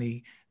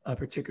County,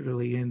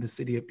 particularly in the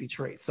city of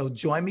Detroit. So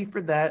join me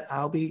for that.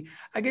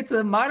 I get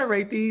to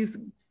moderate these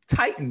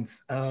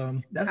Titans.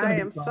 That's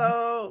gonna be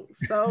fun.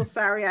 so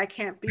sorry I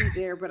can't be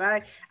there, but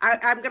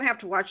I'm gonna have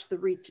to watch the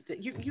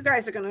you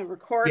guys are gonna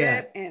record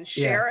it and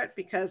share it,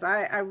 because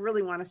I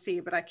really want to see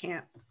it, but I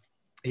can't.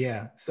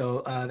 Yeah,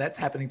 so that's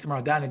happening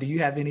tomorrow. Donna, do you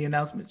have any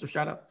announcements or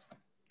shout outs?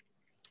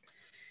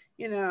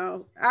 I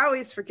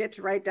always forget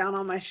to write down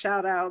all my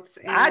shout outs.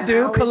 I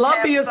do.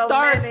 Columbia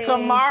starts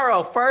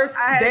tomorrow. First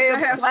day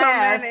of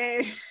class.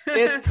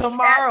 It's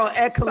tomorrow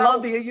at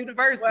Columbia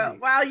University. Well,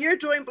 while you're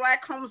doing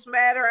Black Homes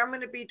Matter, I'm going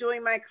to be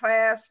doing my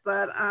class,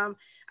 but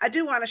I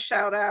do want to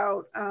shout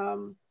out, I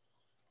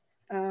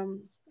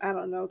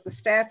don't know, the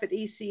staff at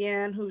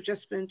ECN who've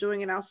just been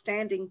doing an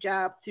outstanding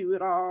job through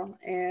it all,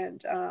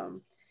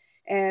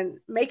 and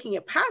making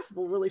it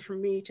possible really for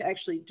me to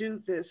actually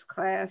do this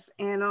class,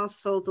 and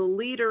also the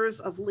leaders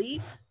of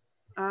LEAP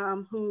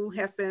who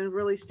have been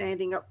really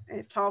standing up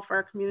tall for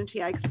our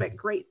community. I expect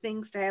great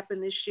things to happen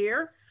this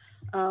year.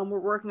 We're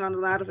working on a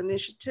lot of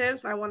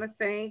initiatives. I want to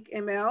thank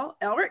ML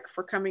Elric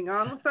for coming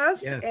on with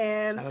us,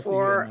 and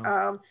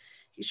for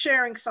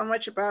sharing so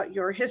much about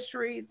your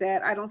history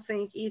that I don't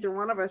think either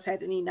one of us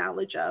had any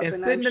knowledge of.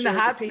 And sitting in the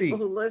hot seat. People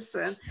who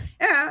listen,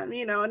 and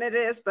it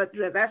is, but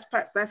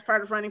that's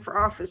part of running for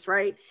office,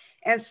 right?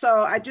 And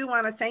so I do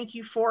want to thank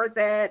you for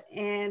that,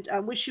 and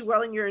wish you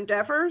well in your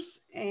endeavors,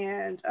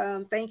 and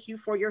thank you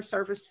for your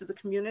service to the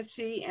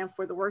community and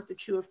for the work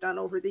that you have done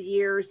over the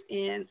years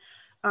in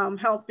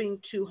helping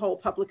to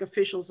hold public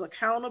officials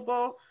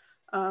accountable.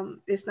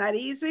 It's not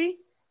easy,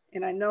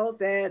 and I know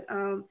that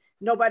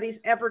nobody's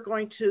ever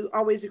going to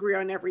always agree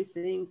on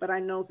everything, but I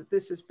know that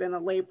this has been a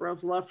labor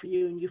of love for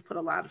you, and you've put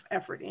a lot of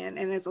effort in.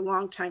 And as a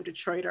longtime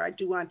Detroiter, I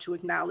do want to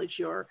acknowledge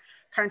your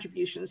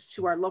contributions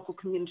to our local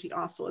community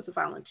also as a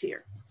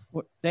volunteer.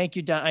 Well, thank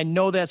you, Don. I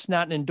know that's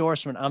not an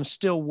endorsement. I'm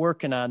still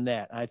working on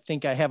that. I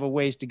think I have a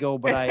ways to go,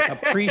 but I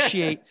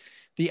appreciate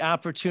the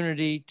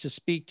opportunity to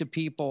speak to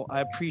people.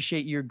 I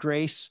appreciate your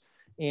grace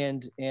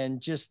and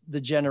just the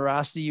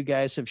generosity you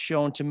guys have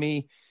shown to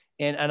me.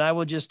 And I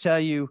will just tell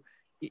you,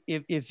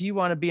 if you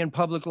want to be in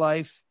public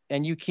life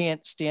and you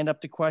can't stand up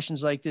to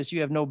questions like this,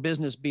 you have no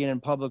business being in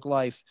public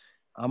life.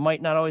 I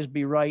might not always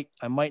be right.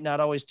 I might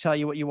not always tell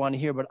you what you want to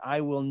hear, but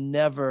I will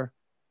never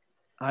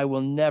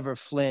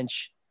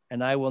flinch,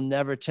 and I will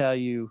never tell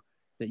you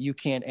that you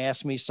can't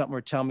ask me something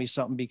or tell me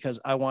something, because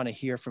I want to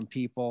hear from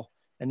people.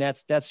 And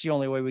that's the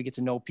only way we get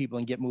to know people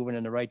and get moving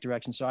in the right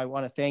direction. So I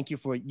want to thank you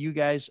for what you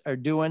guys are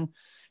doing.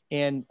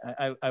 And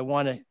I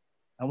want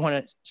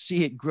to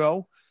see it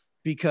grow,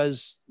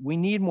 because we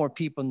need more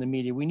people in the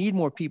media. We need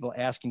more people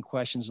asking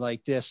questions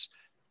like this,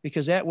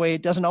 because that way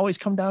it doesn't always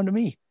come down to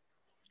me.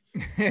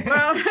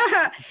 Well,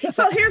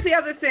 so here's the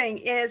other thing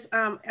is,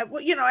 as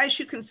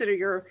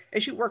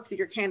you work through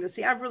your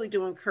candidacy, I really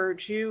do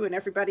encourage you and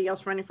everybody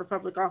else running for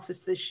public office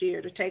this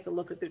year to take a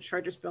look at the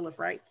Detroiters Bill of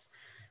Rights.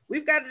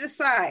 We've got to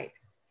decide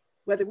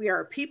whether we are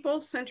a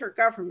people-centered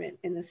government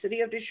in the city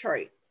of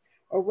Detroit,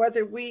 or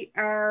whether we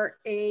are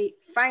a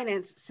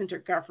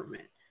finance-centered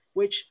government,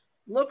 which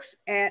looks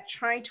at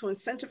trying to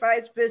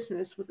incentivize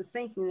business with the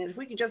thinking that if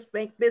we can just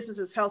make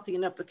businesses healthy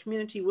enough, the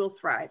community will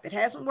thrive. It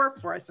hasn't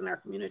worked for us in our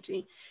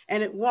community,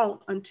 and it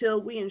won't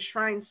until we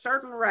enshrine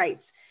certain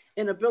rights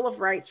in a Bill of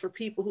Rights for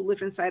people who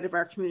live inside of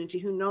our community,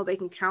 who know they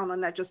can count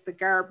on not just the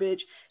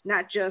garbage,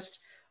 not just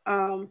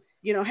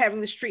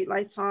having the street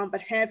lights on,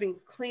 but having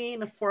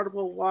clean,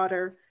 affordable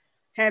water,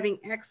 having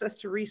access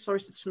to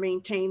resources to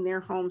maintain their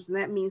homes. And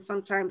that means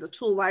sometimes a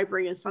tool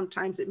library, and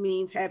sometimes it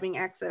means having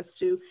access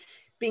to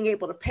being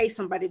able to pay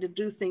somebody to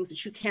do things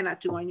that you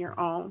cannot do on your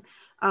own.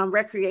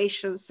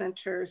 Recreation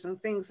centers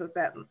and things of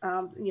that.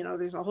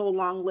 There's a whole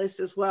long list,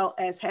 as well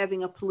as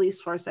having a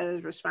police force that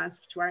is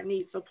responsive to our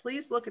needs. So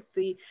please look at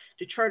the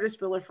Detroiters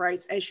Bill of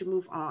Rights as you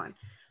move on.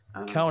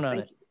 Count on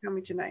it. Thank you for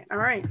coming tonight. All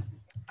right.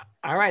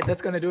 All right,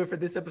 that's going to do it for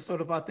this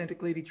episode of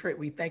Authentically Detroit.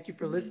 We thank you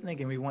for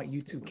listening, and we want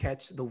you to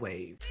catch the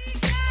wave.